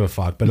just don't give a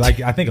fuck. But like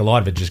I think a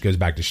lot of it just goes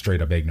back to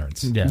straight up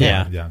ignorance.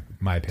 Yeah.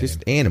 My opinion.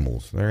 Just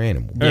animals. They're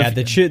animals. Yeah,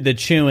 the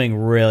chewing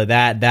really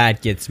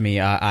that gets me.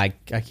 I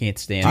can't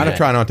stand. I that.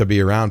 try not to be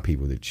around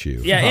people that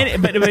chew. Yeah,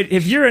 but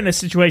if you're in a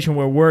situation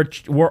where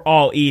we're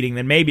all eating,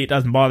 then maybe it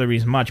doesn't bother me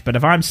as much. But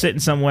if I'm sitting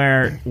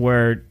somewhere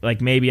where, like,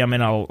 maybe I'm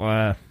in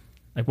a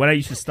like when I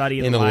used to study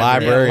in the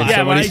library, and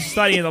yeah, when I used to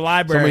study in the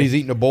library, somebody's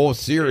eating a bowl of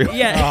cereal.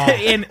 yeah,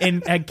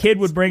 and a kid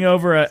would bring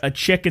over a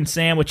chicken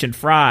sandwich and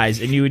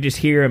fries, and you would just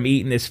hear him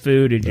eating this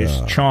food and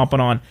just chomping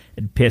on.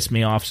 It pissed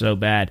me off so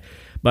bad.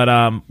 But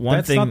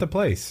That's not the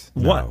place.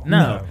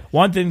 No.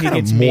 One thing that What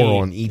kind gets of me.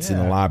 moron eats in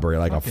the library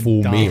like Fucking a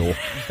full dumb. meal?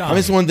 I mean,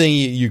 it's one thing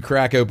you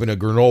crack open a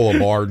granola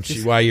bar and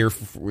while you're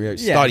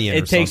studying.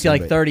 It or takes you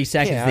like something, 30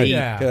 seconds to eat.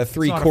 Got a It's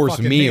not a 3-course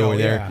fucking meal in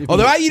there. yeah.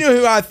 Although you know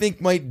who I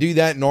think might do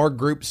that in our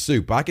group,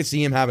 Soup. I could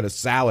see him having a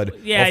salad,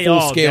 Yeah, a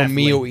full scale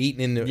definitely. meal eating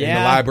in the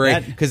Yeah, library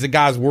that- because the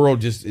guy's world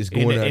just is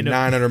going at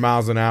 900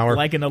 miles an hour.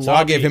 Like in the so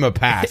lobby, I'll give him a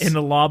pass. in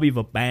the lobby of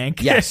a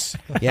bank. Yes,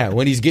 yeah.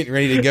 When he's getting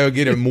ready to go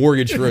get a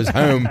mortgage for his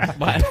home,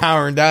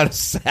 powering down a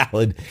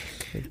salad.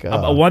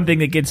 One thing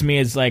that gets me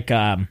is like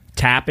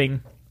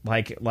tapping.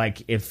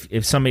 Like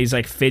if somebody's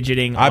like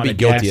fidgeting, I'd on be a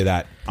guilty desk. of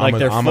that. Like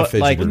their I'm a foot,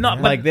 like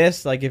fidgeter. like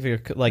this, like if you're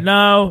like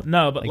No,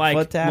 but Like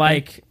foot tapping?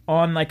 like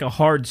on like a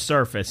hard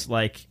surface,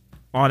 like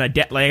on a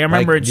like I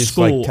remember in just,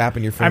 school, like,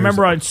 tapping your I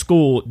remember fingers? in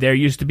school there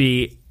used to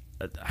be,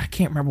 I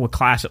can't remember what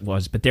class it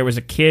was, but there was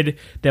a kid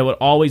that would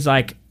always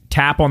like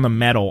tap on the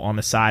metal on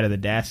the side of the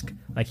desk,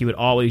 like he would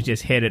always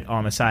just hit it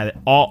on the side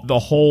the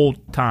whole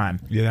time.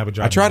 Yeah, that would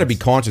drive I try me to be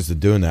nuts. conscious of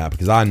doing that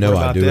because I know What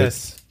I about do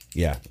this? it.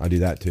 Yeah, I do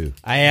that too.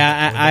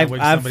 I've wake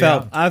I've somebody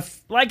felt up?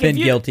 I've Like been if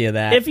you, guilty of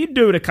that. If you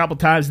do it a couple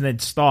times and then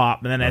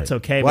stop, then that's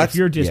okay. Well, But if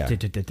you're just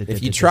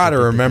if you try to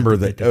remember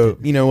that, oh,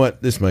 you know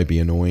what, this might be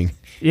annoying.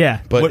 yeah,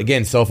 But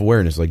again,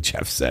 self-awareness, like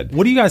Jeff said.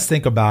 What do you guys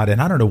think about it?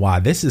 And I don't know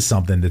why. This is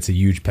something that's a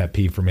huge pet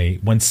peeve for me.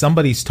 When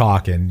somebody's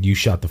talking, you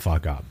shut the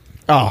fuck up.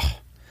 oh,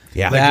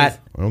 Yeah,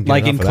 that I don't get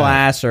like in enough of that.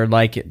 class or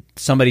like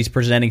somebody's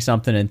presenting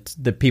something and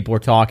the people are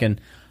talking.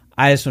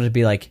 I just want to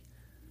be like,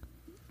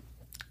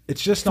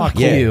 It's just not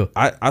cool. Yeah, you.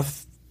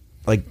 I've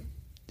like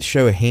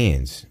show of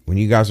hands when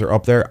you guys are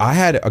up there. I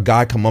had a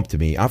guy come up to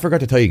me. I forgot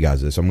to tell you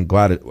guys this. I'm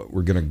glad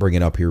we're going to bring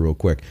it up here real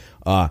quick.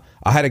 I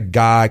had a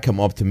guy come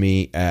up to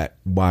me at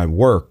my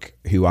work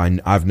who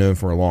I've known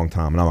for a long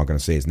time, and I'm not going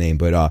to say his name,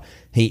 but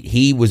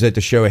he was at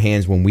the show of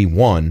hands when we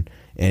won,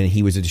 and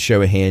he was at the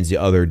show of hands the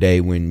other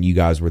day when you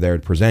guys were there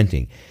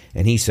presenting.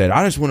 And he said,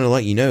 I just wanted to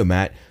let you know,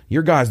 Matt,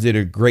 your guys did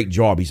a great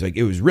job. He's like,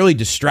 it was really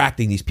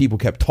distracting. These people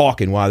kept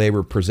talking while they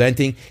were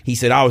presenting. He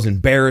said, I was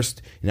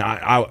embarrassed, and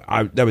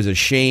I that was a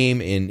shame.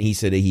 And he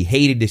said he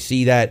hated to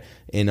see that.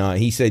 And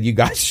he said you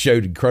guys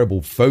showed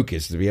incredible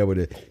focus to be able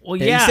to. Well,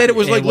 yeah, he said it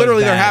was like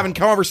literally they're bad. having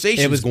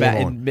conversations It was going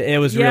bad. on. It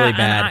was really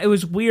bad. It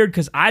was weird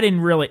because I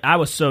didn't really. I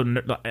was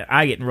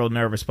I get real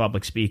nervous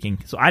public speaking,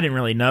 so I didn't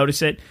really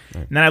notice it.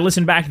 And then I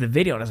listened back to the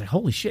video and I was like,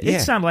 "Holy shit!" Yeah. It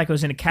sounded like I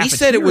was in a cafeteria. He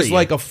said it was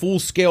like a full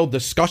scale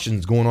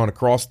discussions going on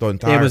across the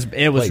entire. It was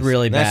place.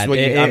 really That's bad. what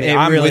It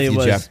I'm really with you,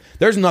 was. Jeff.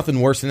 There's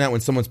nothing worse than that when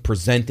someone's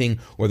presenting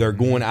or they're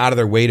going out of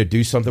their way to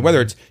do something,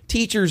 whether it's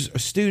teachers, a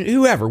student,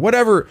 whoever,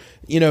 whatever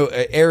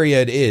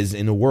area it is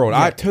in the world.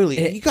 I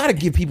totally. You got to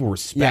give people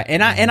respect. Yeah,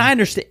 and I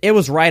understand. It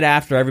was right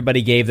after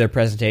everybody gave their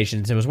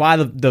presentations. It was why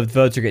the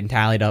votes are getting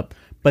tallied up.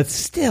 But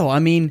still, I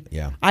mean,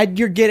 Yeah. I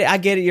get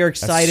it. You're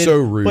excited. That's so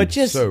rude. But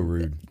just so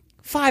rude.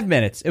 5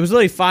 minutes. It was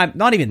literally 5.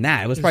 Not even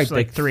that. It was probably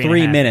like like three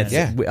 3 and a half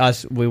minutes.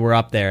 minutes. We were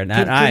up there, and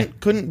that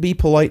Couldn't be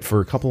polite for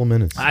a couple of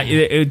minutes.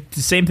 The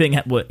same thing.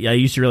 What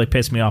used to really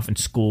piss me off in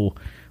school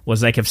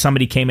was like if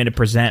somebody came in to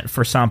present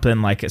for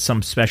something, like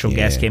some special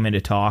guest came in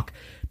to talk.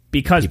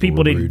 Because people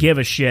were didn't rude. give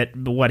a shit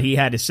what he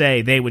had to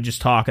say, they would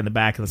just talk in the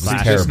back of the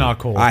class. It's not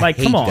cool. I Like,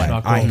 hate come on. that.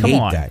 Not cool. I Come hate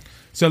on. that.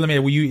 So let me.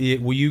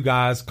 Will you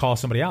guys call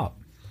somebody out?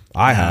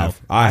 I have.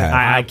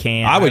 I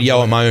can't. I would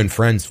yell at my own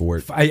friends for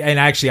it. I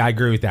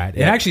agree with that.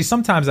 And actually,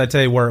 sometimes I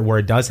tell you where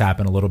it does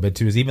happen a little bit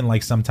too is even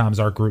like sometimes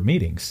our group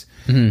meetings.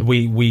 Mm-hmm.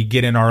 We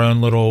get in our own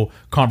little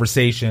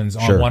conversations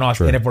on Sure, one-offs,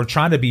 sure. and if we're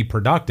trying to be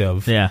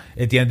productive, Yeah.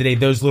 at the end of the day,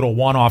 those little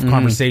one-off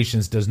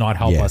conversations does not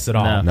help Yeah. us at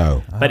all.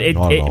 No, But not at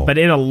all. but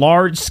in a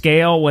large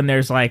scale, when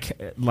there's like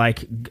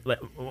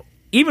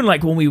even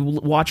like when we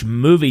watch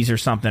movies or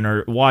something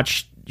or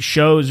watch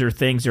shows or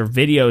things or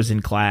videos in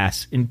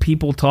class and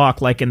people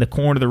talk like in the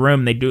corner of the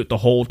room, they do it the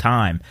whole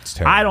time.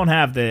 terrible.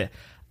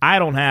 I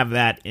don't have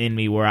that in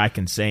me where I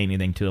can say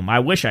anything to them. I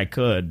wish I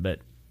could, but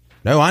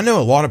No, I know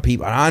a lot of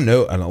people. I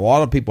know and a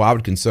lot of people I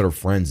would consider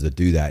friends that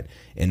do that,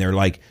 and they're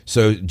like,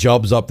 so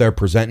Jub's up there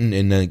presenting,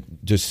 and then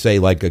just say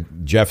like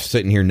Jeff's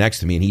sitting here next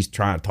to me, and he's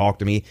trying to talk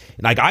to me,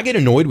 and like I get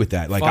annoyed with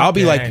that. Like Fuck I'll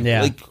be like,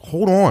 yeah. like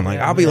hold on, like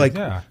I'll be like,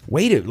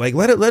 wait it, like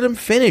let him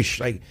finish,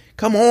 like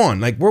come on,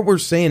 like what we're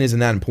saying isn't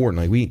that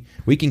important. Like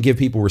we can give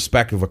people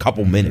respect of a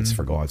couple minutes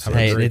for God's sake.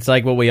 Hey, it's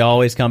like what we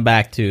always come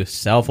back to: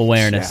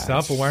 self-awareness.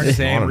 Self-awareness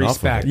Not and enough of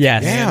respect. it.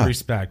 Yes. Yeah. And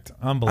respect.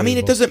 Unbelievable. I mean,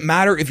 it doesn't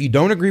matter if you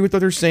don't agree with what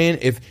they're saying,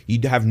 if you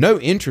have no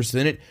interest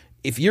in it.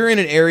 If you're in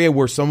an area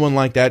where someone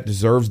like that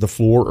deserves the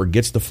floor or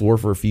gets the floor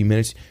for a few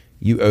minutes,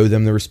 you owe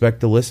them the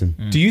respect to listen.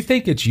 Do you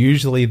think it's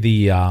usually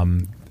the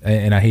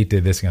and I hate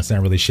that this is going to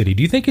sound really shitty.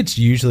 Do you think it's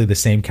usually the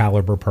same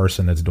caliber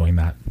person that's doing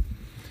that?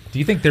 Do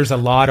you think there's a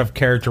lot of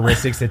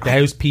characteristics that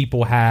those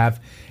people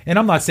have? And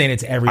I'm not saying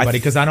it's everybody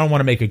because I don't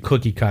want to make a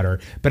cookie cutter,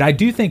 but I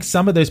do think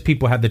some of those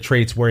people have the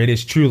traits where it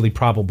is truly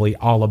probably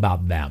all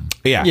about them.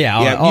 Yeah,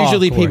 Yeah, oh,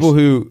 Usually of course. people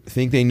who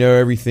think they know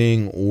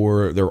everything,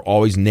 or they're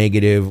always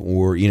negative,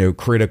 or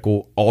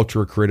critical,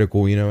 ultra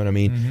critical. You know what I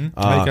mean?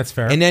 I think that's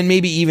fair. And then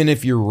maybe even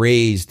if you're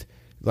raised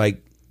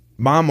like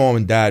my mom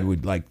and dad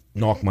would like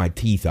knock my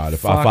teeth out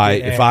if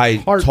I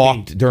Heartbeat.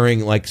 talked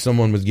during like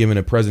someone was giving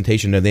a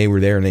presentation and they were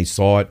there and they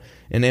saw it,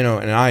 and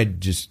and I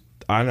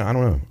don't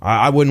know.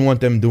 I wouldn't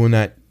want them doing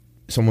that.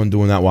 Someone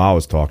doing that while I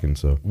was talking.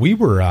 So We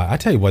were, I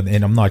tell you what,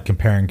 and I'm not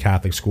comparing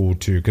Catholic school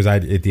to, because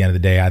at the end of the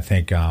day, I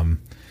think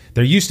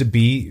there used to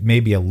be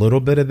maybe a little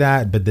bit of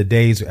that, but the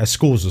days, a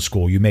school's a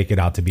school, you make it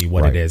out to be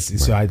what Right, it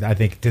is. So I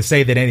think to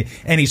say that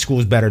any school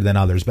is better than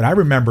others, but I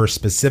remember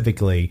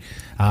specifically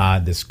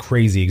this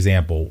crazy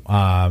example,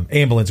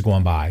 ambulance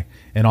going by,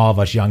 and all of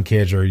us young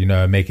kids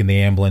are, making the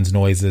ambulance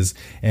noises,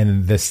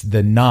 and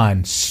the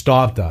nun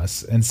stopped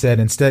us and said,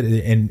 instead,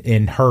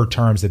 in her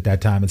terms at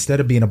that time, instead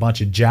of being a bunch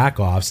of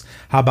jack-offs,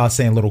 how about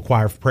saying a little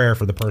choir of prayer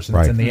for the person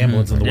that's Right. in the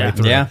ambulance on the way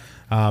through? Yeah.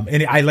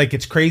 And I like,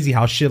 it's crazy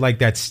how shit like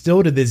that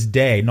still to this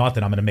day, not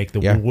that I'm going to make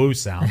the woo-woo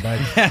sound, but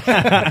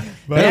Yeah,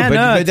 but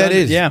no, it's that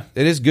is yeah.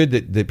 it is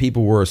good that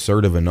people were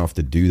assertive enough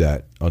to do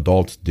that.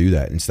 Adults do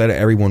that instead of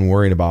everyone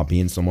worrying about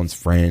being someone's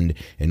friend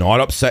and not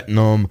upsetting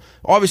them.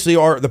 Obviously,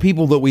 the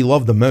people that we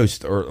love the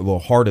most are the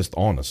hardest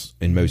on us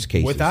in most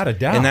cases, Without a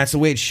doubt. and that's the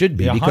way it should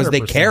be Yeah, because they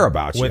 100%. care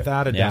about you.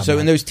 Without a doubt. So,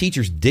 and those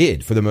teachers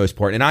did for the most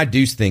part, and I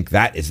do think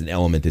that is an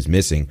element that's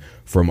missing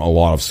from a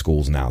lot of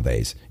schools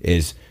nowadays.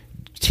 Is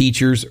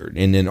teachers,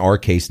 and in our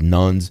case,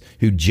 nuns,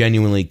 who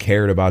genuinely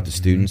cared about the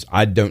students.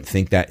 I don't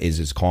think that is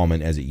as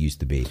common as it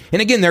used to be.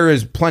 And again, there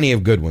is plenty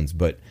of good ones,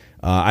 but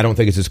I don't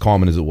think it's as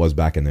common as it was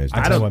back in those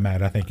days. I tell you what,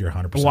 Matt, I think you're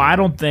 100%. Well, I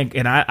don't think,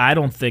 and I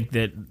don't think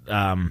that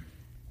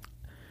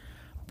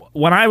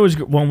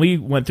when we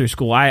went through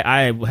school,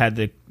 I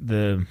had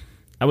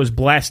I was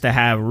blessed to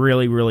have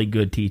really, really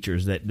good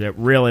teachers that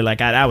really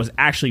I was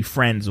actually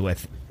friends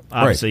with.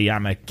 Obviously,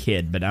 I'm a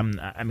kid, but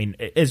I mean,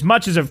 as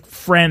much as a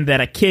friend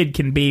that a kid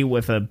can be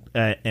with an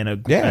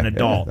adult.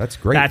 Yeah, that's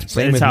great. That's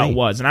Same with how me. it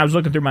was. And I was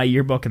looking through my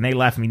yearbook, and they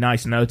left me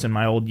nice notes in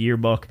my old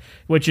yearbook,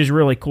 which is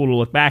really cool to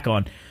look back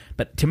on.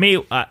 But to me,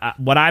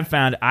 what I've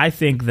found, I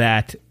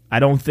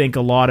don't think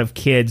a lot of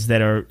kids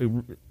that are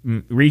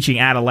reaching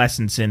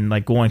adolescence and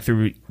like going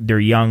through their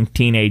young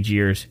teenage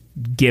years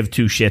give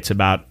two shits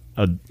about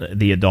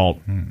the adult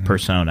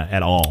persona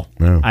at all.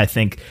 No. I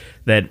think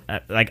that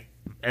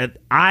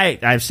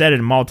I've said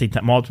it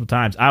multiple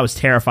times. I was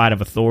terrified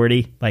of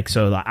authority. Like,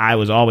 so I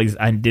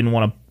didn't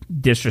want to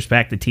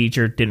disrespect the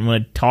teacher. Didn't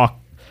want to talk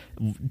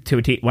to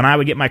a teacher. When I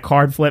would get my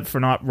card flipped for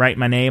not writing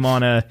my name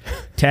on a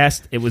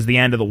test, it was the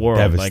end of the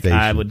world. Like,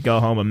 I would go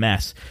home a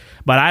mess.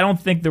 But I don't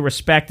think the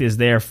respect is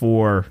there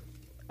for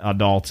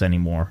adults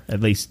anymore.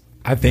 At least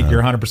I think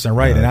you're 100%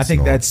 right, and I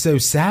think that's so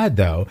sad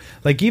though.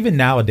 Like even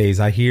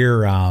nowadays, I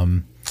hear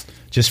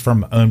just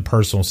from own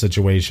personal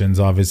situations.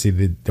 Obviously,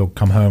 they'll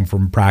come home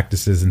from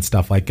practices and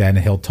stuff like that, and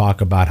he'll talk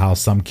about how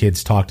some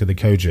kids talk to the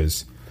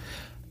coaches.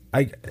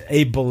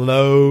 It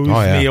blows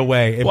me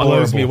away. It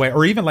blows me away.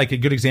 Or even like a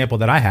good example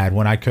that I had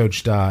when I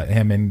coached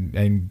him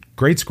in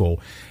grade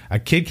school. A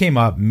kid came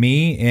up,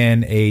 me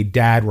and a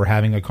dad were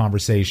having a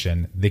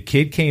conversation. The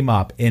kid came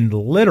up and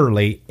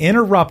literally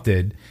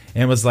interrupted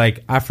and was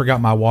like, I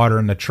forgot my water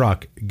in the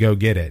truck. Go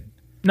get it.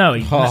 no.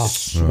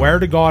 Swear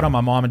to God on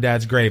my mom and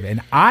dad's grave.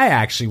 And I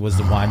actually was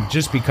the one,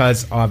 just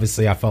because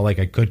obviously I felt like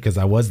I could because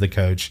I was the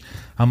coach.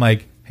 I'm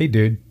like, hey,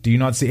 dude, do you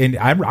not see? And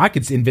I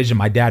could envision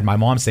my dad, my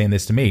mom saying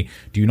this to me.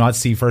 Do you not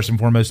see, first and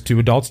foremost, two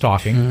adults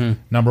talking?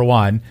 Number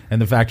one.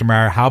 And the fact of the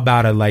matter, how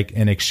about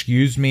an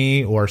excuse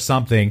me or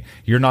something?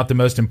 You're not the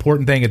most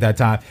important thing at that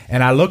time.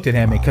 And I looked at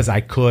him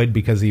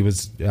because he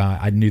was,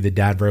 I knew the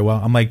dad very well.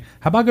 I'm like,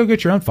 how about go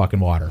get your own fucking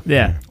water?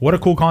 Yeah. What a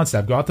cool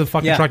concept. Go out to the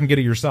fucking truck and get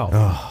it yourself.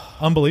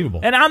 Unbelievable.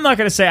 And I'm not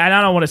going to say, and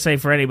I don't want to say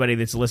for anybody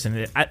that's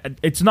listening,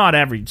 it's not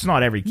every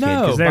kid,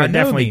 because there are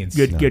definitely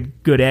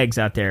good eggs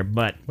out there,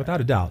 but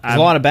without a doubt, there's a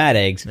lot of bad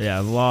eggs.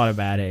 Yeah, a lot of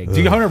bad eggs.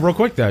 Hold on, real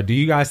quick though. Do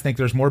you guys think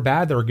there's more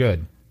bad or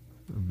good?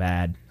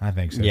 Bad. I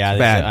think so. Yeah,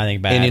 I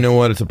think bad. And you know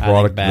what? It's a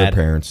product of their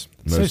parents.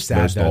 So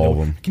sad, though. All of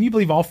them. Can you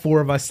believe all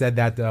four of us said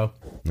that though?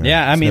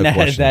 Yeah, I mean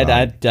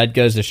that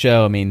goes to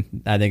show. I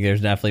mean, I think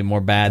there's definitely more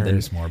bad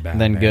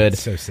than good.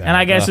 It's so sad. And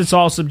I guess it's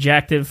all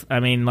subjective. I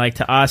mean, like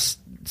to us,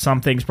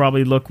 some things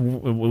probably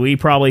we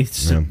probably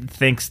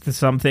think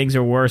some things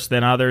are worse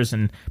than others,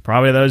 and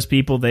probably those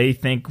people they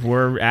think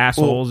we're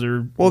assholes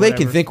or well, whatever.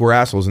 they can think we're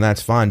assholes, and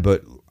that's fine.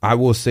 But I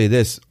will say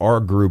this: our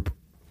group,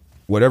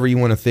 whatever you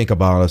want to think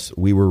about us,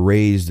 we were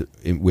raised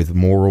with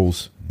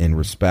morals and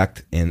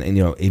respect, and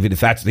you know, even if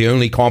that's the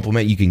only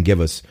compliment you can give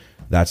us,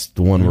 that's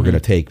the one we're going to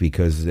take,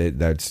 because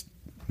that's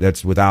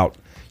without.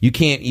 You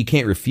can't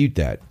refute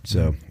that.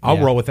 So I'll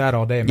roll with that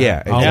all day, man.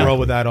 Yeah, I'll roll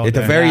with that all day. At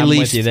the very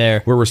least,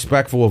 we're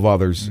respectful of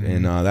others,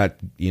 and that,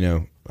 you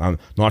know, I'm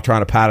not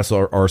trying to pat us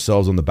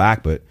ourselves on the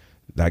back, but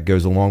that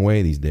goes a long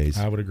way these days.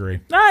 I would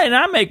agree. And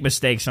I make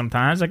mistakes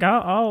sometimes. Like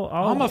I'm a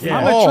all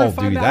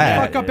true do that.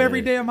 I fuck up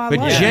every day of my But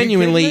life.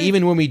 genuinely,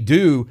 even when we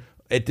do,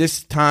 at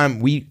this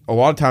time, a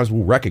lot of times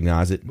we'll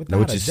recognize it,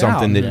 Without which a is doubt.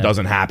 something that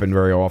doesn't happen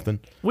very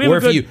often.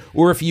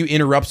 Or if you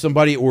interrupt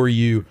somebody, or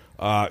you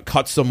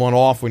cut someone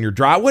off when you're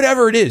dry,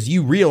 whatever it is,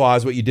 you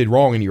realize what you did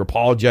wrong and you're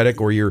apologetic,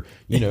 or you're,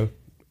 you know.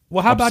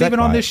 Well, how about upset even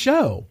by on it. this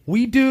show?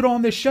 We do it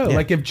on this show. Yeah.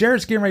 Like if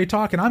Jared's getting ready to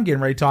talk and I'm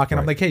getting ready to talk, and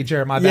I'm like, hey,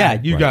 Jared, my Yeah,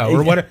 bad, you right. go.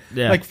 Or what?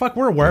 Yeah. Like, fuck,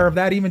 we're aware of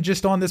that even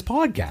just on this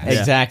podcast.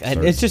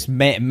 Exactly. It's just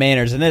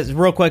manners. And this,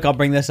 real quick, I'll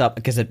bring this up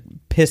because it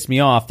pissed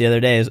me off the other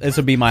day. This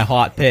will be my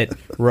hot pit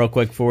real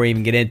quick before we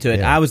even get into it.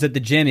 Yeah. I was at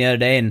the gym the other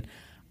day, and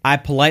I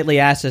politely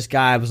asked this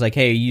guy, I was like,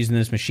 hey, are you using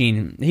this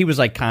machine? He was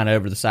like kind of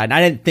over the side. And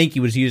I didn't think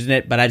he was using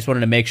it, but I just wanted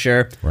to make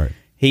sure. Right.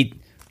 He,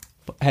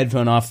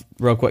 headphone off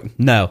real quick.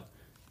 No.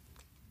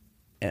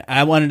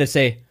 I wanted to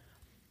say,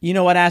 you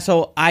know what,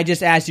 asshole? I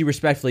just asked you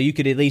respectfully. You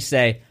could at least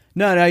say,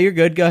 no, you're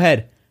good. Go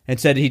ahead.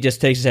 Instead, he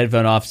just takes his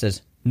headphone off and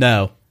says,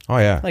 no. Oh,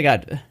 yeah. Like, I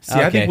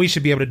think we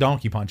should be able to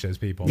donkey punch those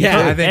people. Yeah.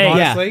 I think, Hey,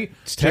 honestly,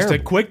 It's just a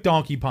terrible. quick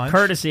donkey punch.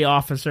 courtesy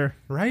officer.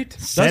 Right?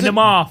 Send him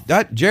off.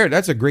 Jared,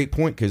 that's a great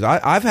point, because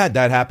I've had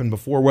that happen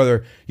before.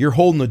 Whether you're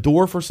holding the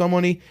door for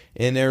somebody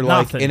and they're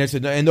like, Nothing.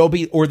 and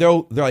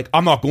they're like,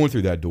 I'm not going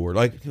through that door.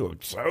 Like,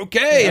 it's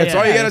okay. That's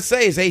all you gotta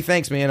say is, hey,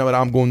 thanks, man, but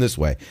I'm going this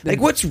way.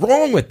 Like, what's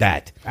wrong with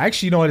that?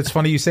 Actually, you know what? It's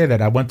funny you say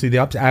that. I went to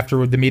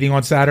after the meeting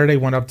on Saturday,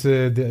 went up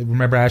to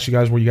remember I asked you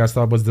guys where you guys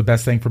thought was the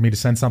best thing for me to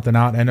send something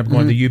out. Ended up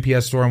going to the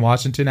UPS store on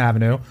Washington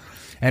Avenue.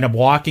 And I'm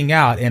walking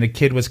out, and a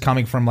kid was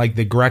coming from like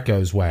the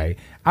Greco's way.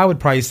 I would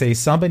probably say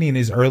somebody in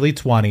his early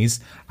 20s.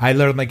 I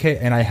literally like, hey,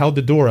 and I held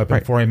the door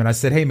open for him, and I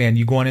said, "Hey, man,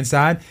 you going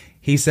inside?"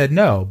 He said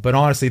no, but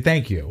honestly,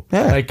 thank you.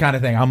 Yeah. Like kind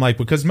of thing. I'm like,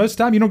 because most of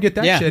the time you don't get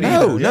that shit.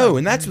 either. No,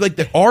 and that's like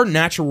our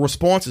natural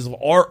responses of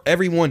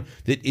everyone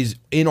that is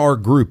in our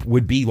group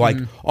would be like,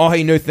 oh,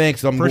 hey, no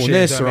thanks, I'm Appreciate doing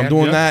this that, or I'm man.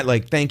 doing Yeah. that.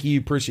 Like, thank you,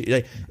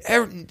 appreciate.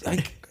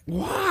 Like,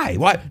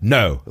 why?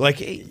 No, like,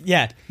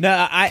 Yeah, no,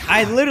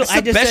 I literally, That's the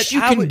I just best said,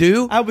 you I can was,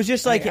 do I was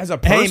just like, as a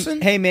person?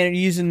 hey man, are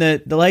you using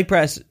the leg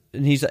press?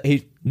 And he's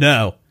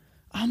no.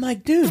 I'm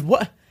like, dude,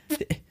 what?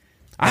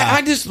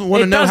 I just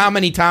want It to know doesn't- how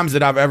many times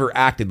that I've ever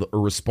acted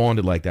or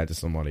responded like that to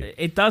somebody.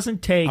 It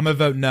doesn't take. I'm gonna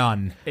vote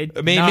none. it,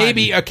 I mean, None.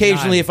 maybe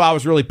occasionally None. if I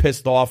was really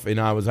pissed off and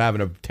I was having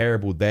a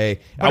terrible day,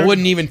 I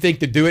wouldn't even think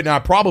to do it, and I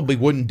probably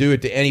wouldn't do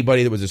it to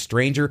anybody that was a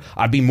stranger.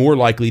 I'd be more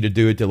likely to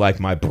do it to like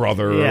my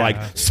brother or Yeah. like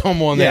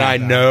someone that Yeah. I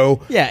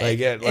know. Yeah,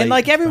 Like, and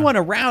like everyone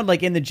around,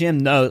 like in the gym,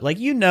 knows. Like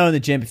in the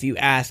gym, if you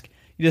ask,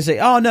 you just say,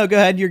 "Oh no, go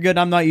ahead, you're good.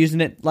 I'm not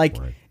using it." Like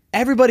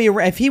everybody,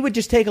 if he would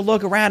just take a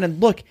look around and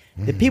look,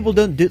 if people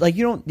don't do like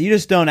you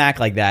just don't act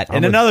like that.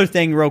 And another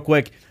thing, real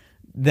quick,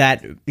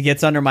 that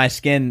gets under my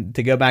skin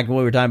to go back to what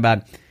we were talking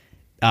about,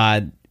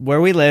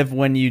 where we live,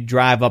 when you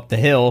drive up the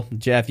hill,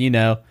 Jeff,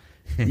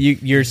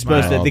 you're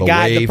supposed to the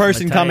wave.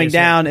 person I'm gonna tell coming you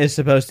down is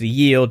supposed to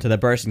yield to the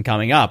person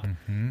coming up,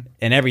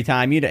 and every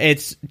time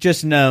it's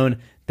just known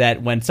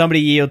that when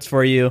somebody yields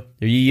for you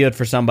or you yield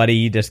for somebody,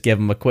 you just give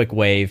them a quick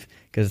wave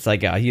because it's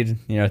like,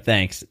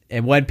 thanks.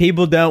 And when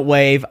people don't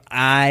wave,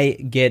 I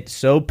get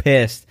so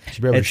pissed.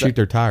 should be able to shoot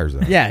their tires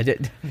out. Yeah,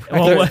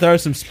 throw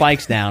some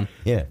spikes down.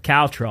 Yeah.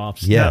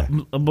 caltrops. Yeah.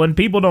 No, when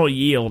people don't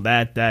yield,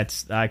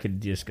 that's I could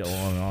just go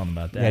on and on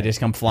about that. Yeah, just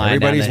come flying.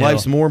 Everybody's down the hill.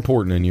 life's more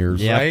important than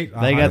yours. Yep. Right?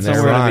 They got In their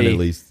somewhere to mind, be. at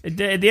least. At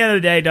the end of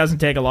the day, it doesn't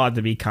take a lot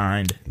to be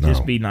kind.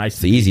 Just be nice.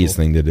 It's the easiest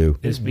thing to do.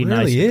 Just It be really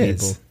nice to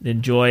is. people.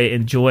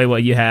 Enjoy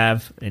what you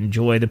have.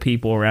 Enjoy the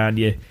people around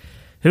you.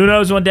 Who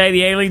knows? One day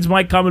the aliens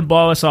might come and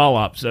blow us all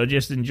up. So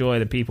just enjoy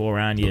the people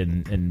around you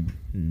and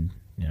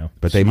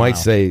But they smile.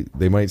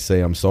 might say,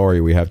 "I'm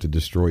sorry, we have to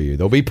destroy you."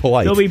 They'll be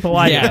polite. They'll be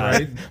polite. Yeah.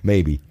 about it.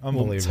 Maybe.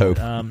 Unbelievable. Let's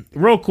hope.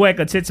 Real quick,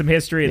 let's hit some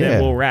history and then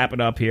Yeah. we'll wrap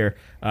it up here.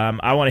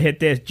 I want to hit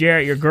this.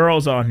 Jarrett, your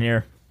girl's on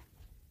here.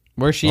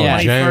 Where's she Oh,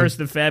 at? Jan- 21st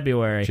of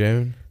February.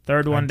 Joan.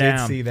 Third one I down.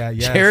 did see that.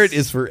 Yes. Jared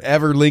is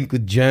forever linked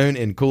with Joan,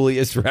 and Cooley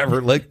is forever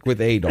linked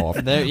with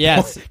Adolf.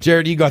 Yes.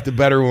 Jared, you got the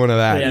better one of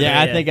that. Yeah.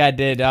 Yeah, I think I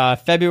did.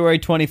 February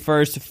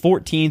 21st,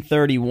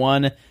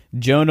 1431,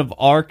 Joan of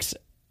Arc's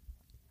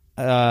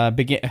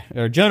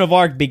Joan of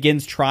Arc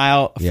begins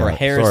trial for Yeah, sorry, I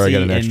heresy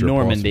got an in extra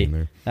Normandy. pause in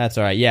there. That's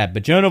all right. Yeah,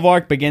 but Joan of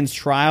Arc begins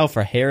trial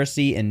for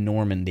heresy in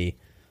Normandy.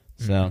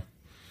 So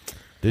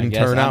Didn't I guess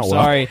turn out I'm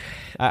well. sorry.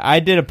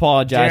 I did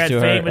apologize to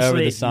her over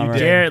the summer.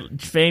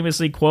 Jarrett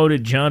famously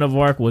quoted Joan of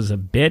Arc was a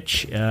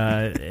bitch,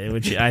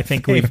 which I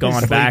think we've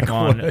gone back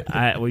on.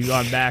 We've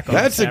gone back on.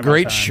 That's a several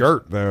great times.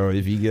 shirt, though.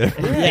 If you get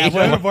Yeah,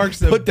 Joan of Arc's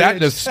the put that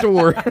in a bitch.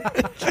 store.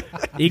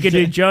 You could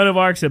do Joan of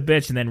Arc's a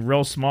bitch and then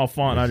real small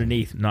font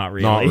underneath. Not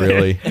really. Not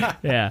really.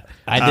 Yeah.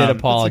 I did That's a good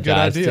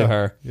apologize idea. to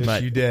her. Yes,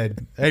 But- you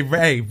did.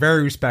 Hey,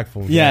 very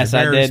respectful. Yes,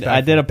 I Very did. I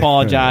respectful. did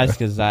apologize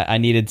because I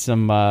needed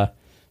some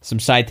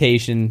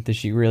citation that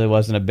she really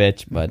wasn't a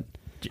bitch. But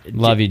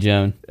love you,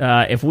 Joan.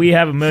 If we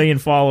have 1 million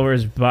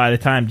followers by the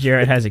time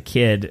Jarrett has a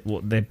kid,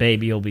 the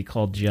baby will be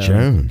called Joan.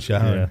 Joan.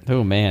 Joan.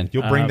 Oh man,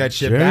 You'll bring that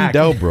shit Joan back.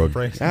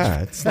 Delbrook.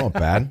 Yeah, it's not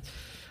bad.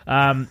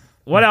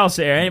 What else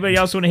there? Anybody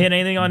else want to hit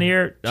anything on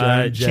here?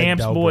 Joan Jed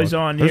Champs Delbrook. boys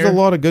on There's here. a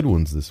lot of good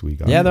ones this week.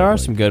 yeah, there are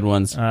some good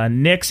ones.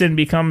 Nixon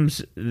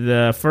becomes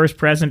the first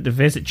president to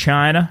visit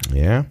China.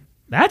 Yeah.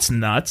 That's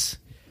nuts.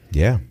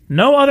 Yeah.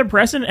 No other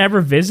president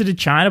ever visited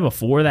China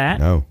before that.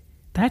 No.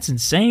 That's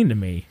insane to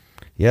me.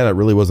 Yeah, that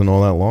really wasn't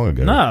all that long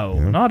ago. No,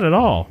 Yeah. not at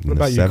all. In What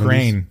the about 70s.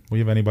 Ukraine? We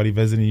have anybody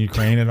visiting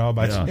Ukraine at all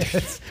by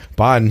chance?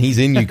 Biden, he's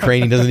in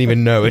Ukraine. He doesn't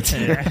even know it.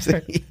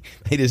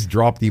 They just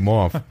dropped him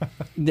off.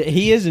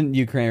 He is in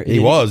Ukraine. He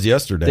was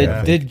yesterday.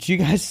 I think. Did you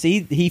guys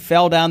see he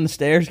fell down the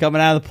stairs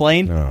coming out of the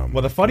plane?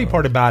 Well, the funny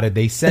part about it,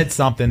 they said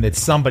something that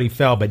somebody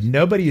fell, but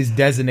nobody has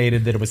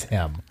designated that it was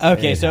him.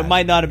 Okay, so it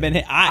might not have been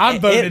him. I'm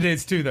voting it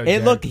is too, though. It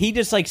Jared. looked, he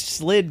just like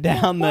slid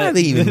down Why are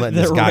the they even letting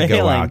this guy go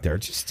railing. out there?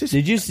 Just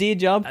Did you see it,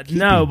 Job?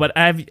 No, but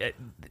I've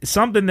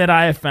something that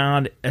I have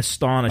found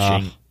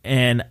astonishing,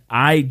 and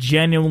I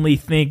genuinely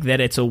think that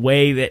it's a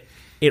way that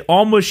it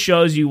almost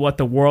shows you what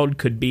the world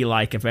could be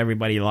like if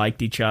everybody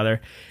liked each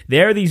other.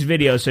 There are these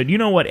videos. So do you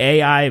know what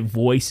AI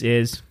voice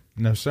is?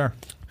 No, sir.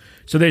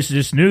 So there's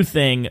this new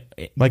thing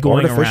like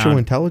going artificial around.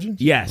 intelligence?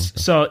 Yes.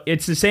 So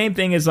it's the same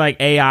thing as like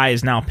AI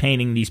is now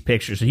painting these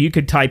pictures. So you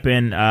could type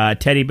in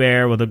teddy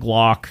bear with a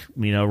Glock,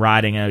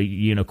 riding a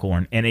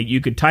unicorn. And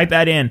you could type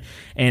that in,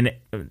 and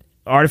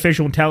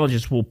artificial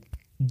intelligence will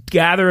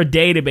gather a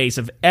database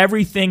of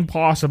everything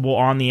possible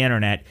on the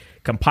internet,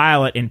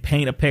 compile it, and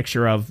paint a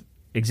picture of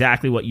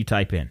exactly what you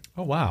type in.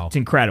 Oh, wow. It's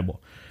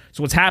incredible.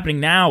 So what's happening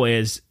now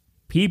is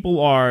people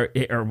are,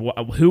 or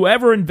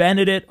whoever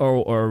invented it,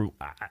 or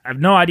I have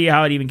no idea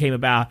how it even came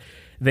about,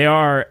 they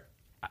are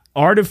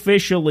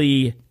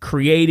artificially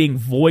creating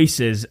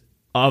voices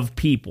of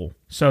people.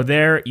 So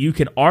there, you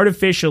can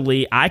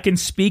I can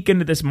speak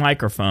into this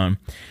microphone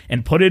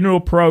and put it into a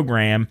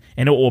program,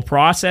 and it will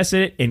process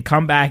it and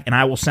come back, and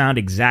I will sound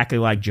exactly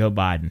like Joe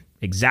Biden.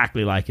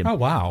 Exactly like him. Oh,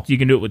 wow. So you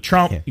can do it with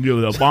Trump. You can do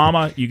it with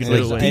Obama. You can do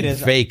it with It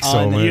is fake un-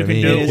 someone. You can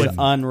it do it is with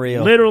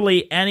unreal.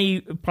 literally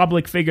any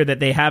public figure that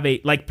they have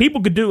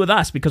people could do it with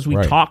us because we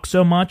Right. talk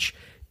so much.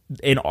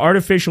 An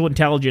artificial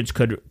intelligence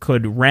could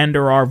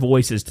render our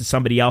voices to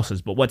somebody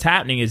else's. But what's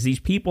happening is these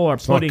people are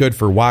It's not putting good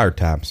for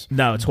wiretaps.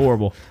 no, it's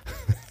horrible.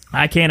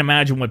 I can't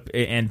imagine what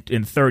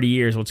in 30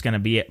 years what's going to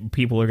be.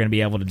 People are going to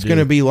be able to do. It's going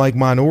to be like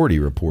Minority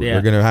Report. Yeah.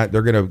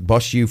 They're gonna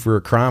bust you for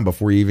a crime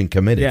before you even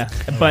commit it. Yeah,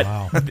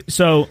 but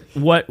so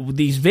what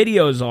these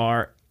videos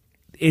are?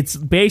 It's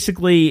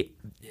basically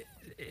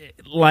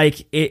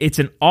like it's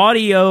an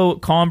audio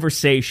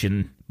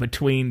conversation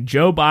between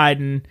Joe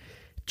Biden,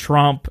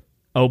 Trump,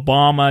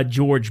 Obama,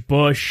 George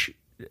Bush,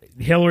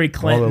 Hillary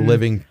Clinton, all the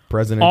living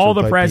presidents, all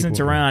the presidents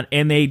around,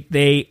 and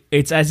they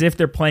it's as if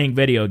they're playing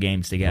video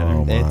games together.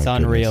 Oh my It's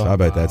unreal. goodness. I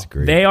bet that's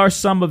great. They are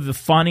some of the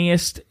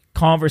funniest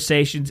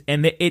conversations,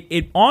 and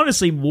it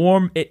honestly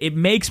it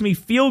makes me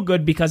feel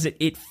good because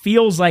it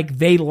feels like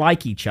they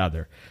like each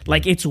other.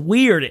 Like, it's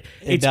weird.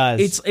 It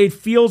does. It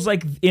feels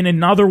like in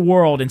another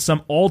world, in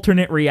some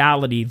alternate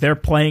reality, they're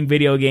playing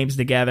video games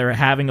together,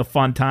 having a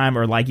fun time,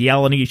 or like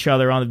yelling at each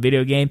other on the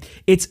video game.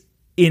 It's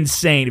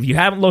insane. If you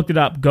haven't looked it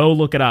up, go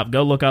look it up.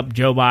 Go look up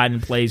Joe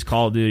Biden plays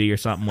Call of Duty or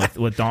something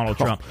with Donald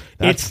Trump.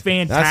 It's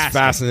fantastic. That's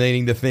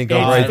fascinating to think of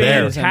It's right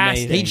there.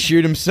 fantastic. He'd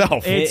shoot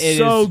himself. It's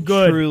so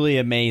good. Truly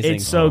amazing.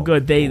 It's so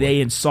good. They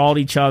insult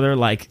each other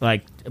like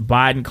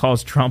Biden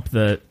calls Trump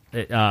the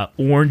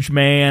orange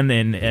man,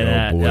 and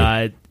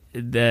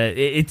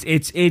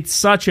it's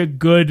such a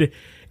good.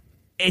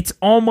 It's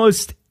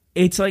almost.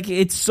 It's like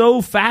it's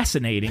so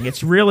fascinating.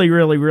 It's really,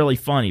 really, really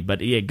funny.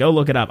 But yeah, go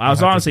look it up. I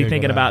was honestly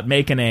thinking about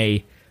making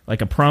a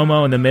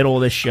promo in the middle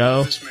of this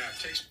show.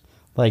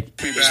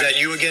 Like, Is that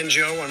you again,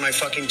 Joe, on my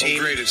fucking team?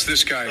 Oh, great, it's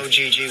this guy. Oh,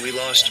 GG, we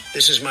lost.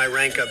 This is my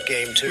rank-up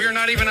game, too. We are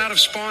not even out of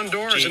spawn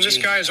doors, and this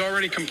GG. guy is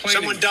already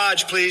complaining. Someone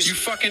dodge, please. You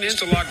fucking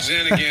insta-locked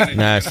Zen again.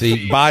 Nah,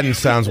 see, Biden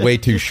sounds way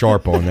too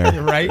sharp on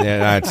there. Right?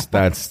 Yeah, that's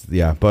that's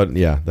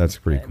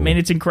pretty cool. I mean,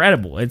 it's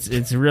incredible. It's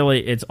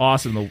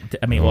awesome.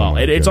 I mean, it's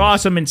goodness.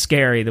 awesome and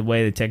scary the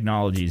way the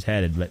technology is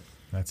headed. But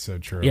That's so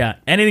true. yeah,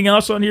 anything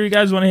else on here you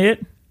guys want to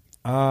hit?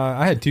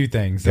 I had two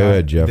things. Go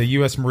ahead, Jeff. The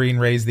U.S. Marine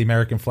raised the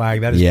American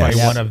flag. That is Yes.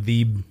 probably one of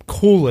the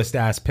coolest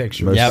ass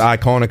pictures. Most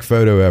iconic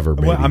photo ever,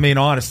 baby. Well, I mean,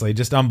 honestly,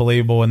 just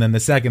unbelievable. And then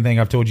the second thing,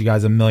 I've told you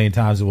guys a million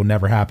times, it will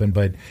never happen.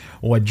 But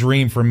what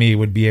dream for me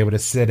would be able to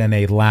sit in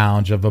a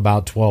lounge of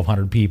about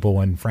 1,200 people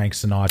and Frank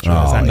Sinatra.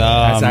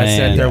 As I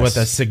sat there with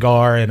a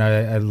cigar and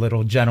a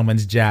little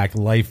gentleman's jack,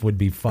 life would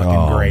be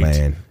fucking great.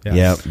 Man. Yes.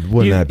 Yeah,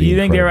 wouldn't that be Do you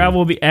think there incredible?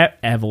 will be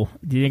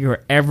Do you think there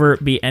will ever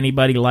be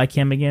anybody like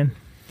him again?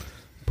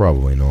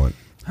 Probably not.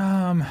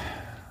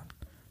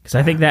 Because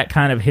I think that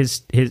kind of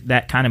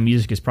that kind of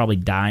music is probably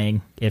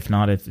dying, if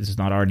it's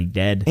not already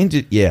dead. And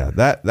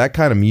that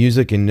kind of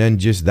music, and then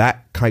just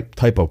that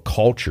type of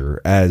culture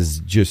as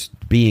just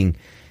being,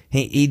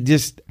 he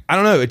just, I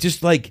don't know, it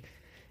just like,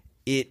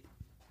 it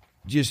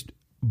just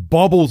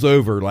bubbles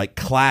over like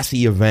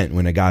classy event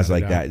when a guy's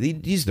like that.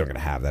 He's not going to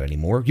have that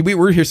anymore.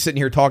 We're here sitting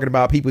here talking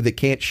about people that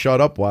can't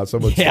shut up while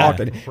someone's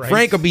talking. Right.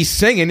 Frank will be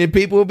singing and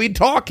people will be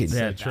talking.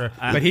 Yeah, Sure.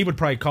 But he would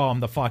probably call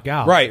him the fuck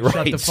out. Right.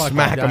 Shut the fuck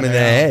Smack up him down in the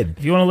there. head.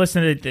 If you want to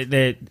listen to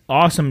the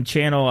awesome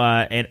channel,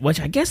 and which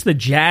I guess the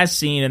jazz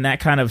scene and that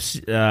kind of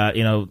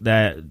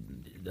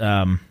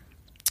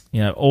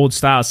old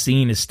style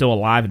scene is still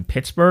alive in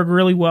Pittsburgh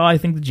really well. I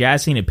think the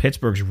jazz scene in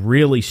Pittsburgh is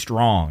really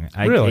strong.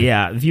 Really?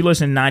 Yeah. If you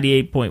listen to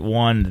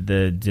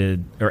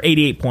 98.1 or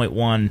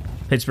 88.1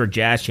 Pittsburgh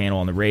Jazz Channel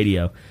on the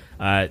radio,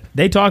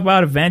 they talk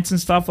about events and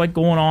stuff like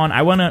going on.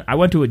 I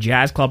went to a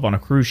jazz club on a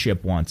cruise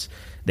ship once.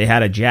 They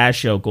had a jazz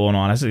show going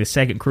on. That's like the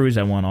second cruise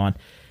I went on,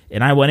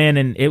 and I went in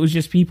and it was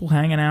just people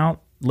hanging out,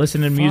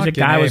 listening to music.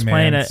 Fucking Guy A, was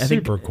playing man. I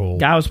think Super cool.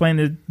 Guy was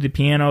playing the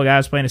piano. Guy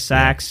was playing a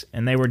sax,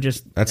 and they were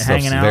just That stuff's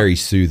hanging out. very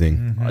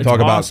soothing. It's Talk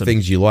about awesome.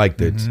 things you like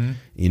that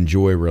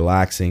enjoy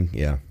relaxing.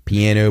 Yeah,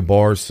 piano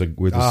bars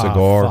with a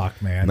cigar,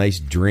 fuck, man. nice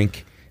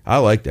drink. I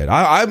like that.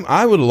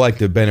 I would have liked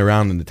to have been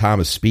around in the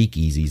time of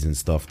speakeasies and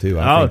stuff too.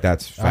 I think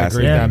that's I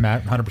agree fascinating. with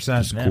that, Matt.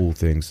 100%. Cool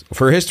things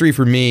for history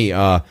for me.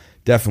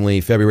 Definitely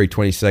February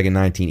 22nd,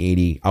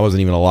 1980. I wasn't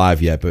even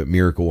alive yet, but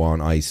Miracle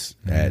on Ice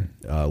at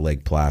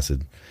Lake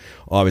Placid.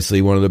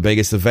 Obviously, one of the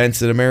biggest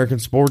events in American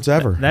sports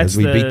ever. That's as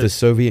we beat the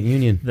Soviet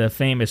Union. The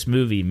famous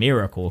movie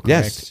Miracle,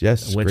 correct?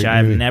 Yes, Which great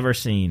I've movie. never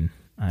seen.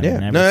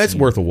 It's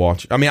worth a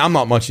watch. I mean, I'm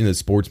not much into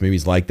sports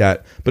movies like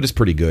that, but it's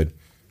pretty good.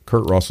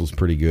 Kurt Russell's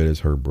pretty good as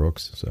Herb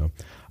Brooks, so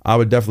I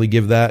would definitely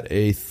give that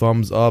a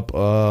thumbs up.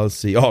 Let's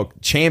see. Oh,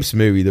 Champs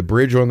movie, The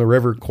Bridge on the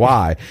River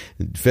Kwai,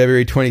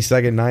 February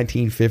 22nd,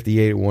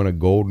 1958. It won a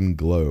Golden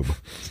Globe.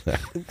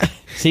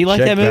 see, you like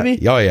Check that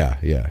movie? Oh yeah.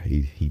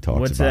 He talks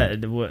What's about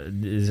that? it. What,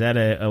 is that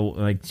a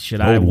like?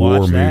 Should I Old watch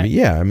war that? movie.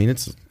 Yeah, I mean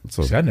it's a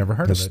See, I'd never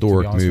heard of it, to be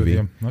historic honest with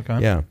movie. you. Okay.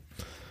 Yeah.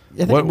 I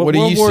think What do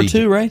World you War see?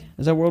 II, right?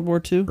 Is that World War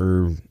II?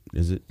 Or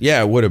is it?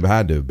 Yeah, it would have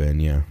had to have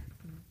been. Yeah.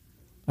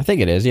 I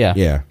think it is. Yeah.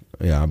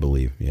 Yeah, I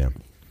believe. Yeah.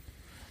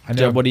 I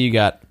Joe, know. what do you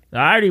got?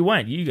 I already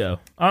went. You go.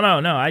 Oh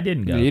no, I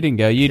didn't go. You didn't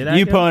go. You Did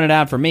I go? pulling it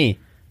out for me.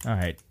 All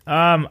right.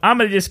 I'm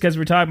gonna just because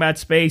we're talking about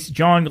space.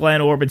 John Glenn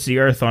orbits the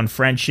Earth on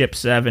Friendship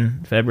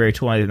 7, February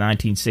 20th,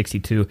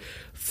 1962.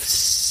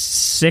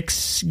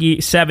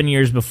 7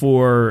 years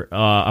before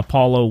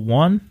Apollo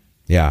 1.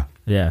 Yeah.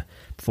 Yeah,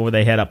 before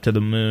they head up to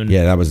the moon.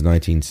 Yeah, that was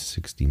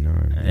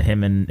 1969.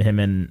 Him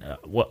and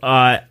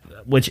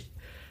which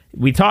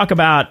we talk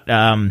about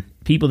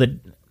people that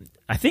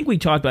I think we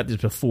talked about this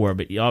before,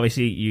 but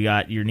obviously you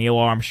got your Neil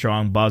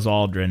Armstrong, Buzz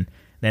Aldrin.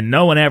 Then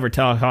no one ever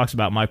talks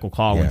about Michael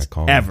Collins,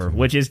 ever.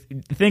 Which is,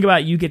 think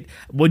about,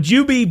 would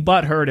you be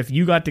butthurt if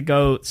you got to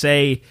go,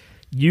 say,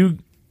 do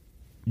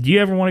you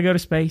ever want to go to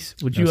space?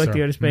 Would you like to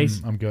go to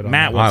space? I'm good on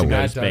Matt that. wants to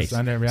go to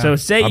space. So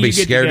say I'll you be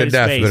get scared to, to go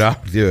death, space, but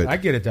I'll do it. I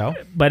get it, though.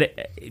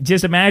 But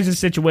just imagine a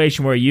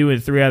situation where you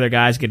and 3 other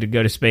guys get to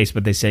go to space,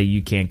 but they say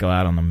you can't go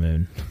out on the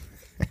moon.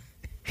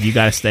 You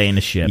got to stay in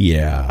the ship.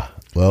 Yeah.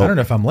 Well, I don't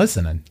know if I'm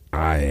listening.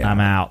 I'm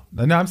out.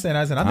 No, I'm saying,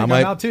 I think I'm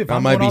out too. If I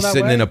I'm might going be all that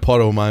sitting way. in a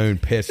puddle of my own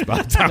piss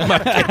by the time I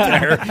get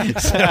there.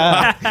 So,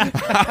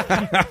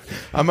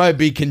 I might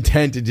be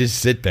content to just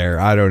sit there.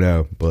 I don't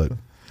know, but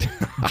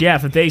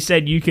Jeff, if they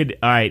said you could,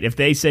 all right, if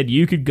they said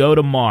you could go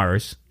to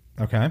Mars,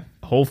 Okay.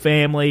 whole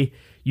family,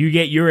 you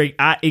get your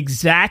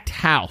exact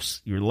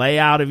house, your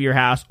layout of your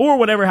house, or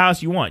whatever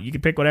house you want. You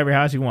can pick whatever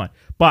house you want,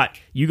 but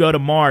you go to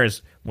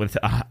Mars with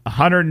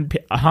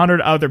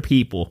 100 other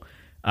people,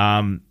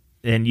 and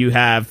you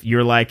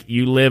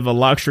live a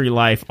luxury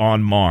life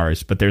on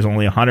Mars, but there's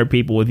only 100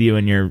 people with you,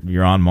 and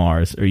you're on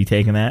Mars. Are you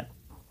taking that?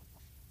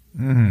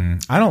 I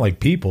don't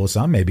like people,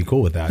 so I may be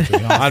cool with that. To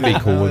be honest. I'd be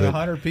cool with it.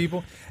 100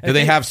 people. Do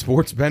they have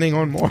sports betting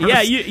on Mars?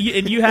 Yeah,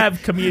 you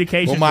have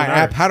communications. Well, my with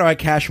app. Earth. How do I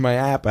cash my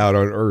app out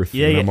on Earth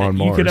when I'm on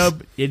Mars?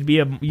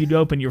 You'd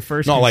open your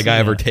first. Not like I casino.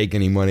 ever take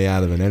any money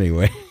out of it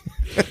anyway.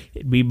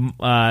 It'd be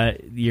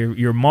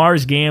your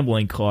Mars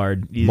gambling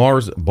card.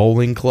 Mars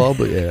Bowling Club.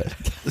 Yeah.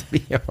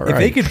 Be all If right.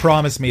 they could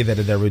promise me that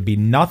there would be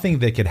nothing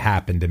that could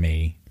happen to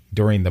me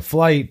during the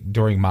flight,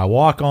 during my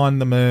walk on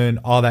the moon,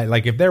 all that,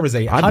 like if there was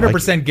a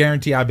 100%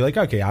 guarantee, I'd be like,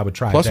 okay, I would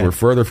try. Plus, it we're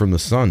further from the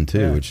sun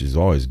too, which is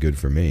always good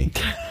for me.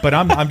 But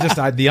I'm just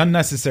the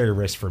unnecessary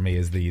risk for me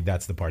is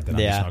that's the part that I'm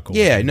just not cool.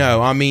 Yeah, with.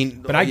 no, I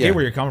mean, But I get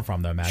where you're coming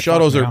from, though, Matt.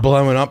 Shuttles Trust are me,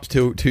 blowing up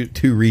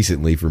too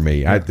recently for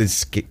me.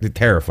 It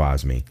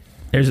terrifies me.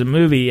 There's a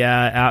movie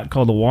out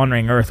called The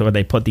Wandering Earth where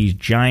they put these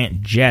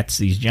giant jets,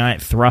 these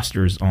giant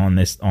thrusters on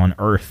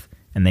Earth,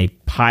 and they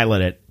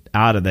pilot it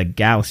out of the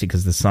galaxy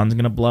because the sun's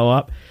going to blow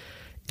up.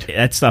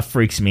 That stuff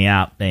freaks me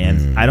out,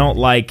 man. I don't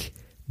like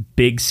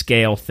big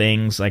scale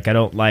things. Like I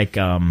don't like.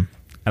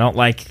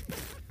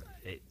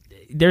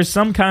 There's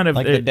some kind of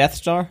Like the Death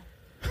Star?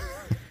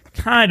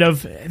 kind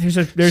of. There's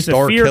a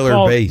Star fear Killer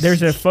called. base.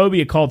 There's a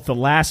phobia called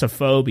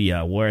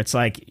thalassophobia, where it's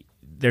like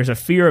there's a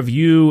fear of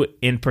you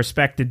in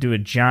perspective to a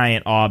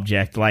giant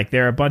object. Like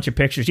there are a bunch of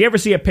pictures. You ever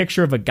see a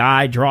picture of a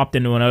guy dropped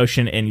into an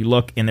ocean and you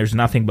look and there's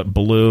nothing but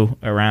blue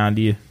around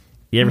you?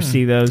 You ever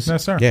see those? No,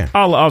 sir. Yeah.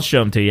 I'll show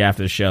them to you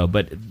after the show,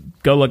 but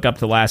go look up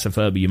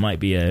thalassophobia. You might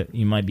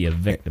be a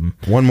victim.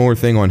 One more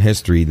thing on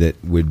history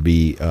that would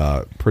be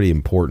pretty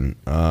important.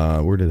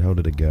 Where the hell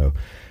did it go?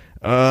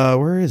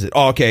 Where is it?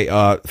 Oh, okay.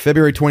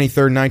 February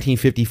 23rd,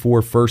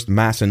 1954, first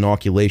mass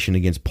inoculation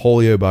against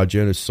polio by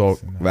Jonas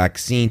Salk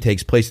vaccine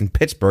takes place in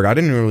Pittsburgh. I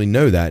didn't really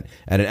know that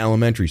at an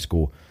elementary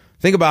school.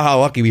 Think about how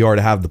lucky we are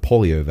to have the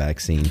polio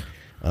vaccine.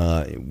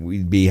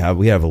 We have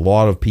a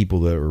lot of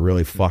people that are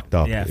really fucked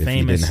up. Yeah, if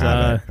famous you didn't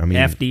have it. I mean,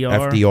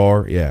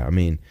 FDR. Yeah, I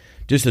mean,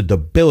 just a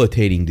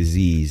debilitating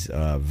disease.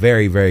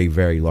 Very, very,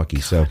 very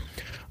lucky. So,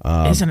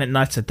 Isn't it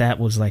nuts that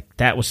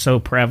was so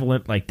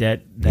prevalent like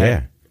that?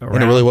 yeah, around?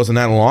 and it really wasn't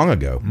that long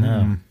ago.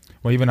 No.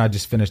 Well, even I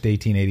just finished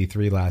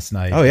 1883 last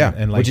night. Oh, yeah.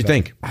 and like What'd you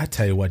think? I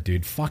tell you what,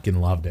 dude, fucking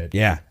loved it.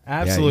 Yeah,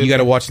 Absolutely. Yeah, you got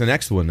to watch the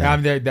next one. Now.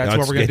 That's No,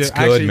 what we're gonna do. It's good,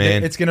 Actually,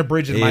 man. it's gonna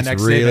bridge into my It's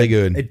next really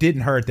statement. good. It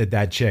didn't hurt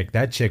that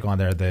chick on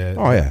there,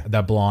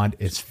 that blonde,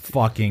 is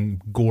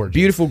fucking gorgeous,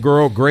 Beautiful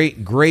girl, great.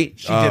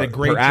 She did a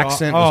great her job.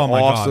 accent Oh, was my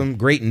God. awesome.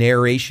 Great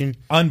narration,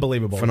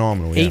 unbelievable,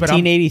 phenomenal. Yeah.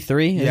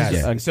 1883?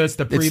 Yeah, so it's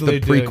the It's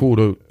prelude the prequel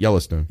to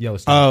Yellowstone. to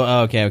Yellowstone.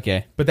 Oh,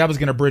 okay. But that was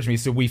gonna bridge me.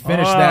 So we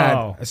finished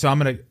that. So I'm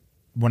gonna.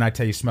 When I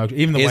tell you smoke,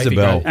 even the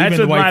Isabel. wifey, That's even with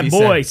the my wifey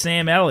boy said,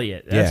 Sam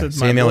Elliott. That's Yeah, with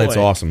my Sam Elliott's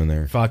boy. awesome in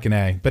there. fucking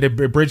A. But it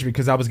bridged me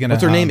because I was gonna.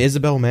 What's her name?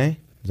 Isabel May?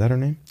 Is that her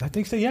name? I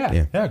think so.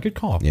 Yeah. Good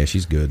call. Yeah,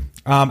 she's good.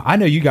 I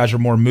know you guys are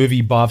more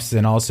movie buffs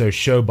and also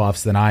show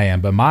buffs than I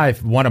am, but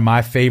one of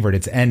my favorite.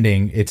 It's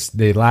ending. It's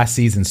the last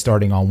season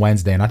starting on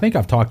Wednesday, and I think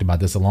I've talked about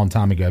this a long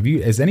time ago.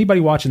 Is anybody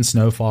watching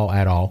Snowfall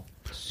at all?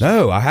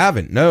 No, I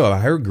haven't. No, I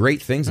heard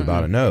great things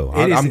about it. No,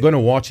 I'm going to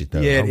watch it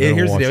though. Yeah, I'm gonna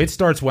here's the watch deal. it. It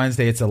starts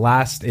Wednesday. It's the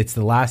last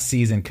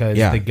season because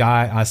Yeah. the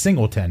guy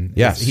Singleton,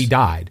 Yes. he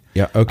died.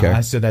 Yeah,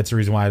 okay. So that's the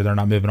reason why they're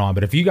not moving on.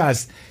 But if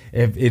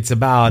it's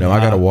about No, I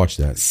got to watch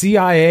that.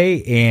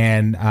 CIA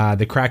and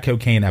the crack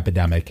cocaine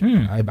epidemic.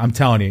 I'm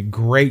telling you,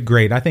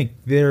 great. I think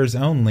there's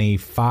only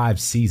 5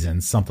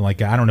 seasons, something like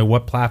that. I don't know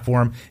what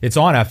platform. It's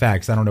on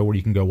FX. I don't know where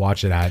you can go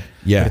watch it at.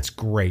 Yeah. But it's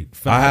great.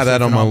 I have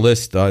that on my Phenomenal.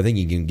 list. I think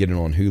you can get it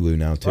on Hulu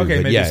now too. Okay,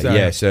 but maybe yeah, so.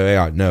 yeah. So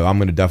yeah, no, I'm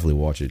going to definitely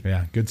watch it.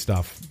 Yeah, good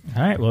stuff.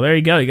 All right, well there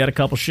you go. You got a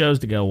couple shows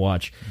to go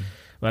watch.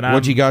 But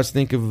What'd you guys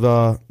think of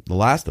The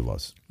Last of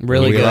Us?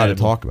 Really Are we allowed to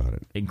good. talk about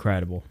it?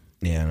 incredible.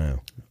 Yeah, I know.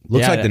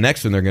 Looks Yeah, like the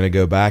next one they're going to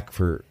go back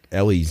for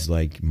Ellie's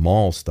like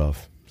mall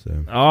stuff. So,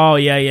 Oh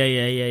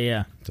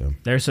yeah. so.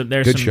 There's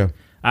Good some show.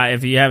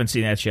 If you haven't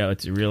seen that show,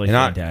 it's really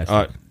And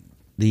fantastic.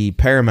 the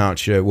Paramount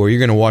show. Well, you're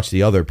going to watch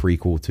the other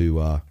prequel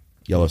to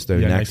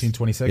Yellowstone Yeah, next.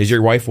 1926. Is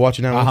your wife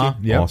watching that? Uh-huh,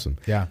 with you? yeah. Awesome.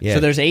 Yeah. So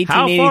there's How far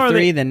are 1883,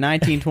 they- then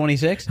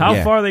 1926. How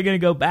Yeah. far are they going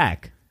to go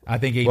back? I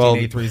think Well,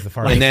 1883 is the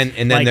farthest.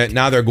 and then like-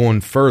 now they're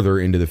going further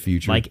into the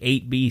future. Like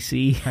 8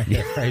 BC?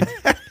 right?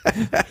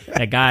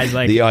 That guy's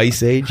like the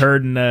Ice Age.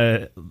 herding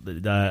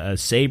a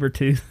saber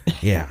tooth.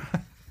 Yeah.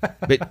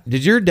 But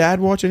did your dad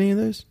watch any of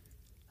those?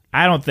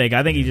 I don't think.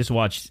 I think he just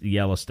watched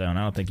Yellowstone.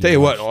 I don't think. He Tell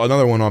you what, watched-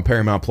 another one on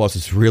Paramount Plus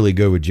is really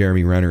good with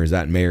Jeremy Renner is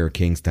that Mayor of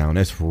Kingstown.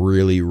 That's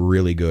really,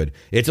 really good.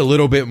 It's a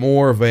little bit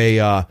more of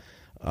a,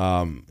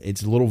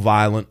 it's a little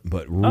violent,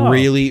 but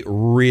really,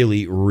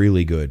 really,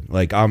 really good.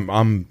 Like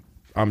I'm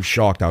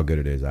shocked how good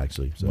it is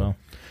actually. So Well,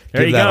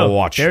 there give you that go. a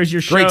watch. There's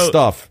your show. Great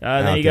stuff. Then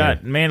out you there.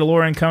 got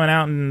Mandalorian coming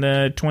out in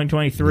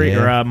 2023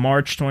 Yeah. or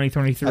March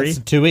 2023. That's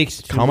 2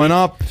 weeks. coming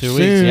up 2 soon.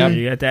 weeks, yep.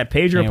 You got that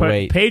Pedro Can't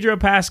wait. Pedro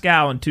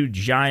Pascal and two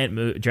giant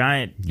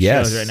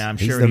Yes, shows right now. I'm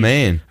he's sure the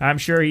man. I'm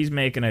sure he's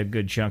making a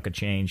good chunk of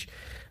change.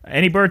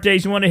 Any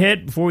birthdays you want to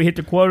hit before we hit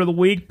the quote of the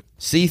week?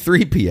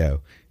 C-3PO.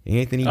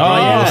 Anthony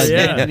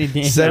yeah, Davis.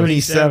 yeah.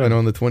 77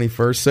 on the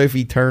 21st.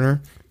 Sophie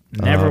Turner.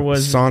 Never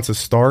was- Sansa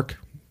Stark.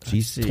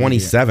 She's see,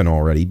 27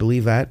 already.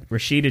 Believe that?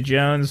 Rashida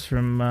Jones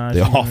from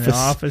The Office.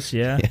 Office,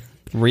 yeah.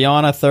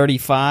 Rihanna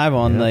 35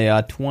 on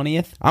the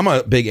 20th. I'm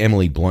a big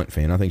Emily Blunt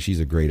fan. I think she's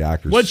a great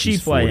actress. What'd she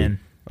She's play 40.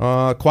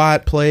 in?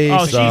 Quiet Place.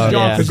 Oh, she's John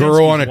Yeah. The girl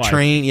Krasinski's on a wife.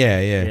 train. Yeah,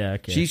 yeah. Yeah,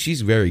 okay. She's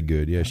very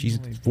good. Yeah, she's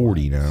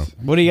 40 now.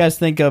 What do you guys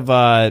think of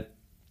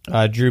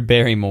Drew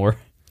Barrymore?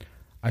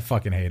 I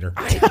fucking hate her.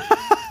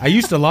 I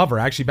used to love her.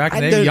 Actually, back in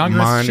I the day, don't younger,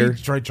 mind her.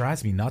 she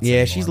drives me nuts. Yeah,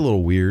 anymore. she's a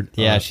little weird.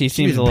 Yeah, she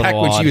seems was a little back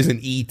when odd. she was in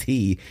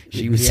E.T.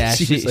 She was. Yeah,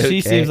 she, she was okay.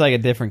 seems like a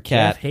different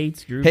Jeff cat.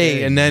 hates Drew Hey,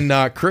 Barrymore. and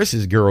then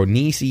Chris's girl,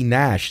 Niecy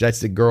Nash. That's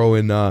the girl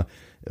in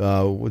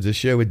what's the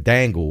show with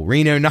Dangle,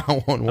 Reno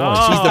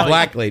 911. She's the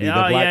black lady. the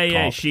black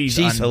cop. She's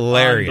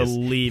hilarious.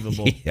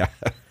 Unbelievable. Yeah,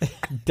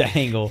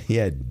 Dangle.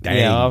 yeah,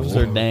 Dangle. Yeah,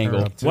 Officer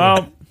Dangle.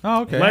 Well,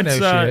 Oh, okay. let's. I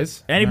know she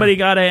is. Anybody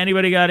got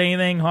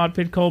anything? Hot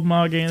pit, cold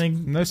mug,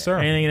 anything? No, sir.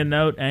 Anything to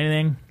note?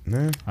 Anything?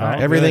 No,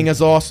 right, everything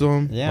is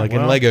awesome. Yeah, like in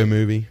well. Lego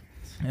Movie.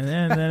 And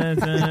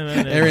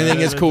then, Everything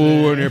is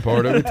cool when you're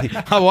part of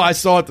it. I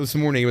saw it this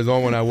morning. It was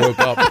on when I woke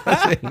up.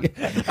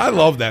 I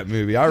love that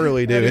movie. I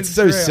really do. That It's is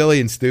so great. silly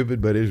and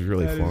stupid, but it's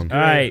really That is fun. All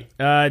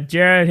right,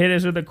 Jared, hit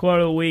us with the quote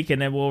of the week, and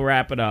then we'll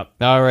wrap it up.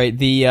 All right,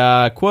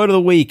 the quote of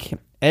the week.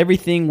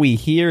 Everything we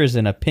hear is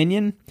an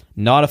opinion,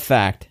 not a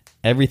fact.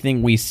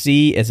 Everything we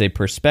see is a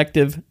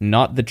perspective,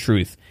 not the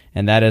truth.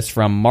 And that is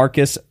from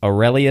Marcus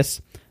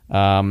Aurelius,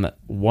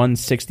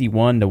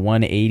 161 to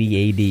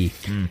 180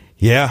 AD.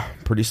 Yeah,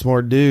 pretty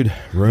smart dude.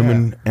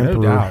 Roman No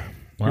emperor. doubt.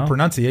 Your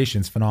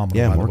pronunciation's phenomenal,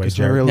 Yeah, by the way, Marcus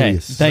Jared.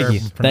 Aurelius. Hey, thank you. Very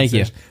Thank you.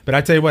 pronunciation. But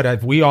I tell you what,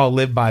 if we all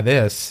live by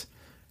this,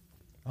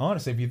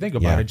 honestly, if you think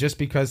about Yeah. it, just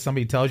because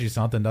somebody tells you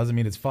something doesn't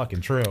mean it's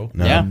fucking true.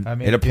 No, Yeah. I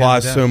mean, it at the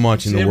applies end of the so day,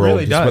 much in the it world,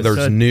 really just does. whether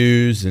it's So-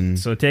 news and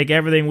So take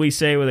everything we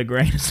say with a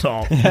grain of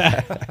salt.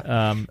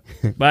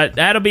 But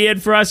that'll be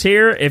it for us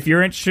here. If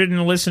you're interested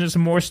in listening to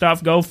some more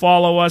stuff, go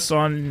follow us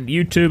on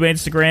YouTube,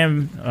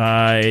 Instagram,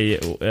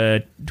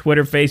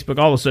 Twitter, Facebook,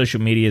 all the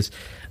social medias.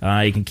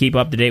 You can keep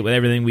up to date with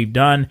everything we've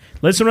done.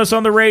 Listen to us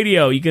on the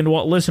radio. You can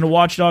listen to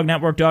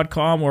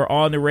WatchDogNetwork.com. We're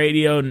on the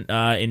radio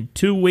in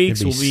 2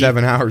 weeks. it'd be We'll be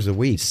 7 hours a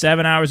week.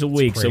 7 hours a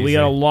week. So we crazy.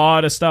 got a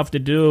lot of stuff to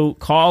do.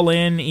 Call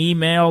in,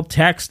 email,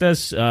 text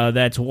us.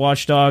 That's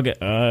Watchdog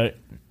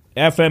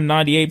FM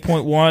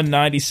 98.1,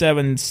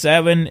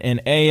 97.7,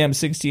 and AM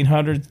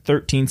 1600,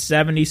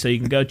 1370. So you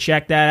can go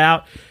check that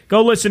out.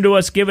 Go listen to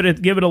us. Give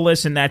it a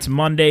listen. That's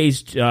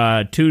Mondays 2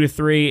 to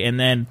 3, and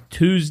then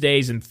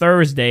Tuesdays and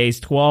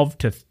Thursdays 12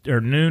 to or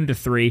noon to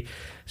 3.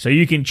 So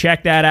you can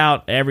check that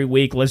out every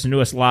week. Listen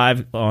to us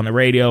live on the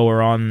radio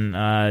or on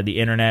the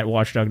internet,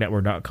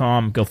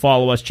 watchdognetwork.com. Go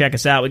follow us. Check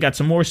us out. We got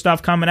some more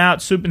stuff coming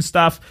out, soup and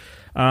stuff,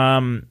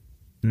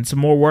 and some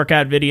more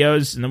workout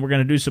videos. And then we're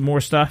going to do some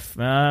more stuff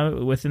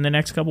within the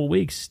next couple of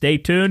weeks. Stay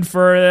tuned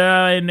for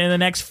in the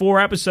next 4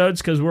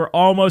 episodes because we're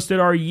almost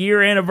at our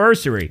year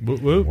anniversary,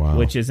 Wow.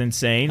 which is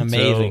insane.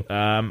 Amazing.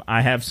 So,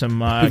 I have some...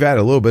 We've had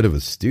a little bit of a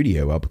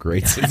studio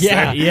upgrade since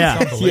Yeah.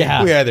 yeah.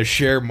 Yeah. we had to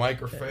share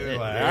microphone. Like,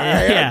 all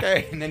right, Yeah.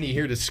 okay. And then you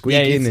hear the Yeah,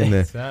 squeaking you and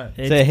the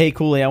Say, hey,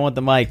 Cooley, I want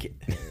the mic.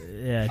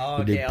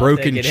 Yeah. the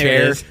broken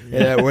chair.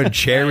 Yeah, when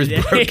chair was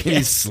broken,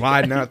 he's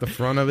sliding out the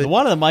front of it.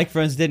 One of the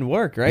microphones didn't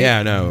work, right?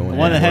 Yeah, no.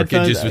 One of the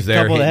headphones, It just was there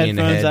a couple of the hitting you in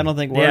the headphones, head. I don't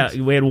think Yeah, worked.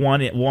 we had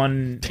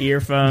one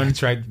earphone.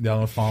 That's right.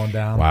 They'll falling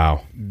down.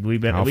 Wow.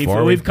 We've How we've far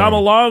we've we've come a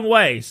come. long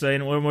way. So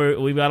and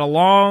we've got a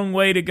long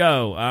way to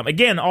go.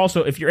 Again,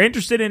 also, if you're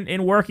interested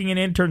in working an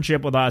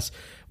internship with us,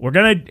 we're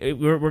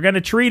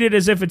gonna treat it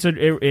as if it's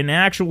an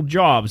actual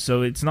job.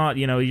 So it's not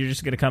you're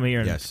just gonna come here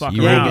and Yes, fuck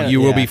you around.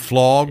 will Yeah. be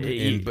flogged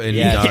and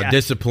Yeah.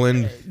 disciplined.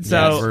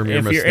 So for your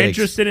if you're mistakes.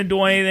 interested in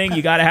doing anything,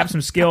 you got to have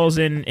some skills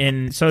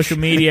in social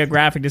media,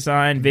 graphic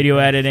design, video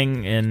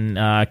editing,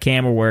 and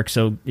camera work.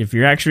 So if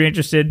you're actually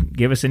interested,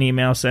 give us an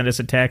email, send us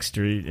a text,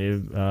 or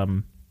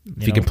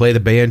if you can play the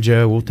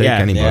banjo, we'll take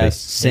anybody. Yes.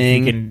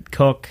 Sing, If you can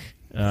cook,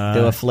 do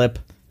a flip.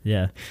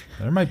 Yeah.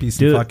 There might be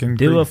some fucking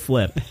do a grief.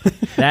 flip. I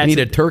That's need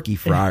a turkey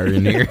fryer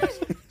in here.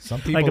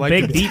 Some people like a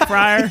big to, deep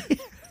fryer.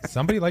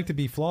 Somebody like to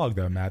be flogged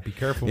though, Matt. Be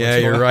careful. Yeah,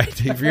 what's you're going-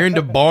 right. If you're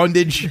into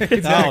bondage,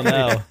 Oh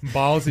no.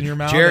 Balls in your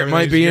mouth. Jarrett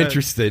might be everything's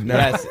interested. No.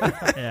 Yes.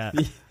 Yeah.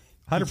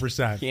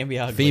 100%. Can't be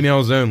ugly.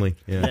 Females only.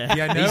 Yeah.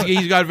 Yeah, no,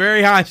 He's got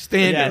very high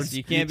standards. Yes,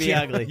 you can't be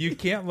ugly. you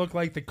can't look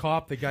like the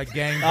cop that got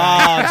ganged.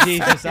 Oh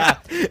Jesus!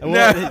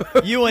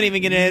 You won't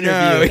even get an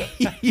interview.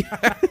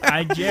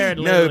 Jared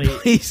No, literally.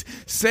 please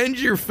send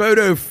your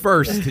photo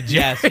first to Jared.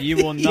 Yes, you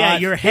will not. Yeah,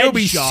 your He'll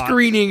be headshot.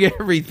 screening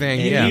everything.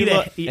 If, Yeah. you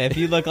look, if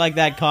you look like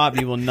that cop,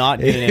 you will not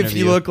get an If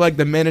interview. you look like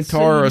the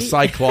Minotaur or a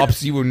So you-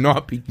 Cyclops, you will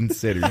not be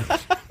considered.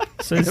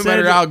 So No send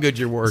matter it- how good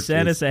your work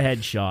Send is. us a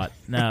headshot.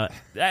 No.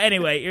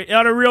 Anyway,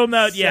 on a real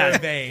note, yeah,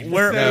 vain.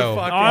 we're No.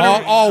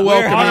 fucking- all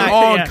welcoming, on a-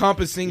 all yeah.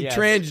 encompassing, Yes.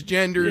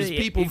 transgenders, Yeah,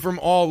 people from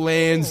all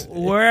lands.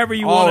 wherever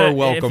you All want are to.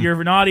 welcome. If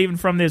you're not even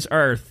from this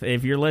earth,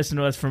 if you're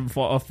listening to us from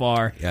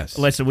afar, Yes.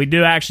 listen, we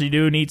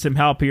do need some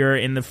help here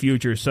in the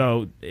future.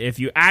 So if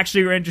you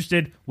actually are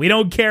interested, we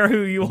don't care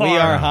who you we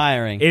are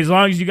hiring. As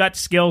long as you got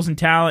skills and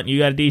talent, and you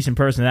got a decent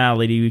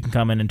personality, you can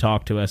come in and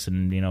talk to us,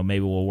 and maybe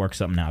we'll work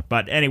something out.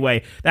 But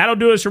anyway, that'll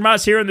do us from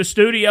us here in the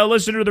studio.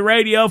 Listen to the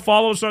radio,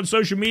 follow us on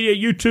social media,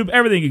 YouTube,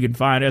 everything you can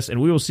find us, and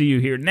we will see you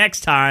here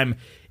next time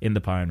in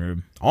the Pine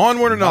Room.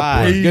 Onward and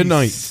Bye. upward. Good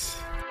night.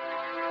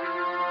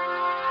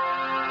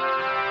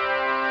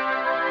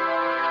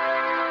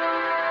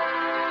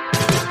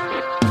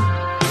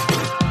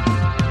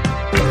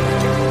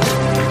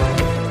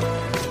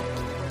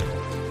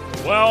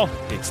 Well,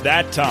 it's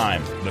that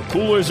time. The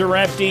coolers are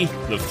empty,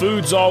 the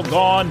food's all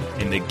gone,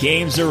 and the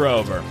games are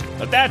over.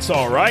 But that's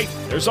all right.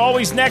 There's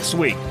always next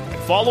week.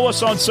 Follow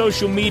us on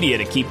social media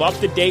to keep up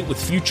to date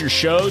with future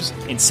shows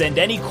and send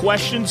any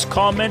questions,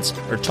 comments,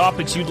 or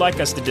topics you'd like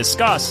us to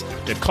discuss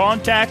to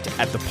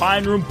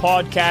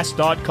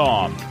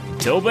contact@thepineroompodcast.com.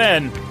 Until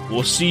then,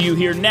 we'll see you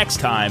here next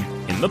time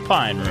in the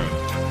Pine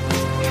Room.